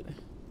it!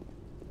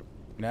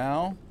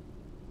 Now,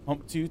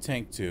 pump 2,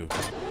 tank 2.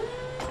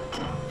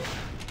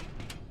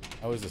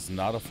 How is this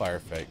not a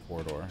firefight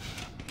corridor?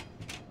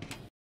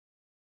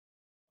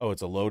 Oh,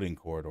 it's a loading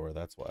corridor,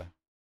 that's why.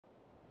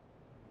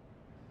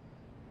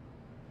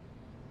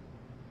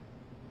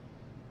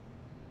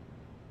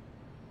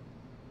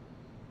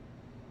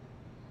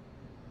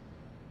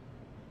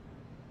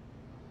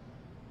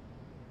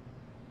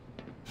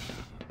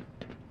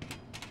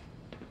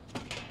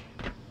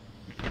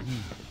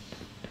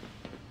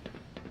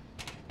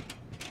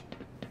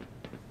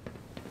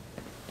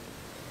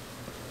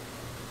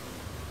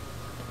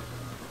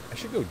 I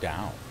should go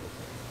down.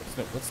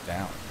 What's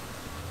down?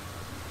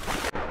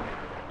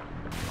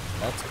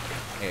 That's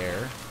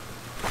air.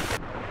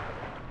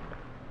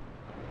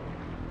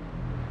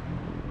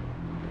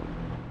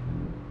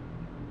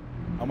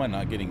 How am I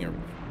not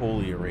getting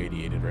fully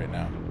irradiated right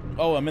now?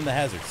 Oh, I'm in the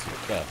hazard suit.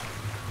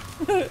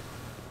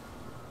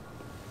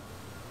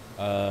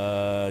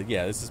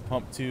 Yeah, this is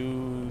pump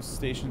 2,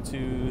 station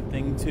 2,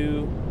 thing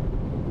 2.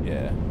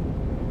 Yeah.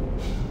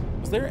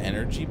 Was there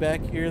energy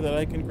back here that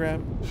I can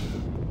grab?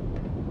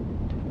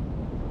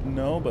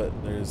 No, but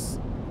there's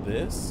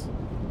this.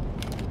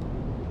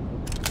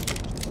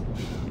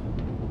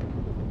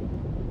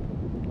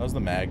 How's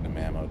the Magnum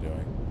ammo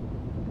doing?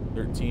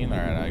 13?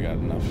 Alright, I got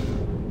enough.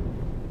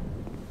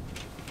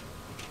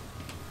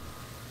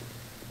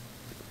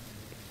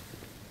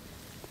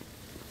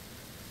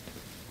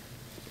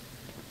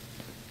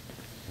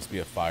 Must be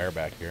a fire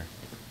back here.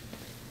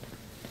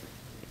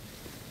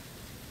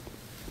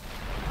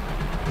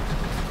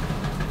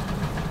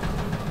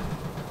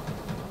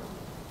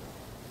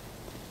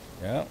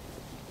 Yep.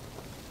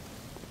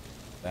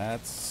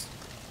 That's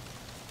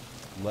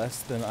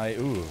less than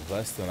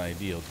less than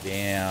ideal.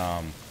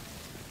 Damn.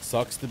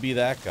 Sucks to be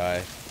that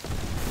guy.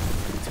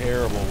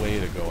 Terrible way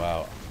to go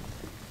out.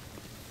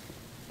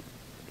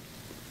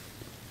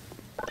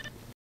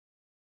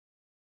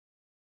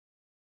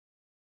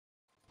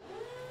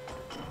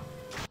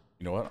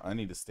 You know what? I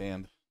need to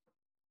stand.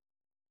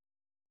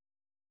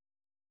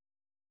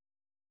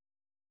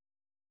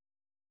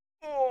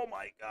 Oh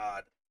my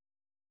god.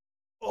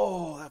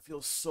 Oh, that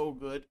feels so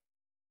good.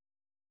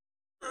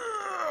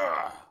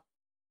 Ugh.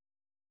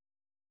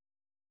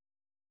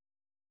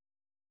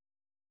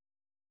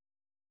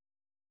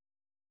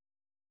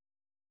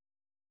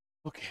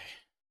 Okay.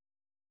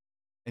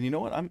 And you know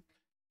what?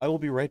 I will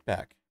be right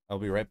back. I'll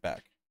be right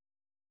back.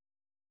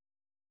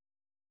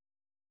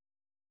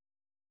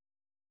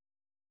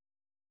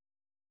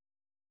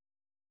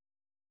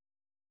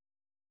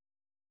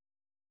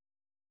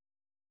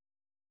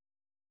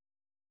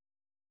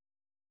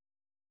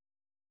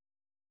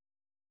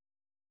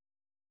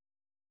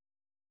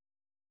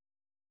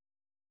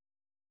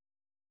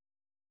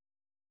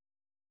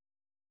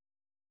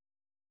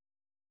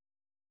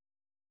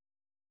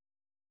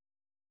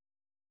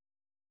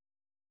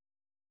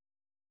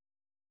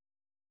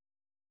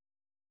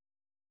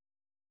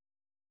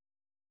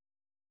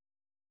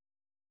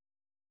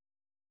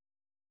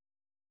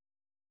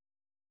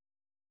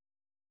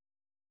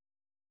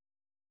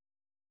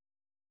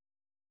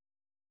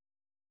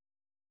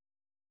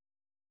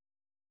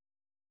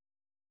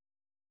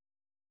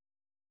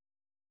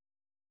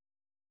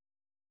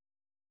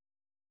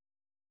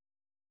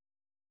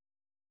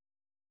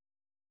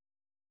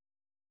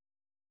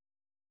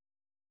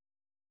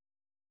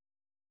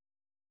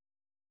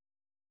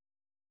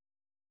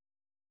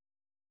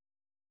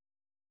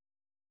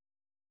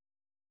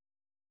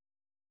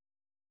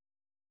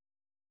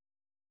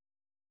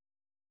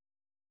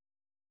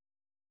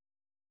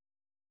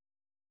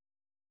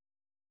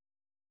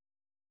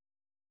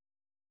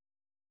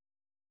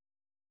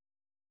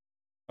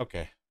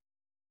 Okay.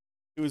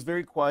 It was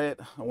very quiet.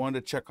 I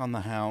wanted to check on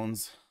the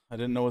hounds. I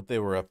didn't know what they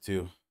were up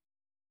to.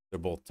 They're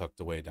both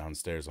tucked away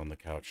downstairs on the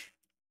couch.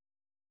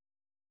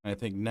 And I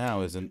think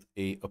now is an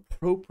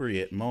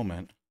appropriate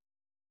moment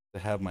to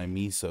have my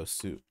miso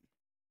soup.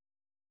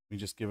 Let me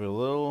just give it a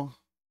little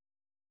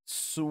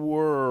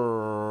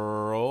swirl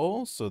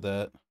so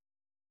that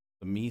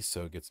the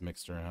miso gets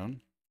mixed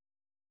around.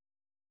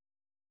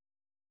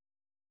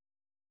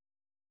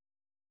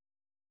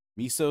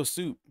 Miso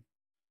soup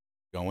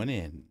going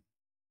in.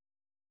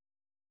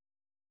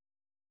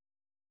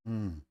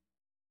 Mmm.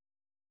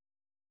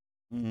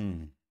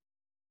 Mmm.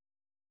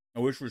 I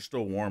wish it was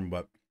still warm,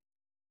 but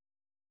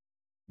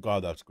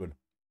God, that's good.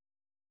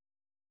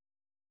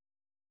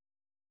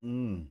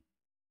 Mmm.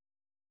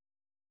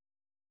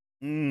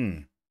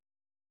 Mmm.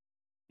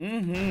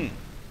 Mm-hmm.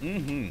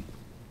 Mm-hmm.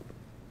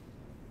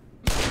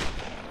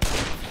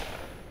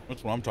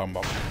 That's what I'm talking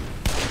about.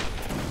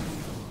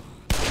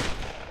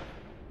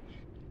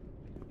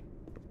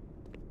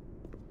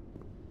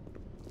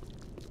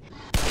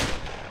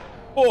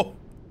 Oh!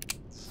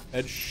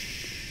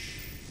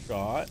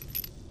 Headshot.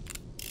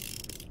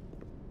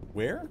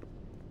 Where?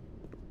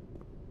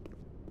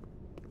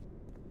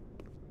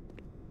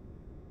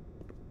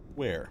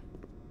 Where?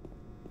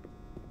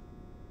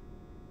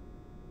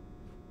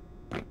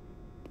 What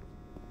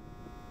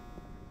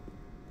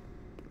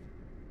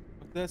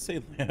did that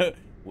say?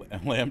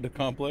 Lambda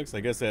complex? I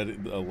guess that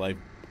a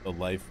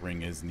life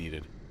ring is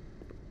needed.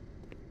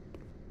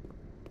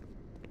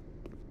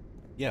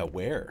 Yeah,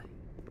 where?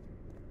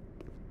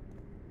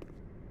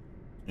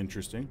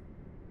 Interesting.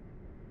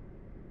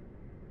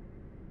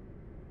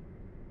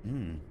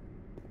 Hmm.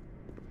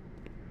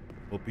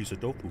 Little piece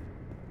of tofu.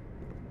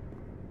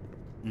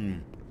 Hmm.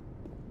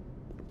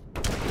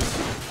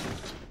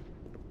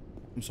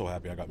 I'm so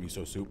happy I got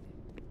miso soup.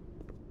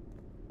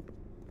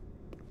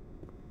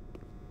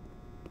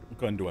 What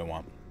gun do I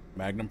want?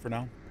 Magnum for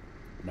now?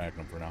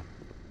 Magnum for now.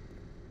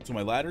 So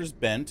my ladder's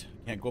bent.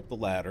 Can't go up the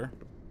ladder.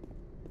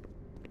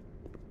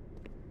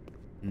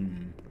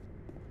 Hmm.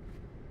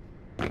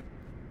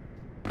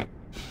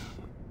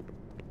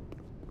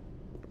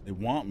 They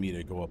want me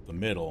to go up the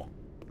middle.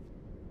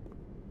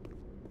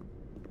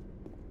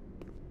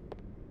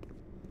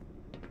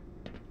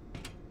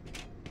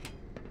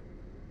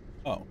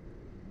 Oh.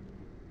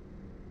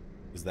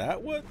 Is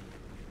that what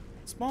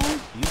spawned?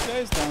 These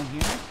guys down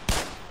here?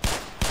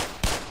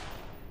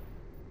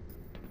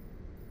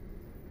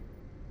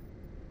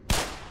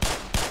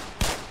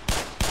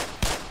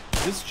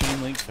 Is this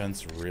chain link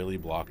fence really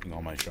blocking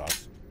all my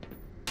shots?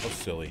 How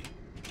silly.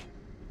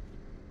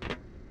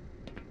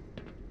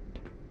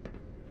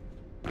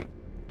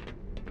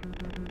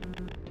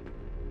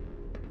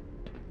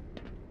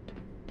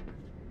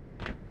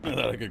 I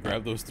thought I could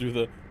grab those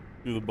through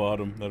the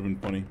bottom. That'd have been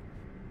funny.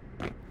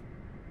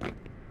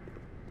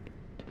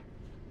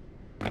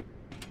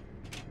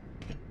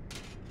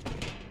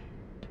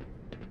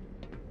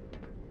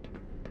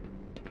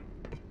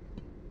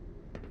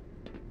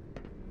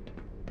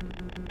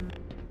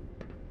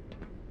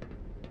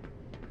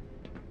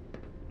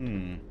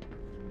 Hmm.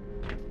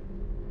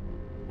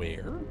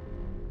 Where?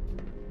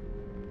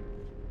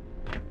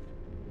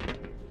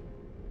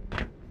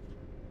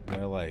 Do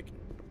I like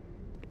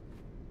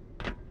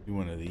do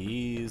one of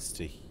these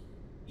to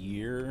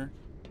here?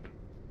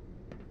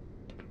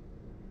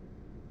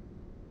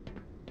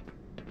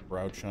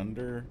 Crouch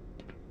under.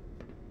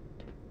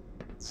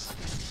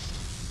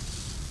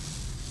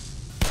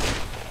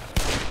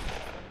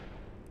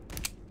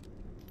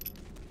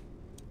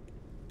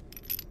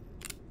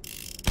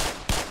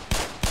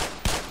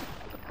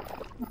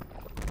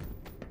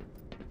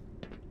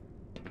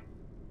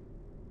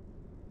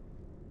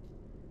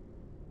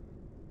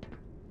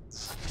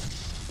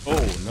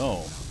 Oh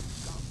no.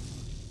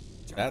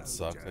 That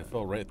sucks. I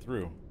fell right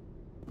through.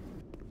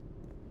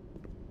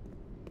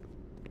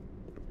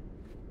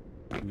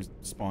 He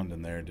spawned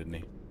in there, didn't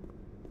he?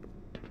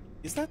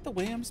 Is that the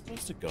way I'm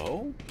supposed to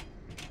go?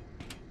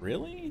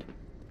 Really?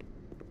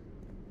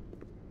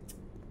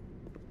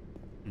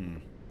 Hmm.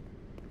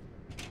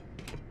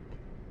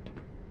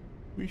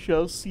 We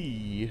shall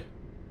see.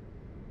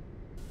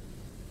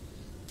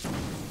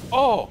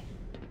 Oh!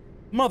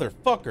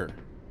 Motherfucker!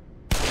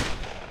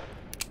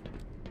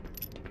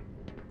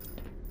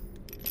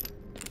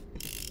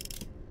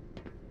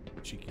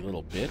 Cheeky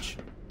little bitch.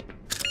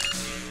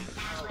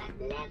 Power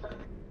level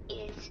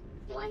is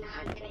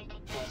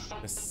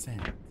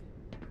 100%.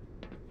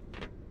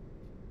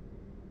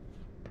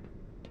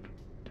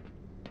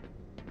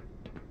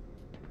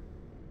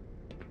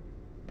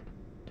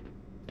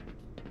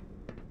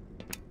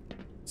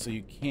 So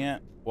you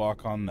can't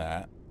walk on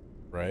that,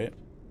 right?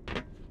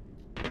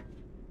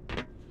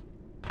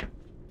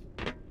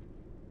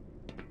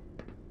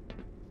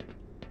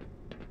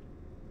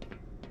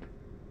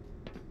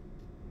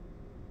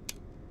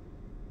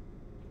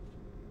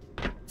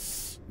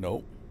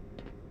 Nope.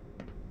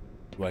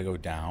 Do I go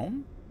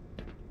down?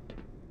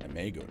 I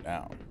may go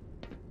down.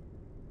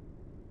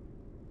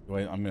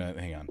 I'm gonna,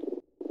 hang on.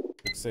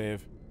 Quick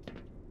save.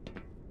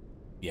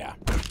 Yeah.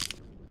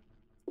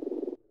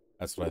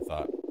 That's what I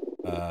thought.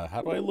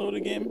 How do I load a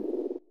game?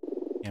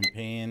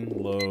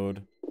 Campaign,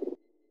 load,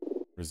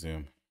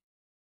 resume.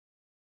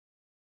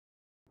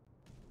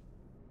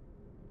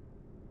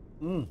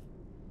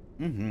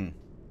 Mm-hmm.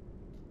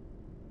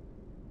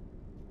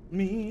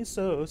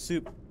 Miso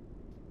soup.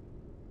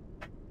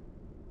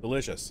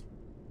 Delicious.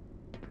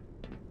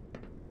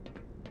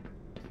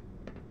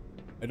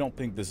 I don't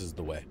think this is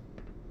the way.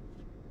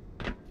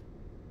 I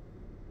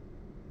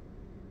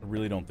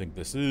really don't think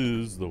this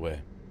is the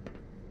way.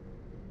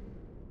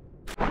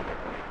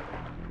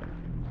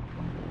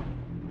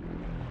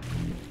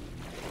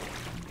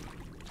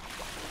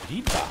 Did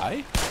he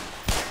die?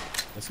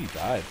 Yes, he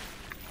died.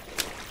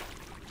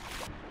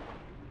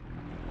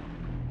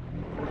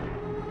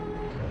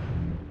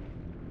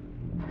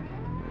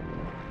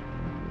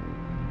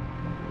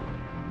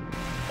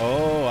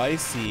 Oh, I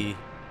see.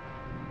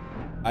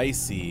 I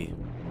see.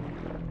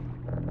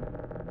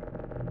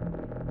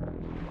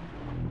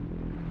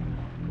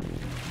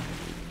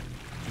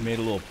 He made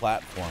a little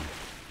platform.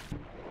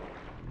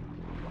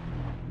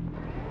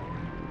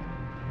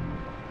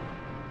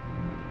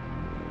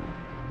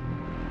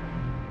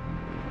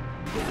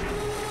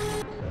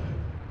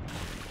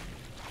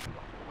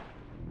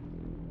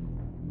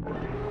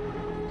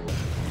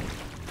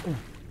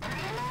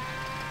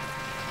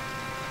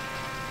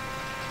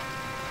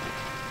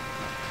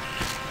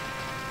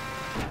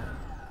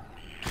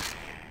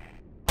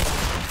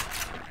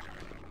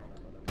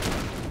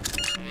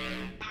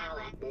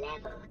 Power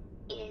level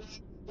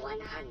is 100%.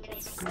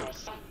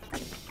 100%.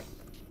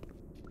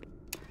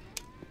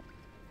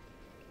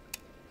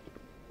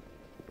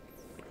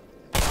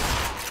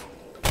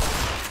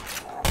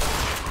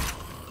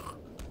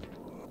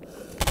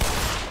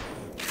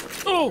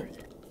 Oh!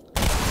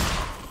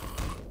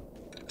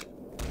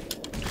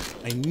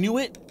 I knew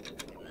it.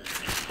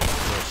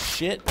 Little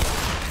shit.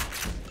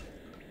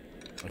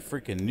 I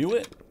freaking knew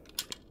it.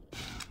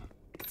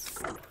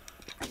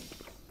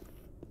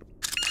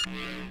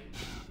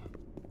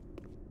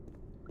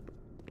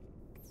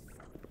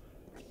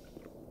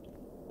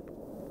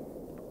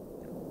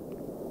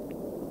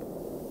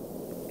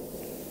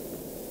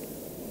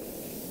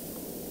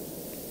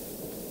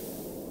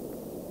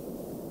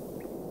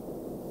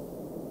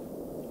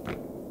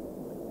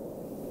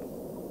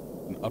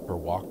 An upper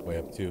walkway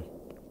up too.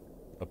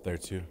 Up there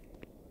too.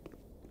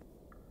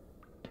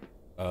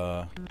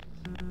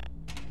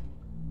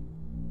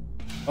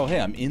 Oh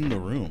hey, I'm in the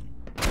room.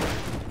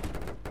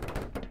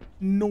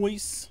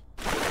 Noise.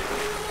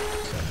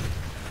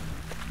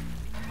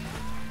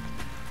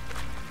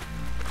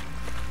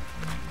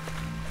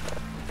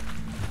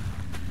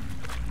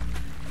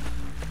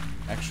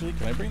 Actually,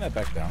 can I bring that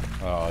back down?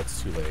 Oh,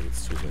 it's too late.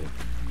 It's too late.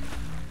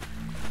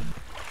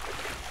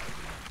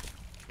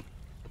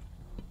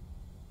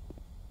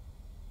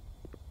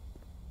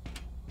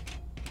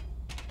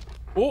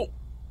 Oh!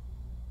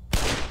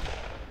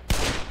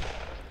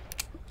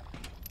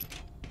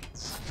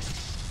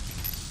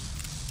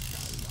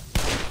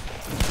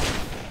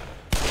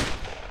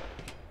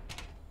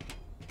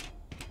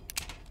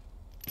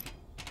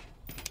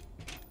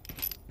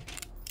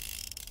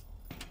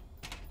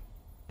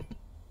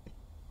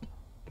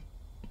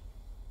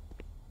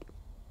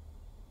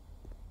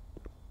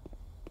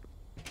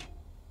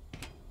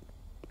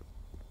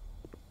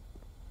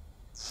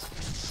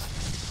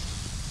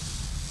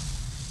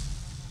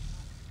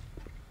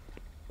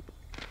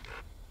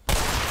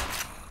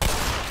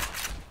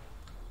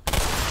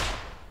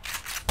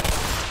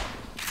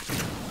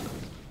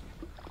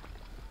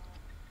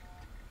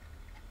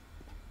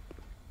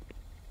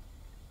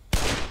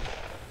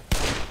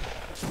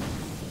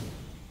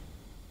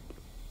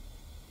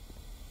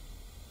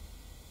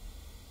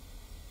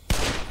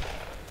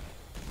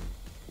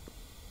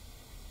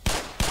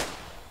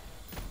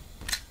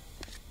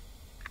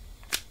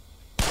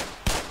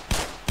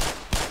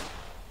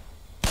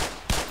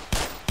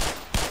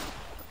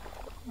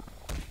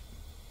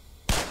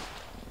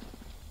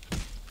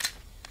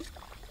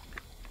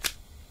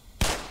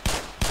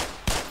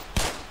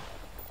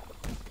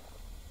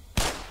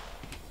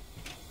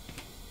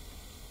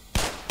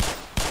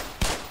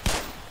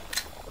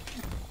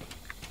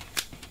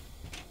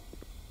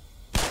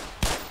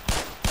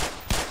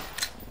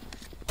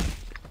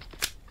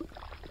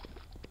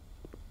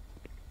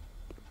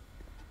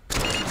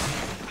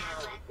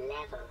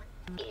 Level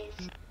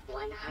is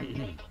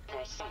 100%.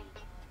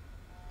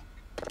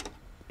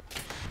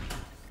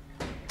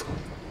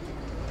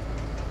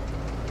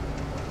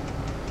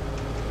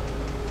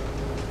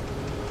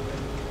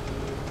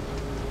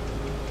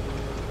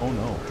 Oh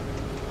no.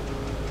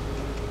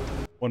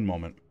 One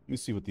moment. Let me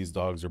see what these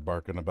dogs are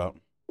barking about.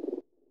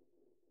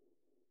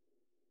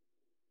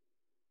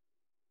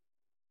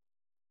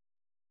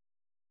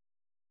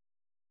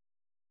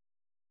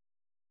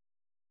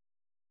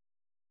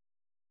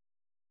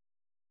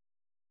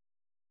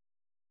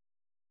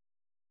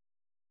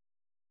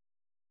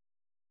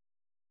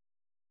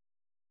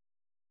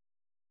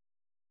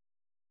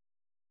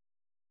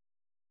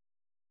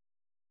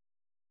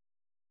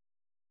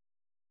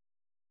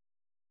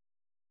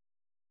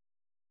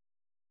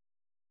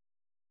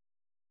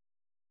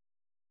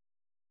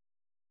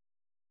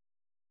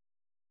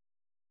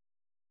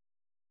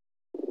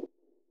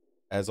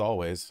 As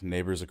always,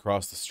 neighbors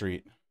across the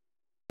street.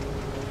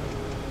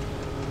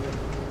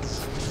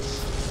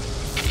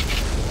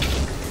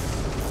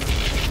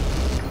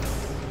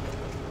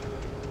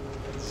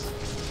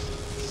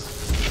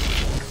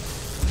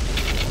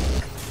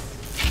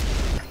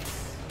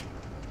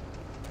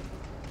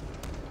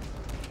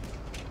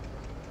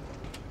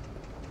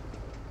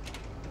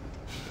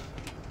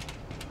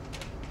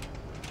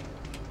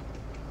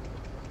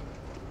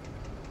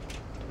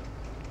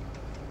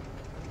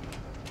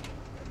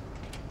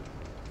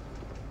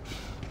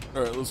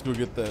 All right, let's go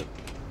get that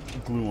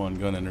glue on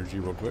gun energy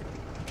real quick.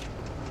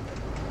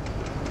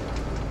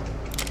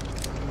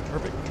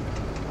 Perfect.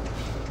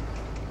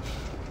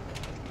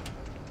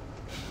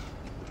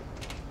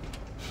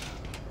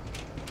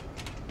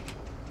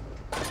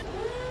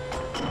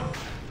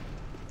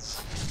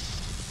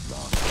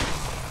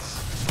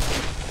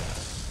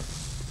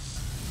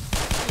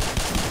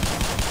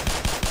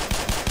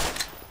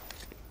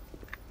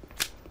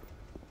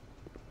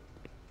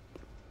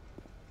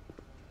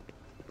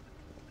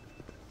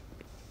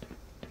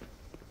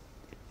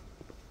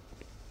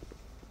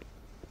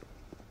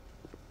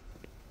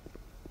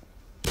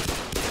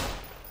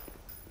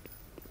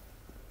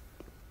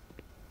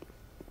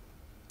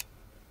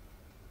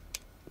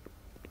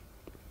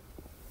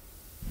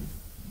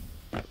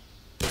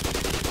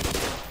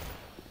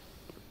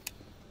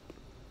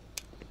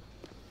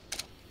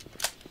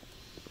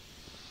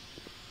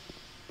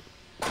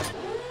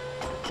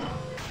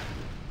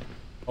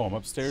 Oh, I'm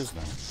upstairs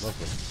now.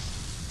 Lovely.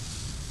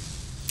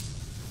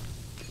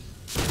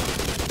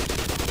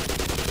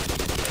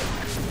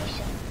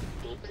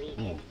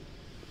 Ooh.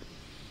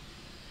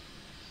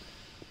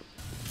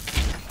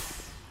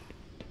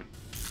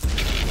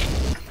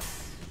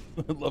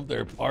 I love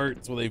their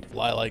parts when they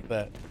fly like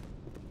that.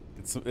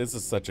 This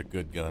is such a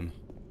good gun.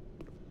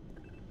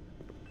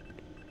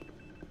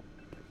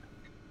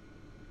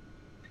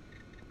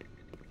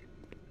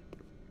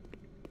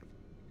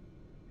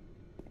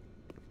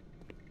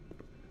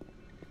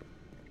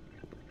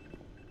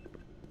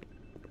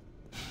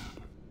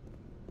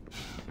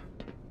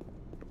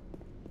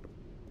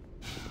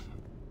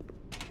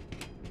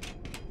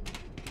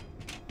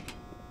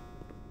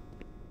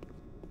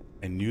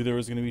 I knew there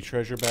was going to be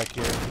treasure back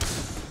here.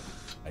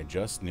 I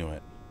just knew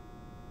it.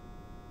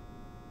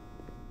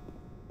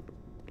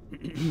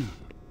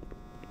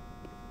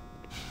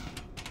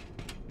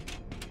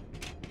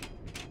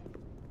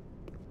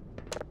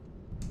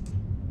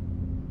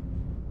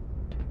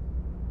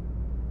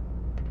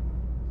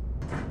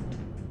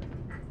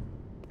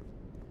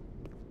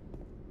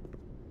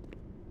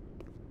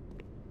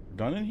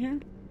 Done in here?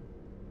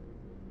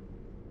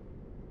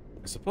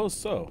 I suppose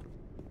so.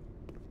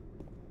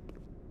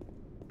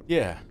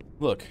 Yeah,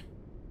 look.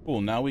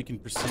 Cool, now we can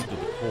proceed to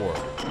the core.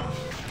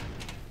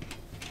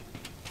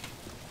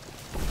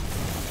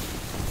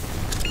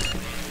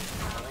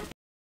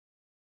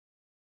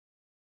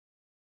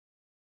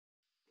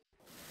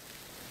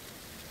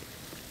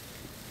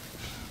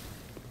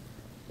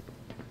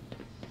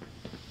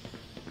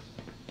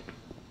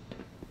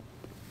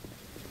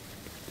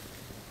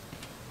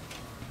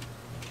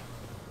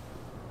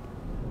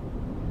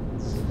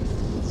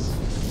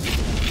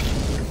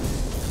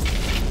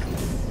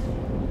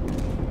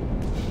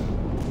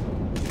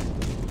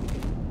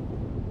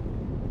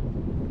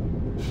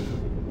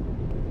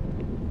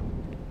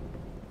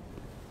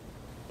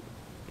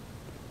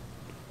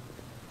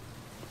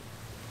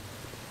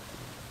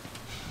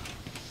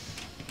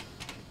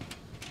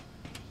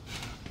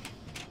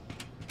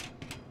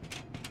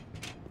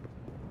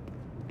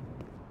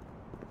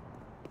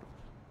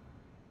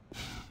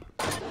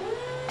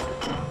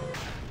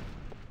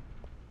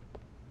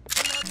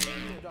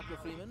 Dr.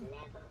 Freeman,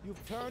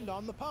 you've turned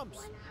on the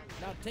pumps.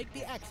 Now take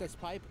the access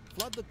pipe,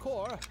 flood the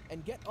core,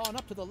 and get on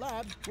up to the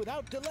lab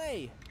without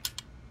delay.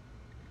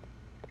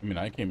 I mean,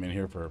 I came in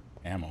here for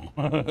ammo.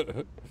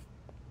 I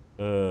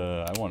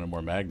wanted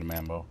more Magnum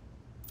ammo.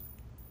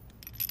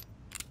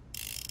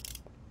 Is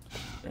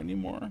there any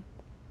more?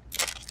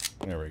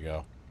 There we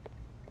go.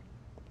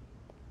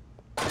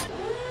 Get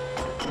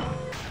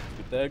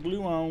that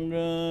glue on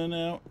gun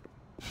out.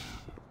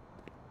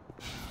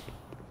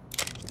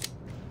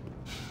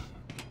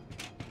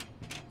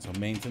 So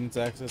maintenance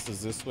access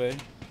is this way.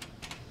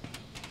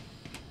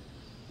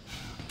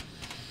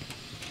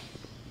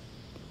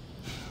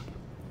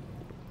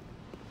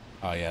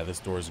 Oh yeah, this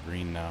door's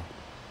green now.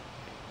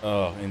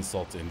 Oh,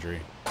 insult to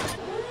injury.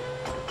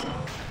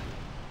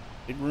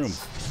 Big room.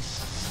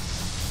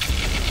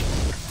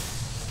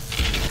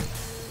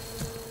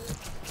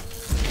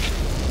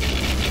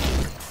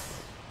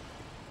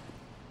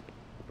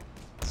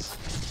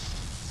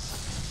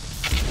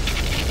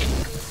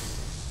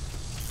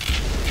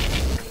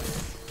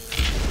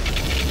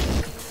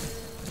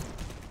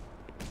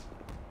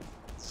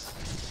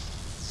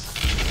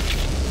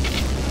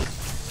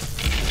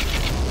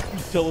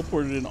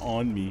 Teleported in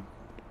on me.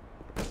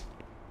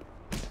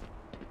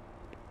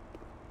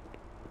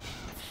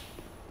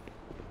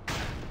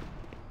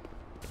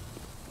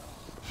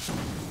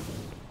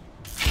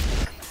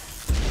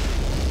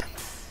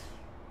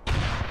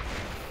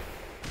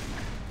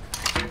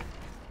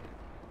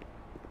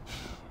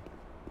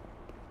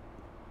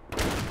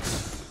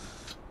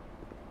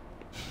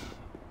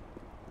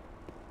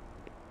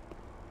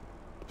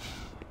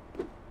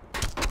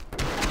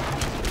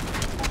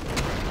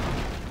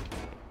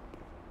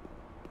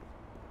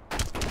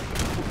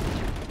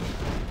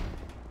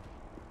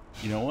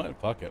 You know what?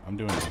 Fuck it. I'm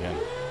doing it again.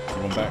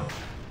 I'm going back.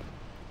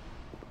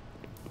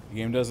 The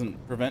game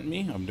doesn't prevent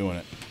me. I'm doing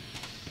it.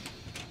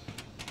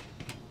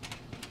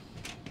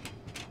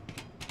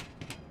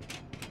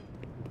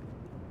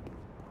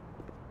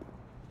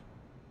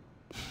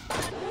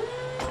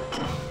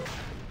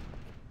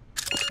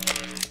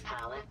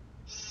 Power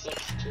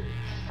 65%.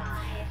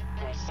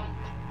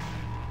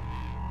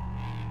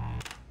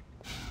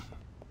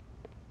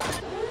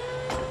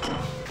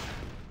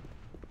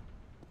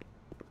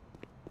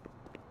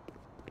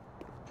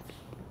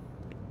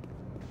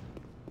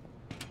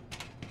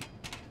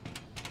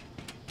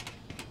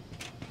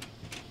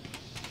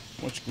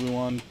 How much glue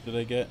on did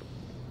I get?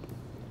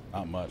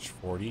 Not much.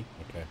 40?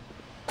 Okay.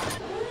 I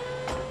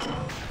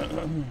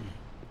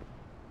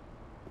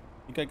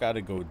think I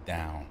gotta go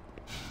down.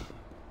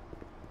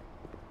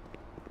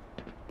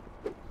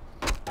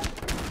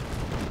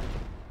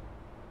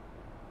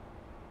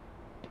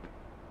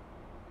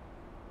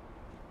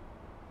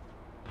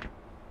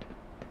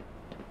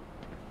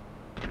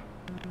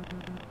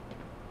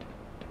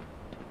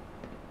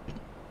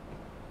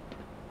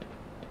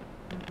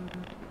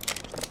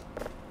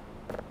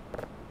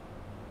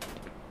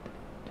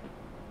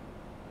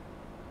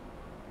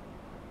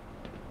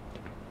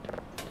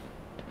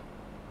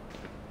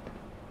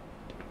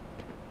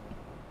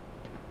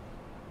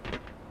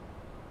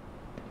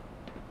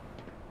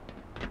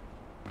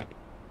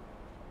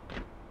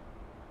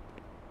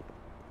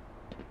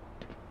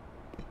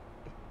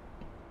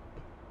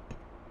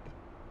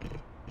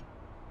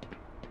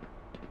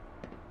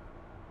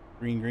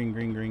 Green, green,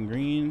 green, green,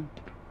 green.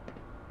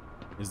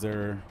 Is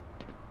there...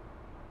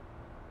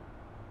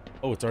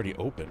 Oh, it's already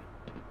open.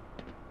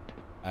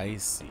 I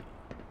see.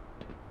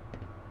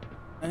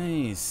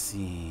 I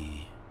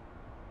see.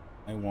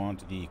 I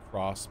want the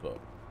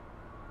crossbow.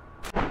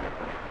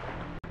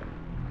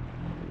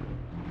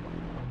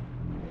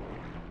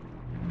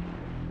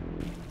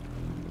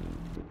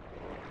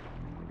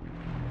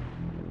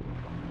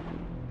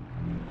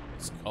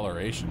 This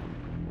coloration.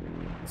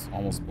 It's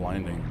almost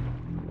blinding.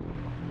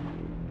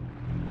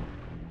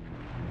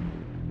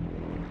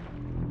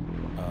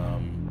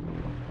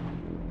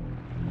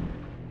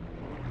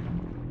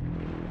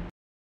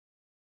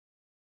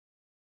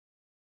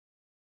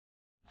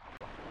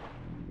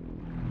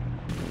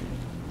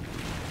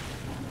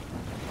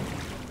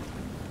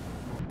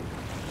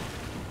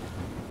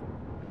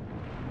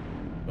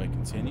 Do I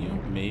continue?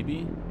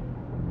 Maybe.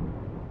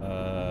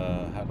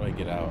 How do I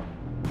get out?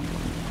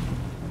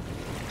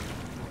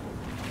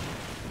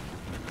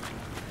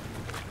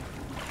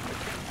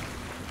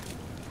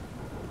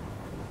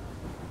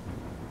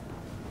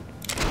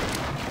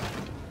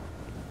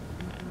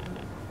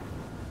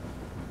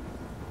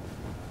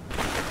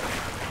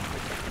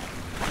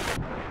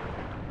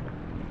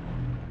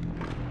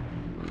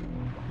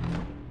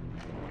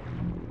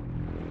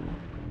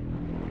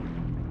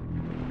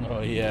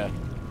 Oh yeah,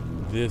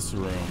 this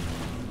room.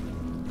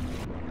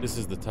 This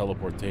is the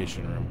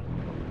teleportation room.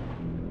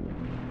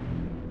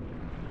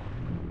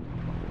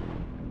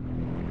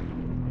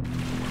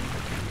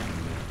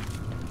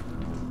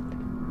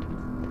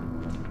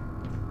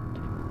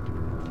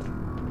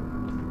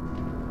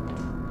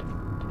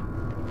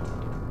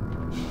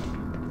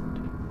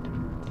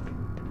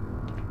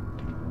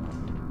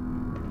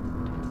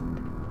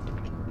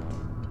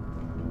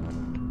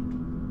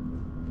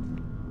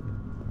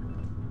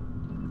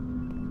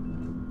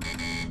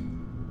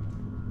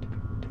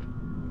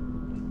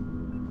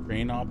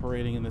 Crane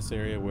operating in this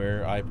area.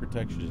 Wear eye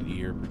protection and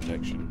ear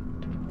protection.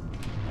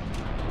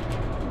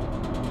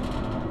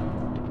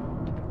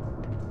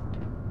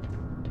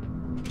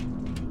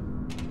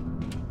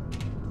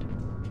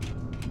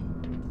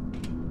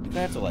 I think I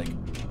have to like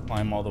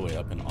climb all the way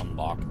up and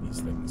unlock these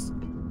things.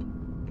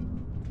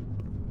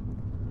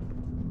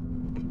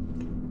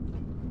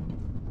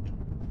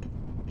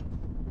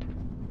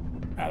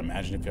 God,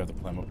 imagine if you have to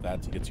climb up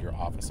that to get to your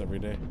office every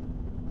day.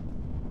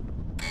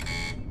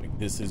 Like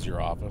this is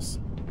your office.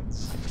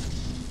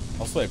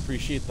 Also, I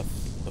appreciate the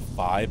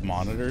 5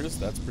 monitors.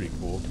 That's pretty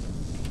cool.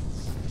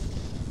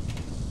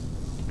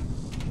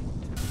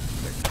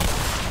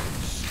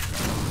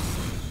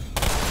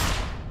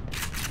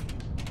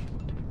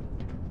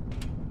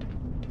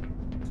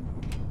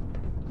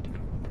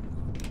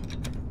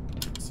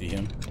 See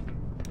him?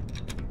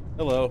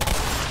 Hello.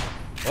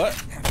 What?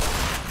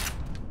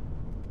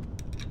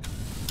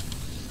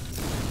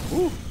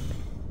 Ooh.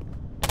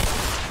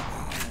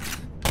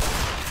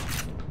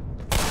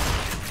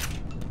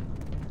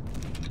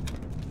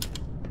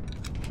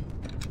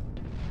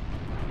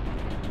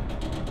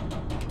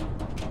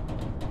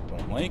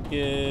 Like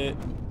it.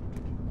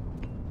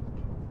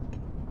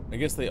 I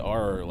guess they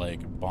are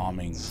like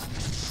bombing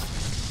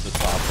the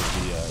top of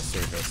the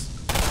surface.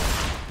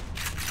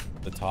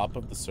 The top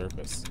of the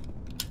surface.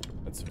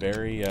 That's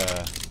very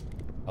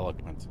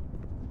eloquent.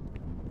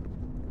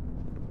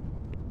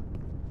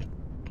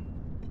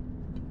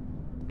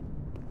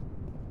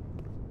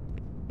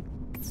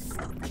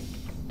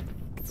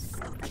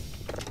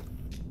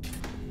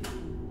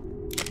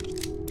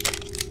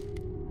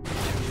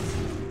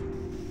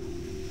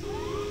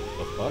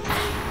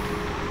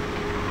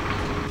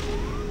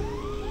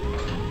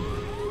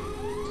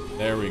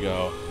 There we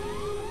go.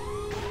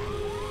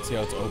 See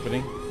how it's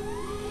opening?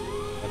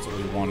 That's what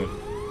we wanted.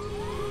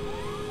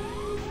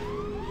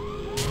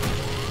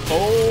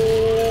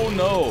 Oh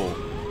no!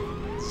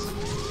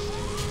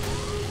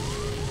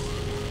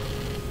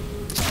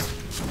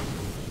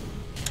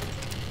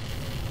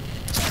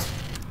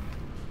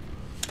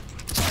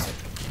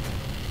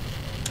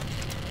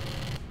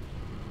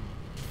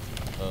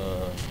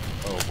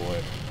 Oh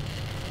boy.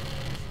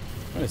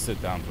 I'm gonna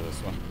sit down for this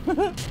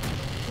one.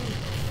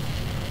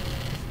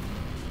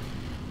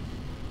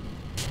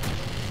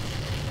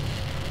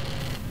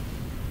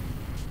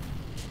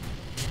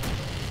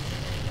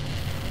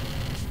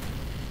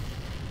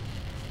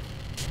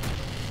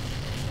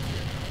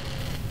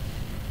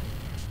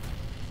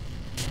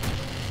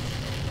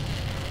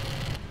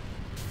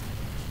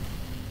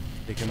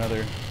 Take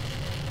another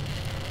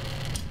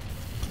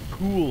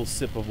cool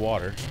sip of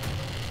water.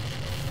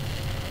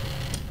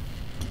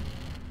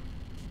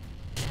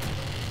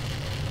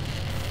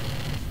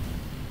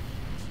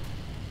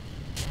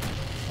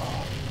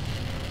 Oh.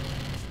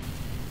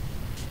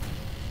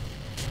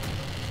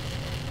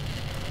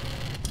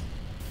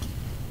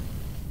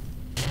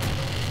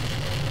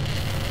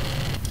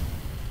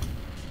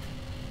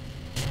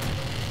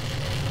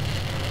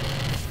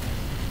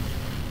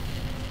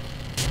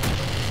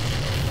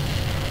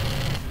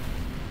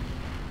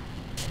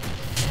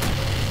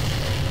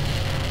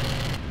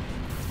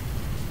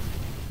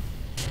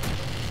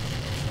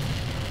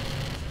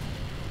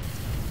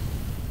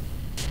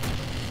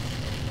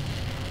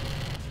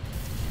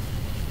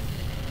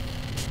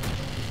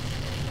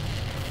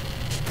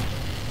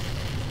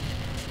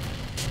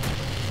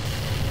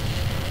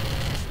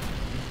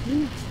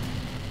 Ooh.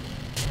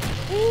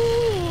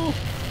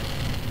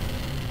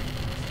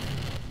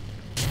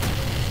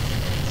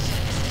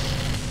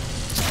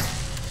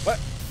 What?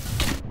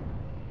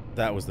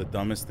 That was the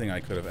dumbest thing I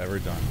could have ever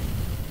done.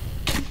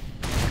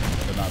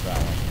 But not that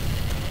one.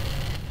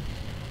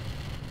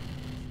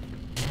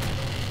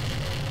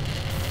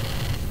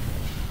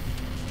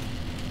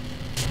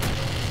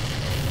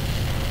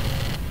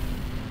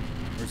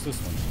 Where's this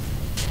one?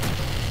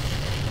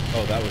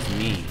 Oh, that was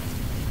me.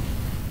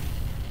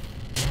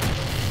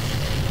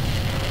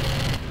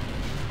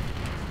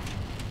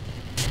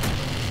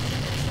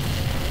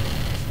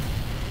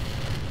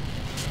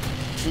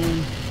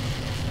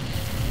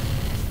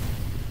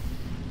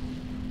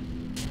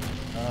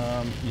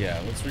 Yeah,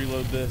 let's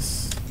reload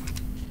this.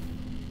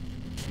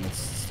 And let's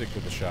stick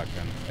with the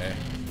shotgun. Okay.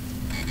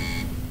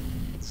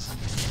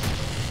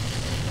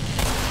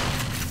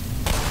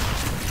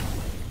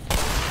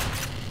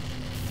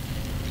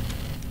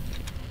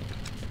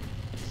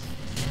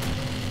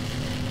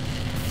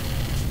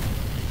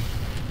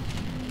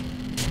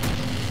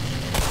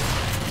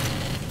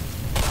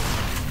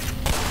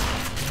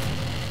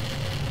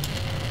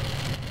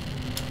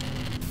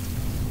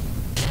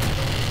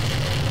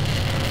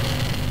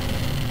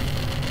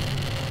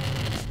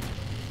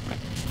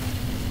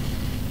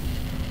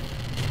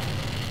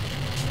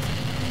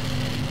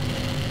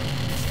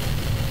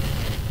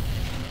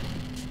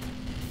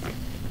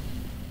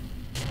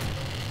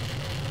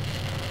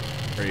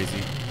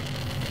 Crazy.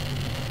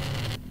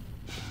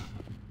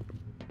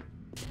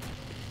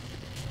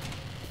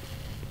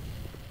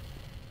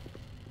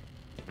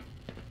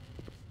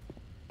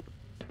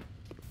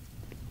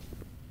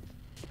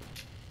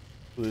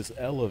 So this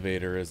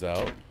elevator is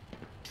out.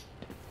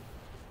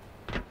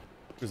 Where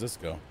does this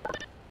go?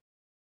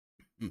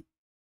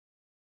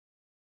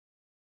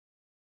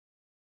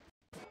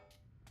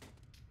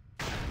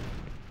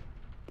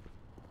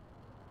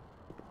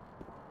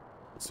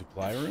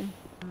 Supply room?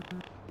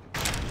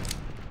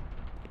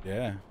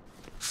 Yeah.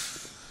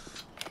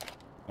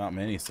 Not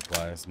many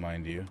supplies,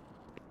 mind you.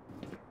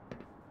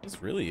 Is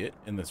this really it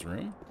in this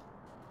room?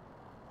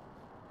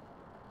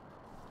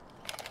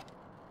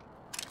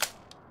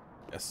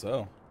 Guess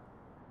so.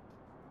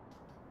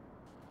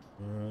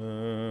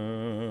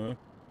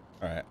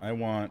 Alright, I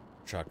want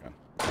shotgun.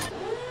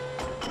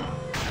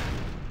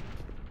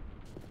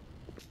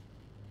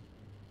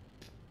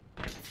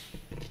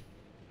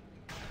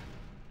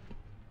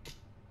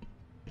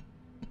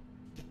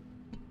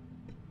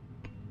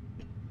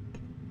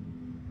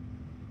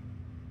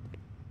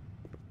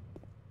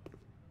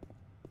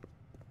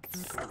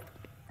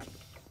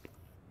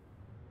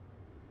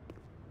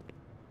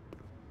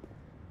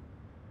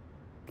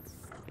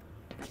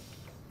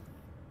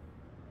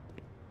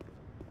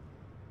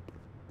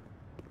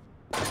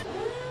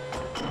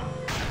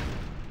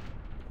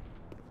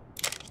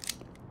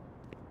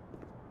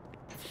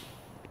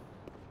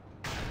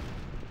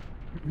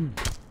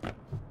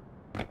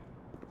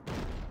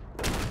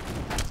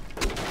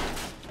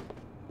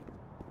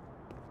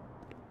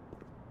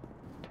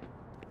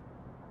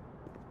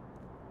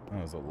 Oh,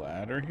 there's a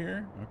ladder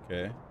here?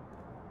 Okay.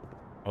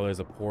 Oh, there's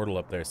a portal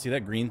up there. See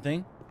that green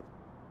thing?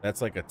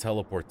 That's like a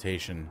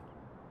teleportation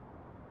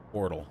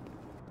portal.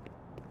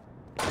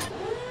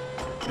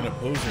 In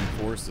opposing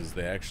forces,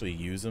 they actually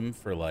use them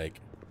for,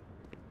 like,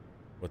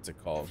 what's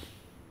it called?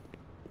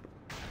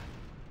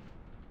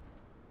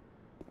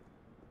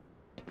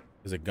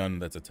 There's a gun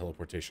that's a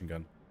teleportation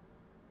gun.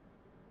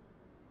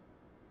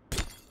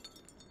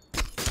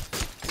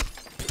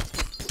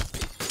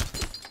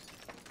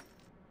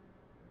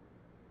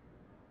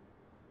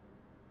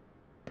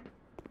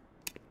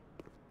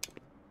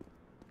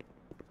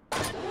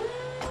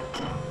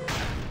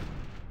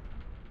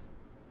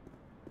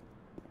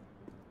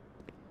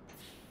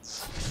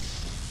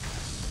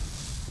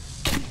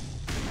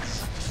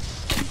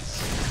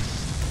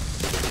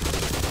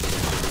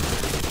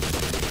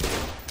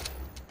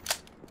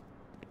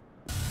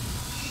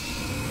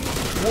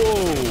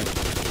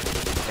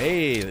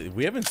 Hey,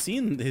 we haven't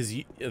seen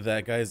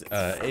that guy's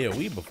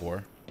AoE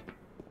before.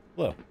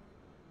 Hello.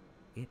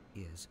 It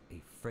is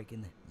a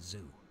freaking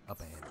zoo up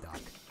ahead, Doc.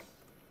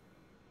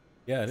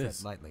 Yeah, it Tread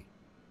is. lightly.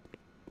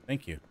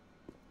 Thank you.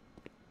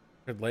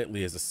 Tread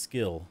lightly is a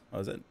skill. Oh,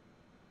 is that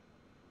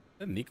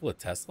Nikola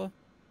Tesla?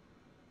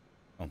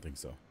 I don't think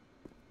so.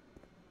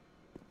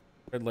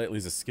 Tread lightly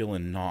is a skill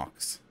in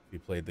Nox. If you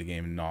played the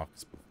game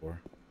Nox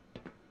before.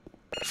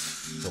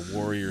 It's a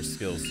warrior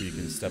skill, so you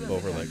can step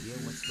over like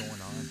what's going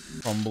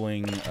on?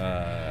 crumbling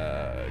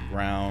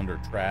ground or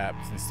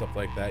traps and stuff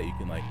like that. You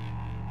can like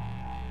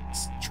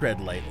tread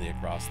lightly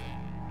across them.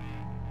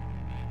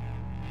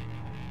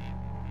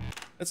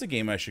 That's a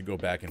game I should go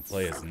back and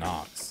play as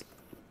Nox.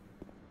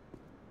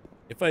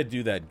 If I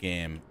do that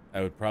game,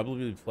 I would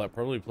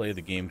probably play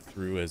the game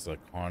through as a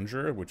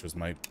Conjurer, which was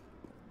my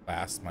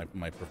class,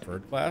 my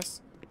preferred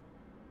class.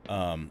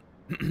 And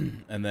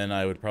then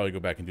I would probably go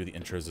back and do the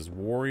intros as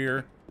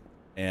Warrior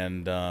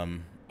and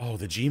oh,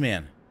 the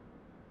G-Man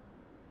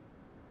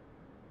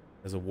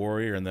as a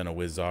Warrior and then a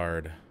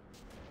Wizard.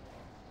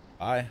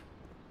 Bye.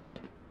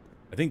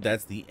 I think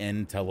that's the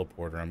end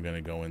teleporter I'm going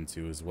to go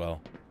into as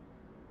well.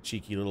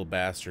 Cheeky little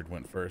bastard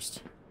went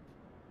first.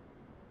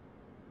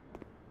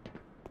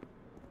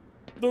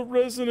 The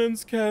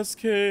resonance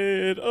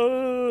cascade.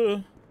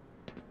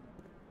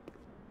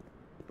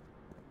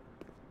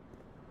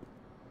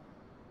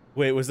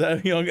 Wait, was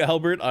that young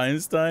Albert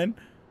Einstein?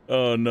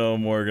 Oh no,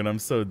 Morgan, I'm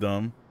so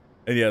dumb.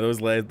 And yeah, those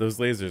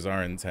lasers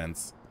are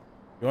intense.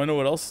 You wanna know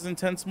what else is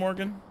intense,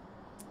 Morgan?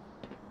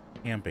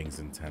 Camping's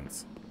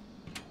intense.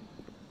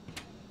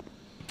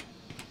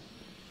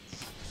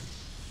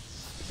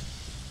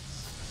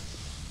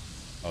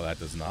 Oh, that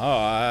does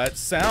not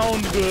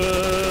sound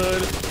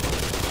good.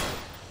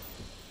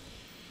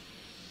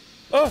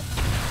 Oh!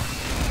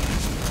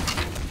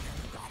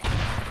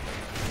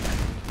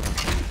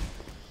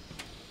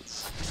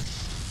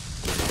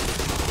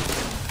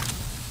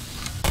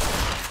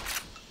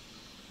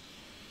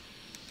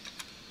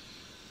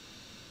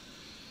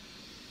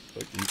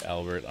 Fucking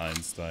Albert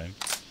Einstein.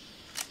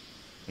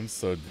 I'm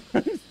so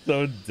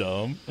so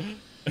dumb.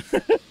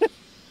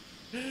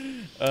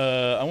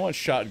 I want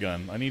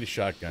shotgun. I need a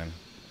shotgun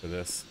for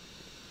this.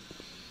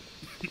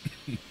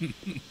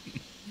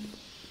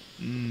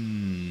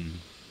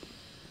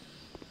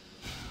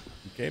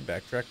 Okay,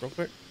 backtrack real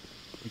quick.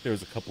 I think there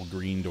was a couple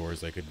green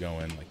doors I could go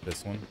in, like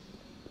this one.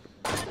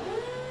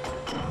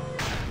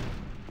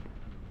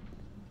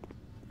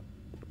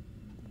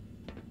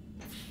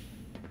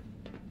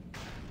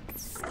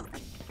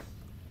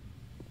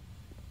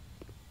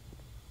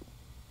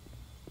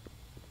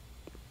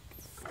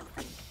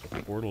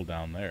 A portal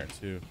down there,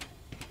 too.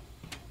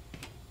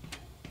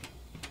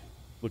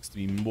 Looks to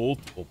be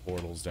multiple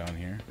portals down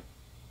here.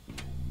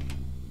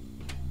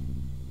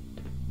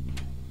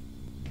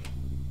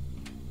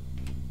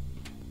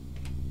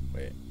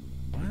 Wait,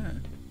 what?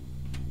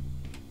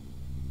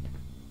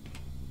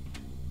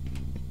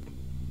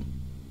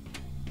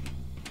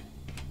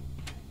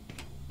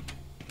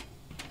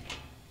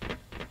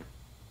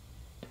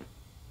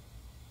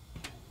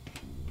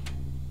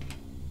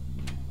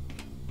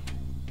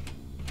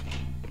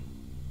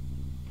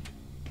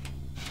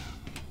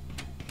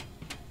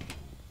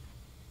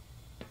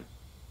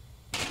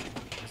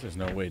 There's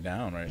no way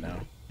down right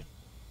now.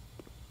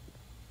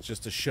 It's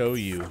just to show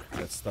you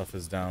that stuff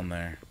is down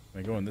there. Can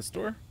I go in this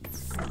door?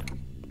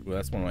 Ooh,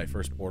 that's one of my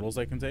first portals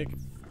I can take.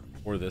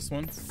 Or this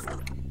one.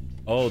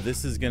 Oh,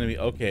 this is gonna be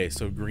okay.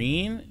 So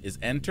green is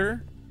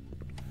enter.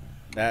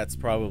 That's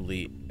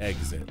probably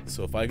exit.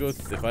 So if I go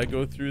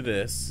through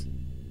this,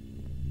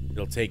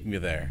 it'll take me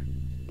there.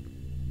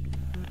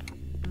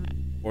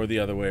 Or the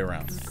other way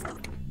around.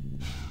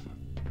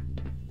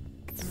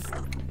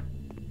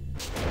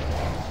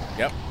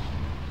 Yep.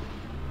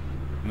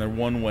 And they're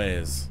one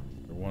ways.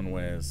 They're one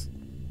ways.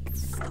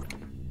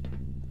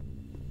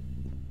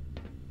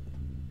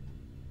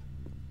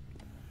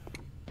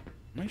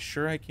 Am I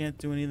sure I can't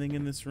do anything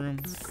in this room?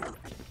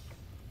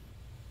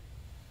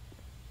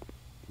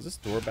 Was this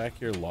door back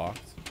here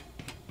locked?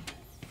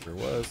 Sure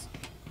was.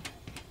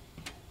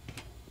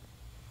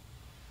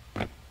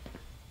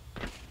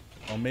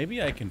 Oh, maybe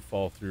I can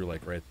fall through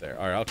like right there.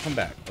 All right, I'll come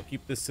back. I'll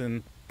keep this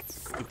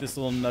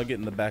little nugget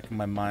in the back of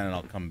my mind, and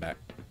I'll come back.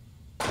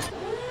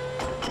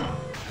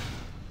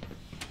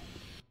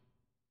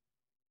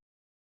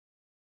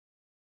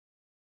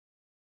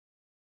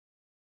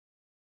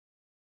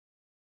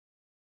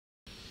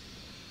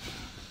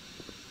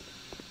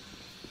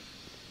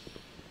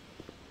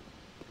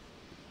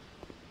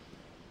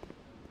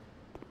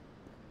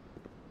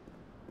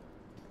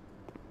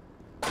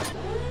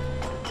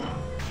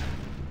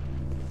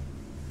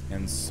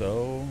 And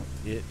so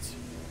it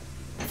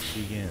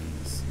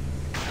begins.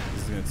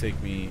 This is going to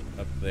take me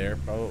up there,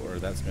 probably, or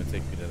that's going to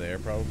take me to there,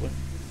 probably.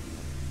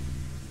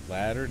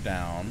 Ladder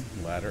down,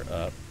 ladder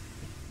up.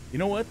 You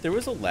know what? There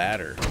was a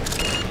ladder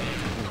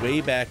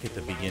way back at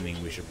the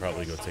beginning we should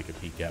probably go take a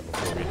peek at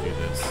before we do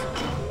this.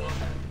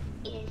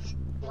 Is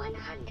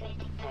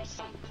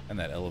 100%. And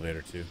that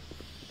elevator, too.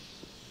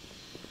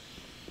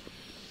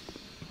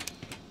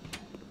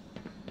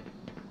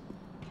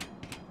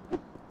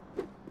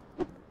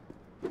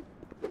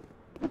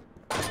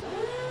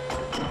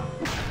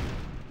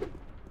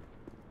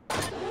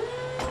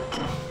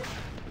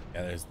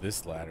 There's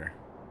this ladder.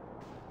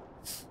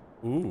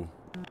 Ooh.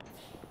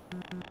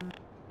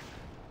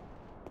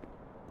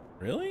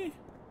 Really?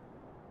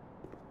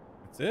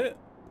 That's it?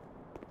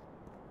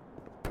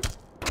 I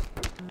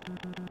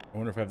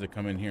wonder if I have to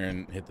come in here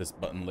and hit this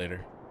button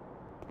later.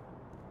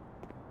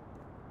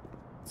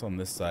 It's on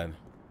this side.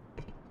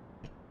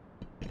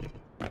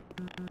 A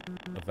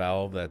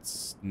valve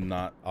that's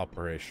not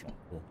operational.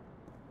 Cool.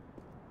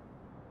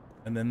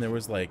 And then there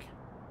was like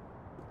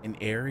an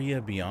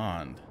area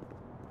beyond.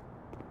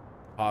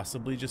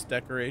 Possibly just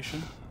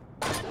decoration.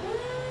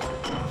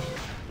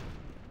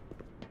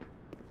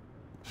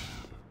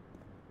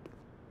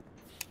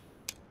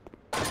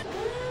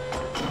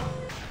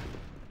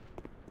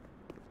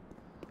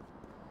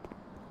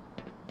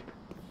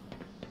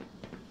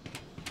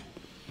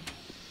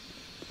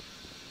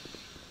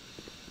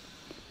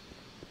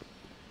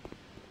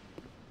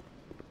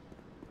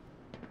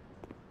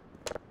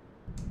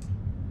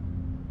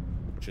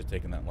 should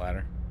have taken that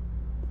ladder.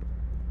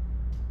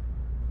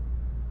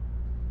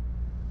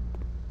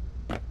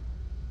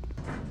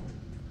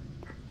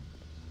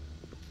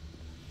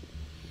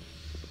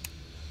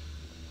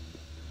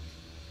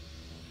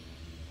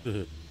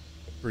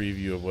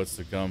 Preview of what's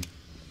to come.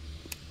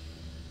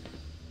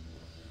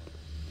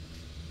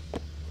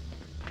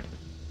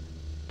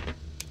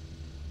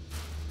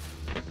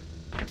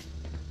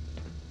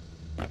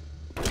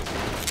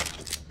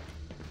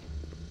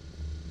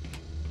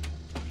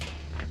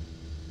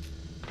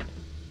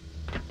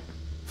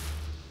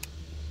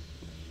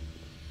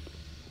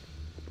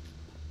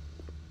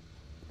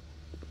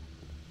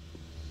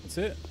 That's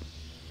it?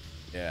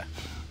 Yeah.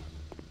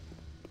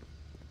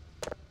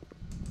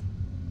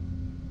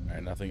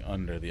 Alright, nothing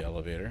under the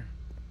elevator.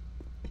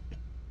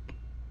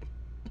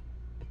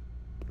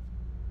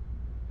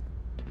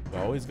 You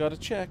always gotta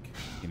check.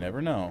 You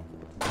never know.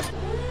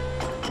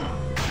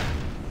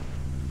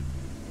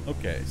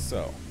 Okay,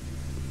 so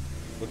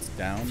what's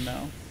down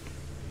now?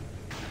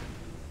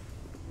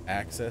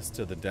 Access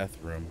to the death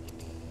room.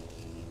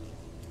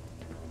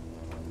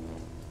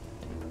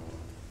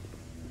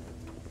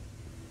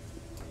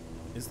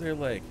 Is there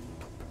like...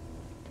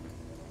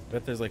 I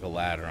bet there's like a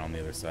ladder on the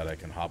other side I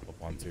can hop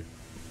up onto.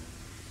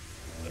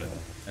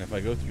 And if I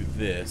go through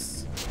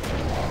this...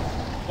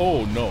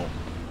 Oh, no.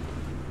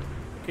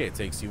 Okay, it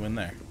takes you in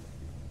there.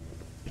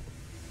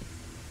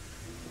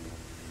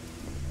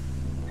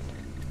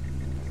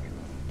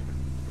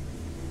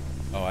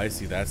 Oh, I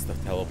see. That's the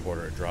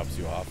teleporter it drops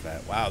you off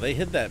at. Wow, they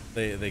hid that.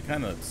 They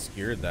kind of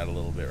skewered that a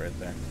little bit right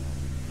there.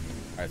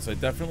 All right, so I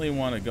definitely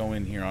want to go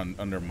in here on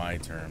under my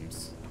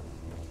terms.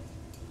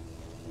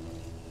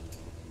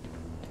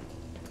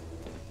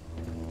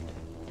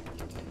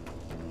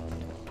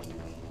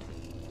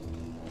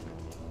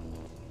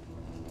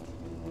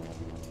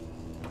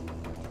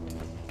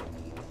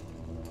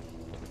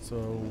 So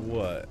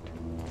what?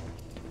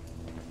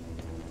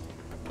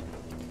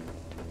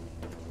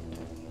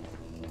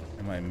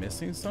 Am I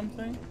missing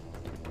something?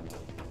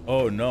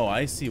 Oh no,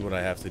 I see what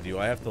I have to do.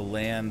 I have to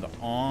land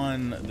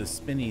on the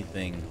spinny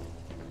thing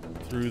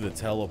through the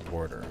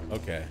teleporter.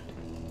 Okay.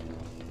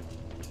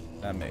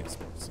 That makes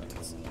more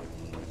sense.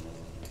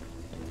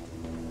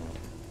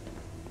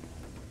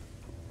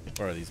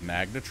 What are these,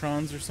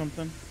 magnetrons or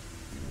something?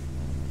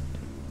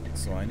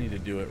 So I need to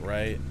do it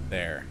right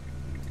there.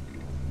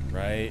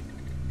 Right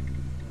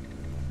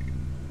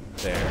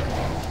there.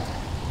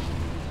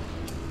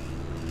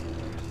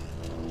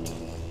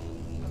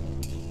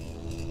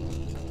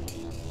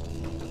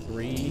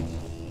 3,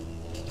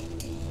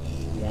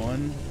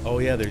 1. Oh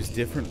yeah, there's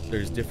different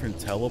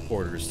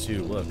teleporters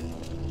too. Look.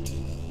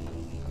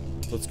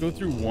 Let's go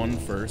through 1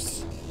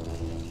 first.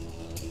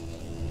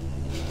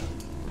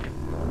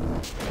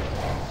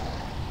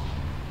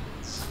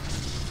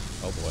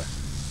 Oh boy.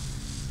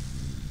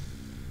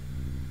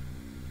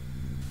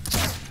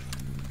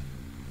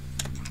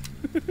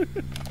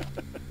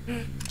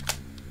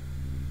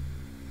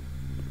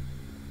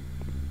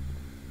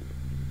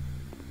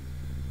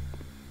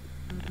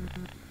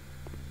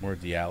 More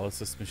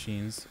dialysis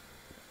machines.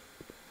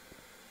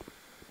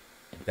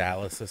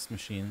 Dialysis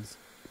machines.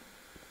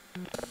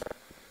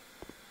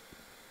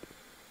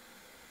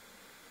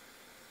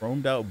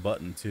 Chromed out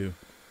button too.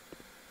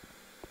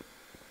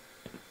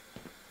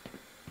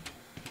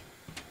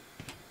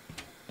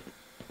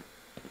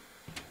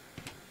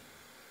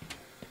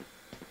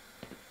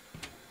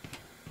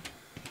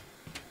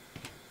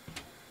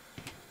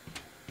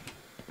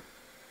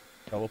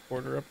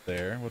 Teleporter up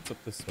there. What's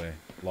up this way?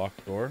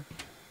 Locked door.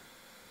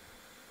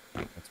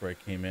 That's where I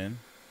came in.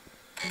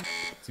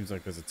 Seems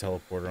like there's a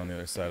teleporter on the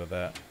other side of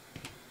that.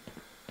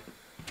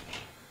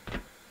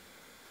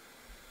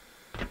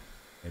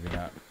 Maybe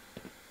not.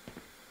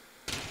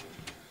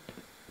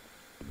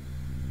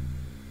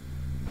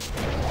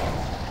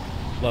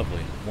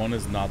 Lovely. 1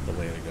 is not the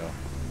way to go.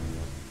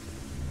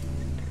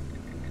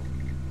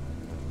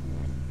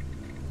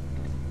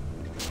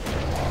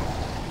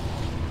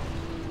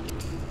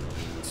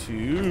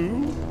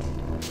 Two.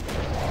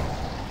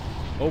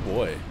 Oh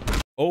boy.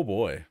 Oh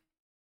boy.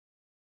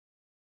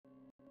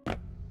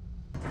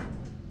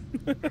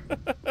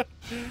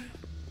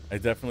 I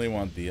definitely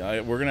want the...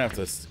 we're gonna have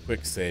to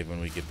quick save when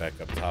we get back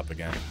up top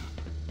again.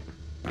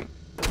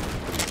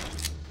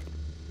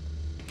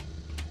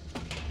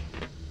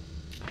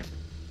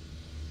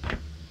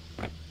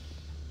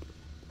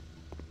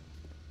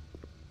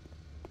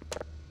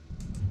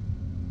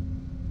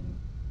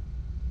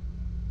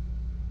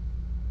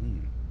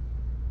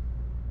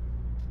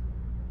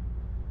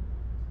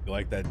 You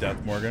like that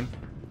death, Morgan?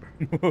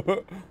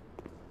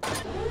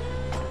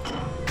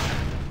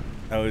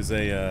 That was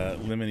a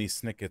Lemony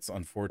Snicket's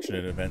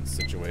unfortunate event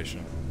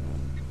situation.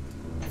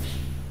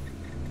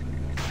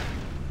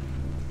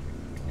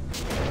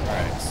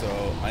 Alright,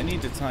 so I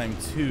need to time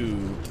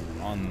 2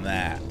 on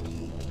that.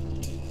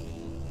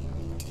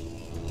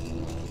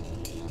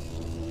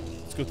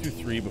 Let's go through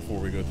 3 before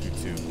we go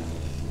through 2.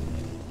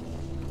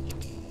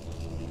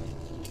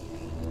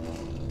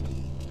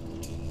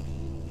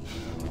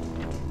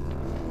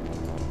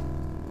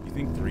 You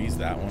think 3's squeeze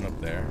that one up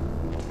there.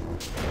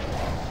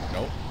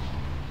 Nope.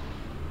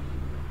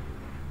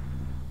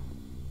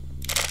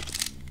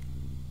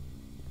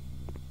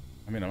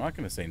 I mean, I'm not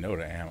going to say no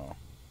to ammo.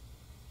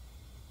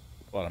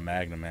 A lot of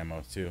Magnum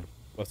ammo, too.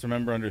 Let's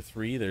remember, under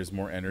 3, there's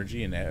more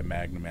energy in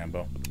Magnum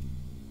ammo.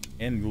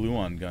 And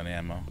gluon gun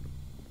ammo.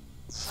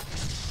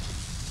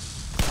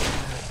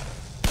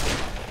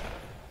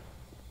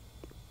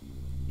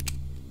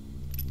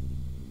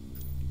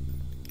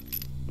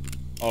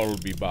 I'll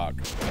be back.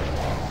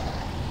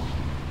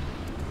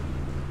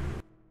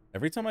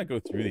 Every time I go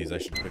through these, I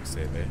should quick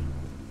save, eh?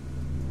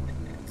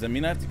 Does that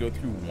mean I have to go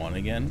through one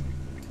again?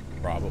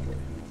 Probably.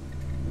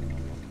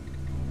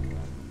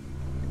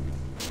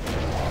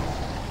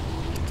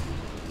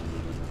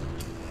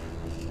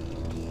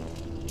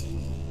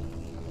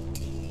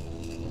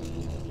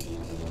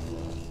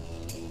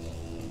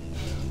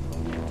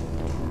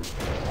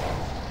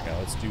 Yeah,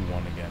 let's do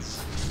one again.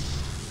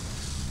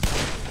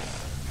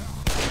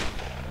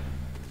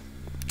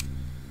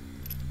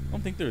 I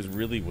don't think there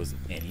really was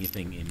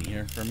anything in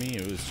here for me.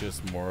 It was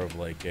just more of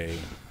like a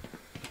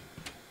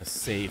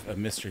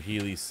Mr.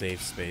 Healy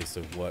safe space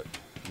of what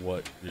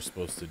you're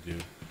supposed to do.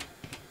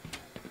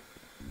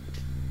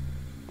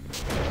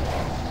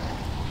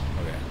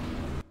 Okay.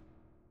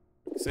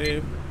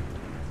 Save.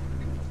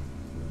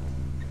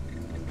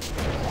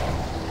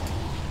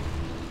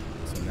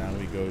 So now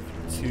we go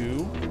through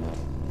 2.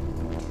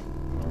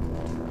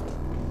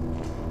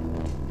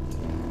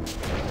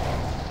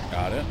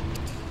 Got it.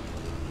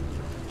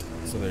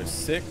 So there's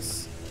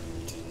 6,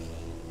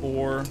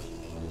 4, and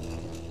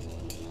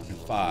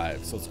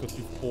 5. So let's go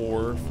through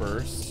 4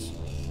 first.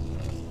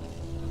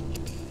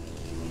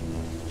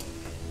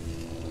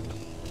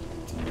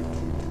 I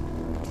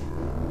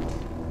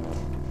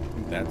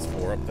think that's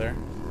 4 up there.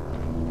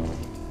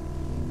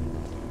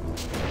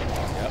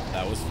 Yep,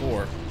 that was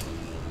 4.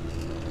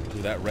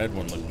 Ooh, that red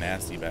one looked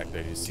nasty back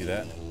there. Do you see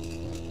that?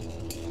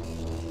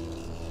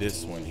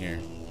 This one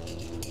here.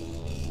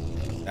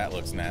 That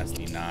looks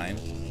nasty. 9.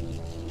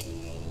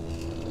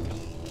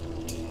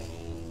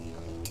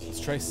 Let's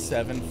try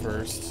 7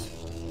 first.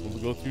 We'll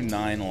go through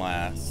 9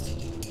 last.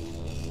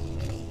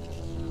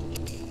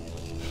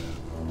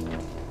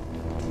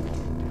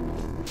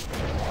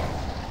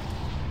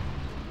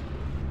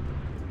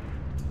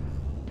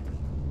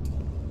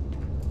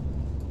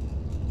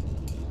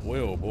 Boy,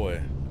 oh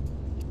boy.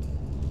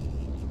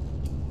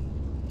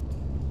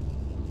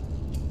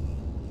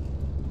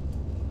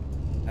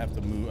 I have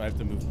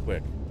to move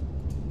quick.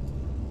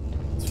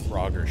 It's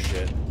Frogger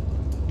shit.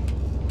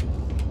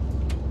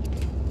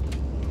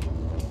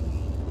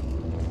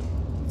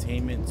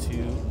 Containment 2.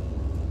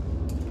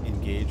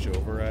 Engage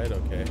override,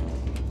 okay.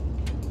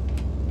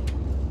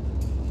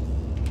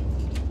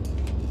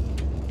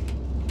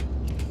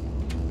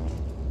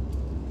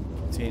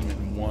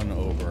 Containment 1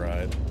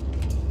 override.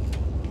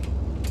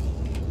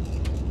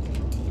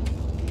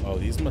 Oh,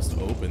 these must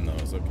open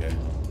those, okay.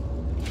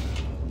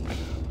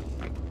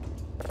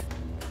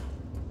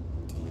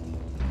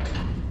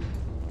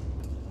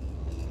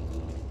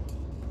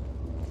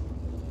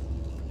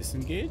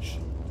 Disengage?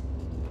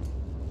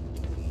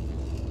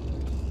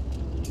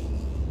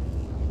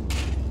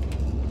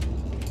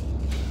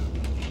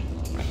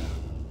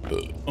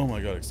 Oh my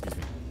god, excuse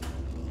me.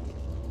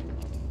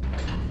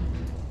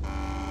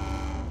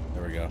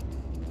 There we go.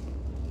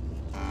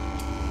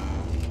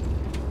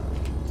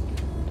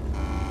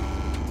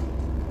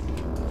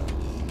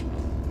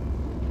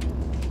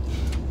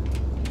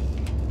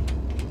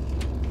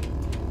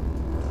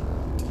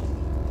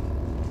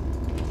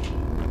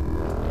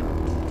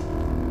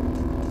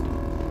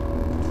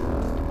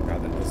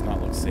 God, that does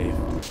not look safe.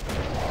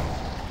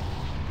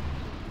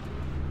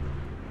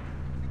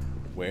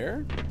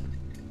 Where?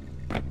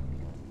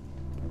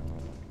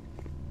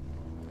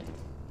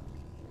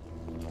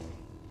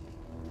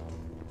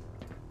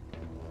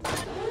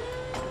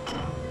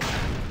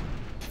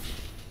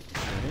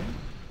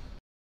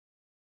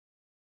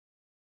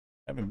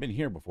 Haven't been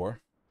here before.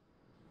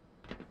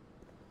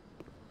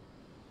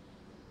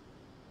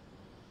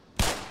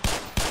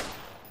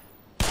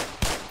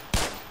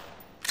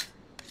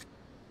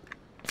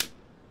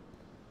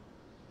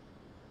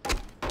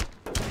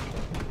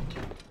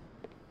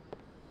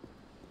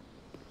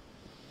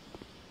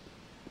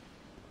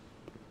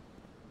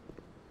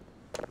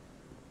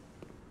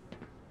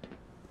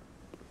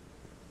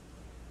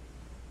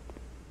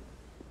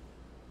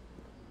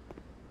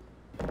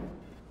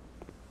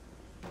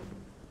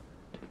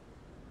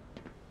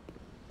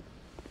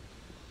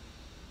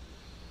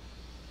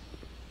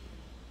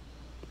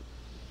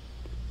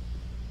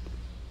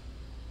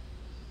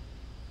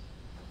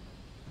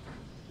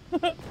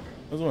 I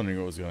was wondering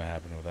what was going to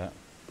happen with that.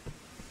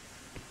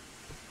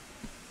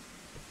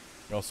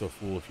 You're also a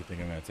fool if you think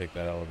I'm going to take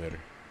that elevator.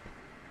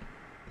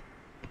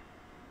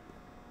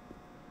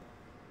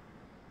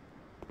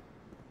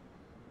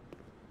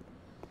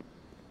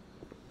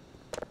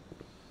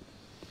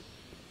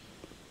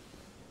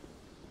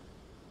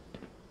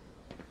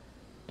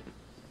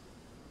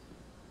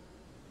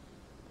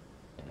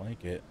 Don't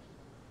like it.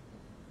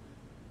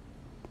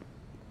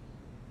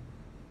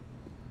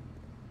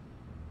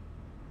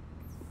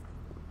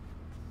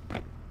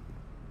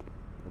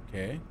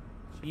 Okay.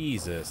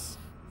 Jesus.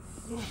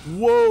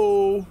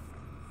 Whoa!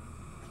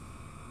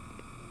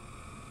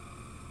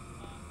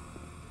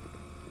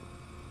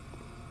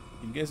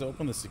 Can you guys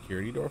open the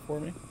security door for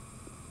me?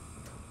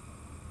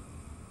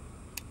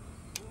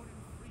 Gordon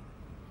Freeman,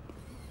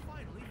 you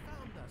finally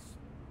found us.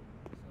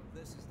 So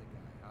this is the guy,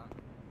 huh?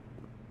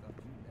 Thought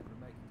you'd never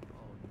make it.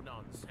 Oh,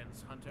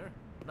 nonsense, Hunter.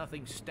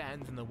 Nothing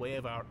stands in the way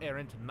of our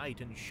errant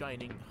knight in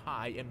shining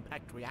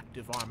high-impact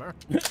reactive armor.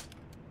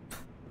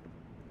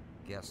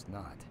 Guess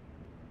not.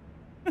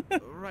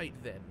 Right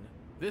then.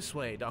 This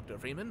way, Dr.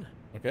 Freeman.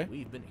 Okay.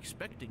 We've been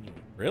expecting you.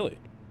 Really?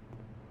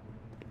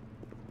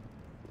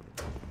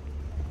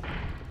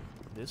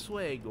 This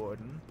way,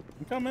 Gordon.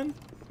 I'm coming.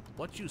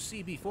 What you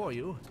see before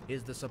you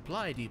is the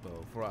supply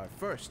depot for our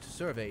first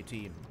survey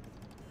team.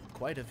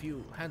 Quite a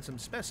few handsome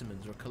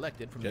specimens were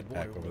collected from the Jetpack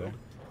border over world there.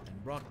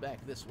 and brought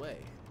back this way.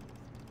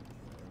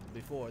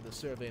 Before the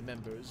survey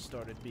members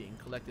started being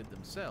collected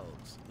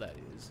themselves, that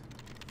is.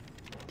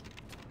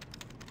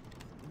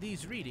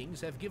 These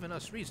readings have given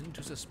us reason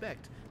to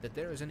suspect that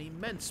there is an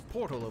immense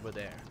portal over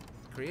there,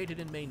 created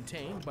and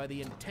maintained by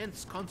the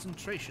intense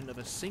concentration of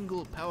a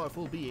single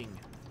powerful being.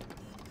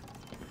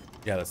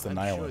 Yeah, that's the I'm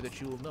Nihilant. sure that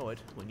you will know it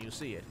when you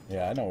see it.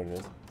 Yeah, I know what it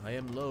is. I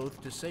am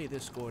loath to say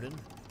this, Gordon,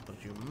 but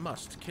you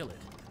must kill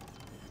it.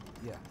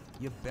 Yeah,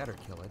 you better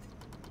kill it.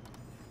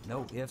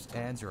 No ifs,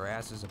 ands, or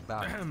asses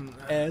about it.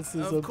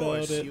 Asses Of about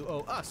course, it. you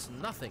owe us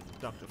nothing,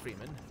 Dr.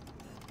 Freeman.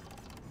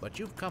 But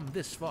you've come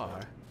this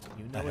far.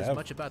 You know I as have.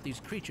 much about these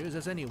creatures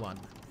as anyone.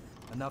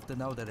 Enough to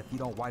know that if you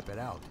don't wipe it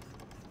out,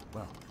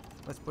 well,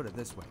 let's put it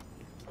this way.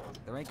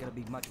 There ain't gonna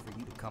be much for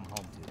you to come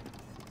home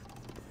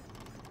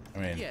to.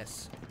 I mean,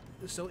 Yes.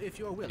 So if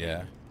you're willing,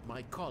 Yeah.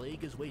 my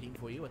colleague is waiting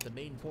for you at the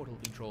main portal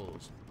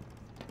controls.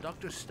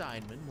 Dr.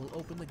 Steinman will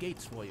open the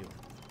gates for you.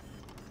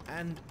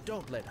 And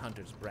don't let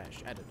Hunter's brash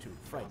attitude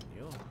frighten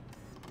you.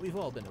 We've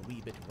all been a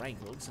wee bit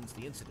wrangled since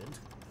the incident.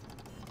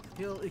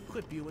 He'll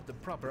equip you with the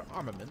proper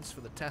armaments for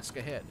the task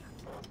ahead.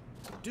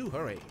 Do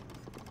hurry.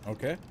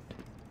 okay.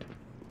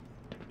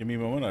 Give me a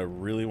moment. I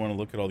really want to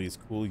look at all these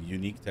cool,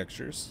 unique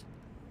textures.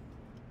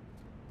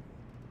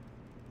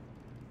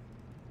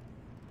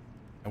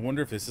 I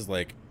wonder if this is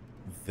like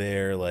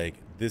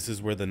this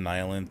is where the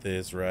Nihilant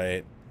is,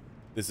 right?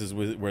 This is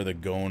where the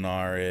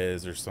Gonar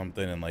is or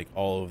something, and like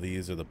all of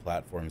these are the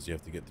platforms you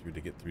have to get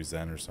through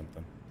Zen or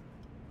something.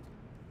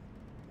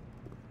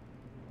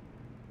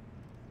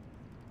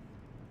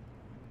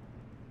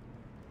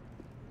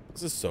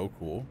 This is so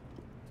cool.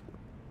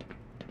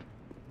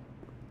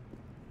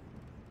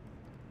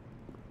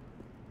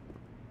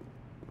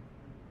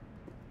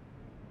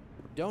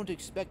 Don't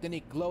expect any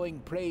glowing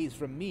praise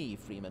from me,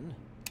 Freeman.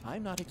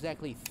 I'm not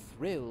exactly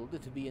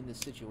thrilled to be in this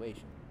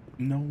situation.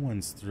 No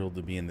one's thrilled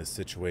to be in this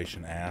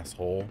situation,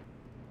 asshole.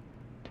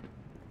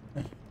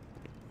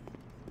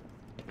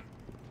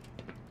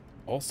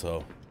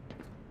 Also,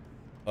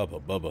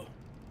 Ubba Bubba.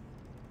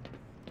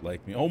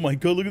 Like me. Oh my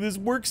god, look at this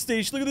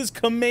workstation. Look at this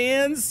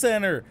command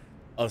center.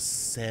 A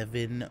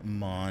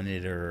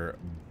 7-monitor,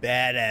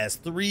 badass,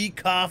 3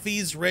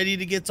 coffees ready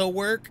to get to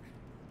work.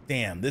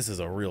 Damn, this is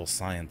a real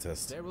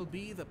scientist. There will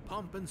be the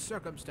pomp and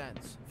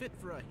circumstance, fit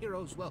for a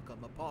hero's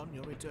welcome upon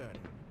your return.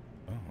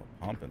 Oh,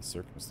 pomp and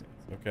circumstance.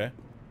 Okay.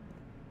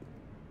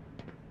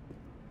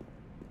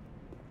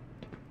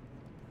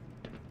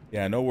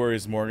 Yeah, no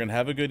worries, Morgan.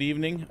 Have a good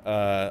evening.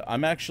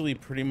 I'm actually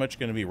pretty much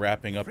going to be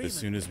wrapping up as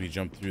soon as we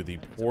jump through the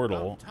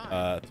portal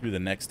through the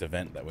next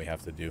event that we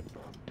have to do.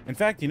 In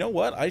fact, you know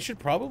what? I should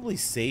probably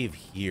save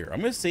here.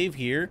 I'm going to save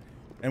here,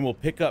 and we'll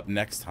pick up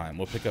next time.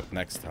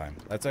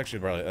 That's actually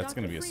probably, that's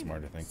going to be a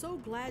smarter thing. So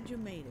glad you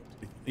made it.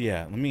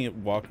 Yeah, let me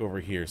walk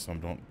over here so I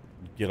don't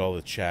get all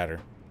the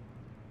chatter.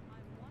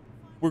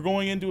 We're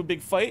going into a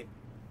big fight.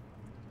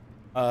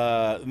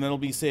 And then we'll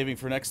be saving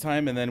for next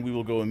time, and then we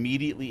will go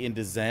immediately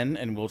into Zen,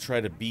 and we'll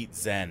try to beat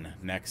Zen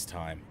next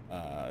time.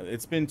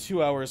 It's been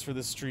 2 hours for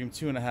this stream,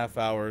 2.5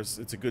 hours.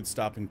 It's a good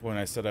stopping point.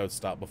 I said I would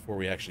stop before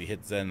we actually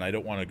hit Zen. I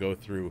don't want to go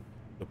through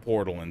the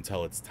portal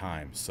until it's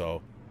time.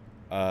 So,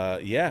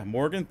 yeah,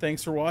 Morgan,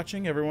 thanks for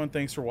watching. Everyone,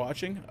 thanks for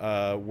watching.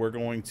 We're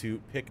going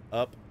to pick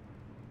up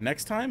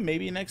next time,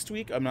 maybe next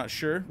week. I'm not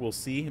sure. We'll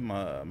see.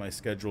 My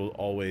schedule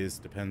always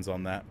depends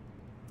on that.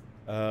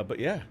 But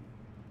yeah,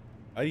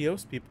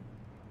 adios, people.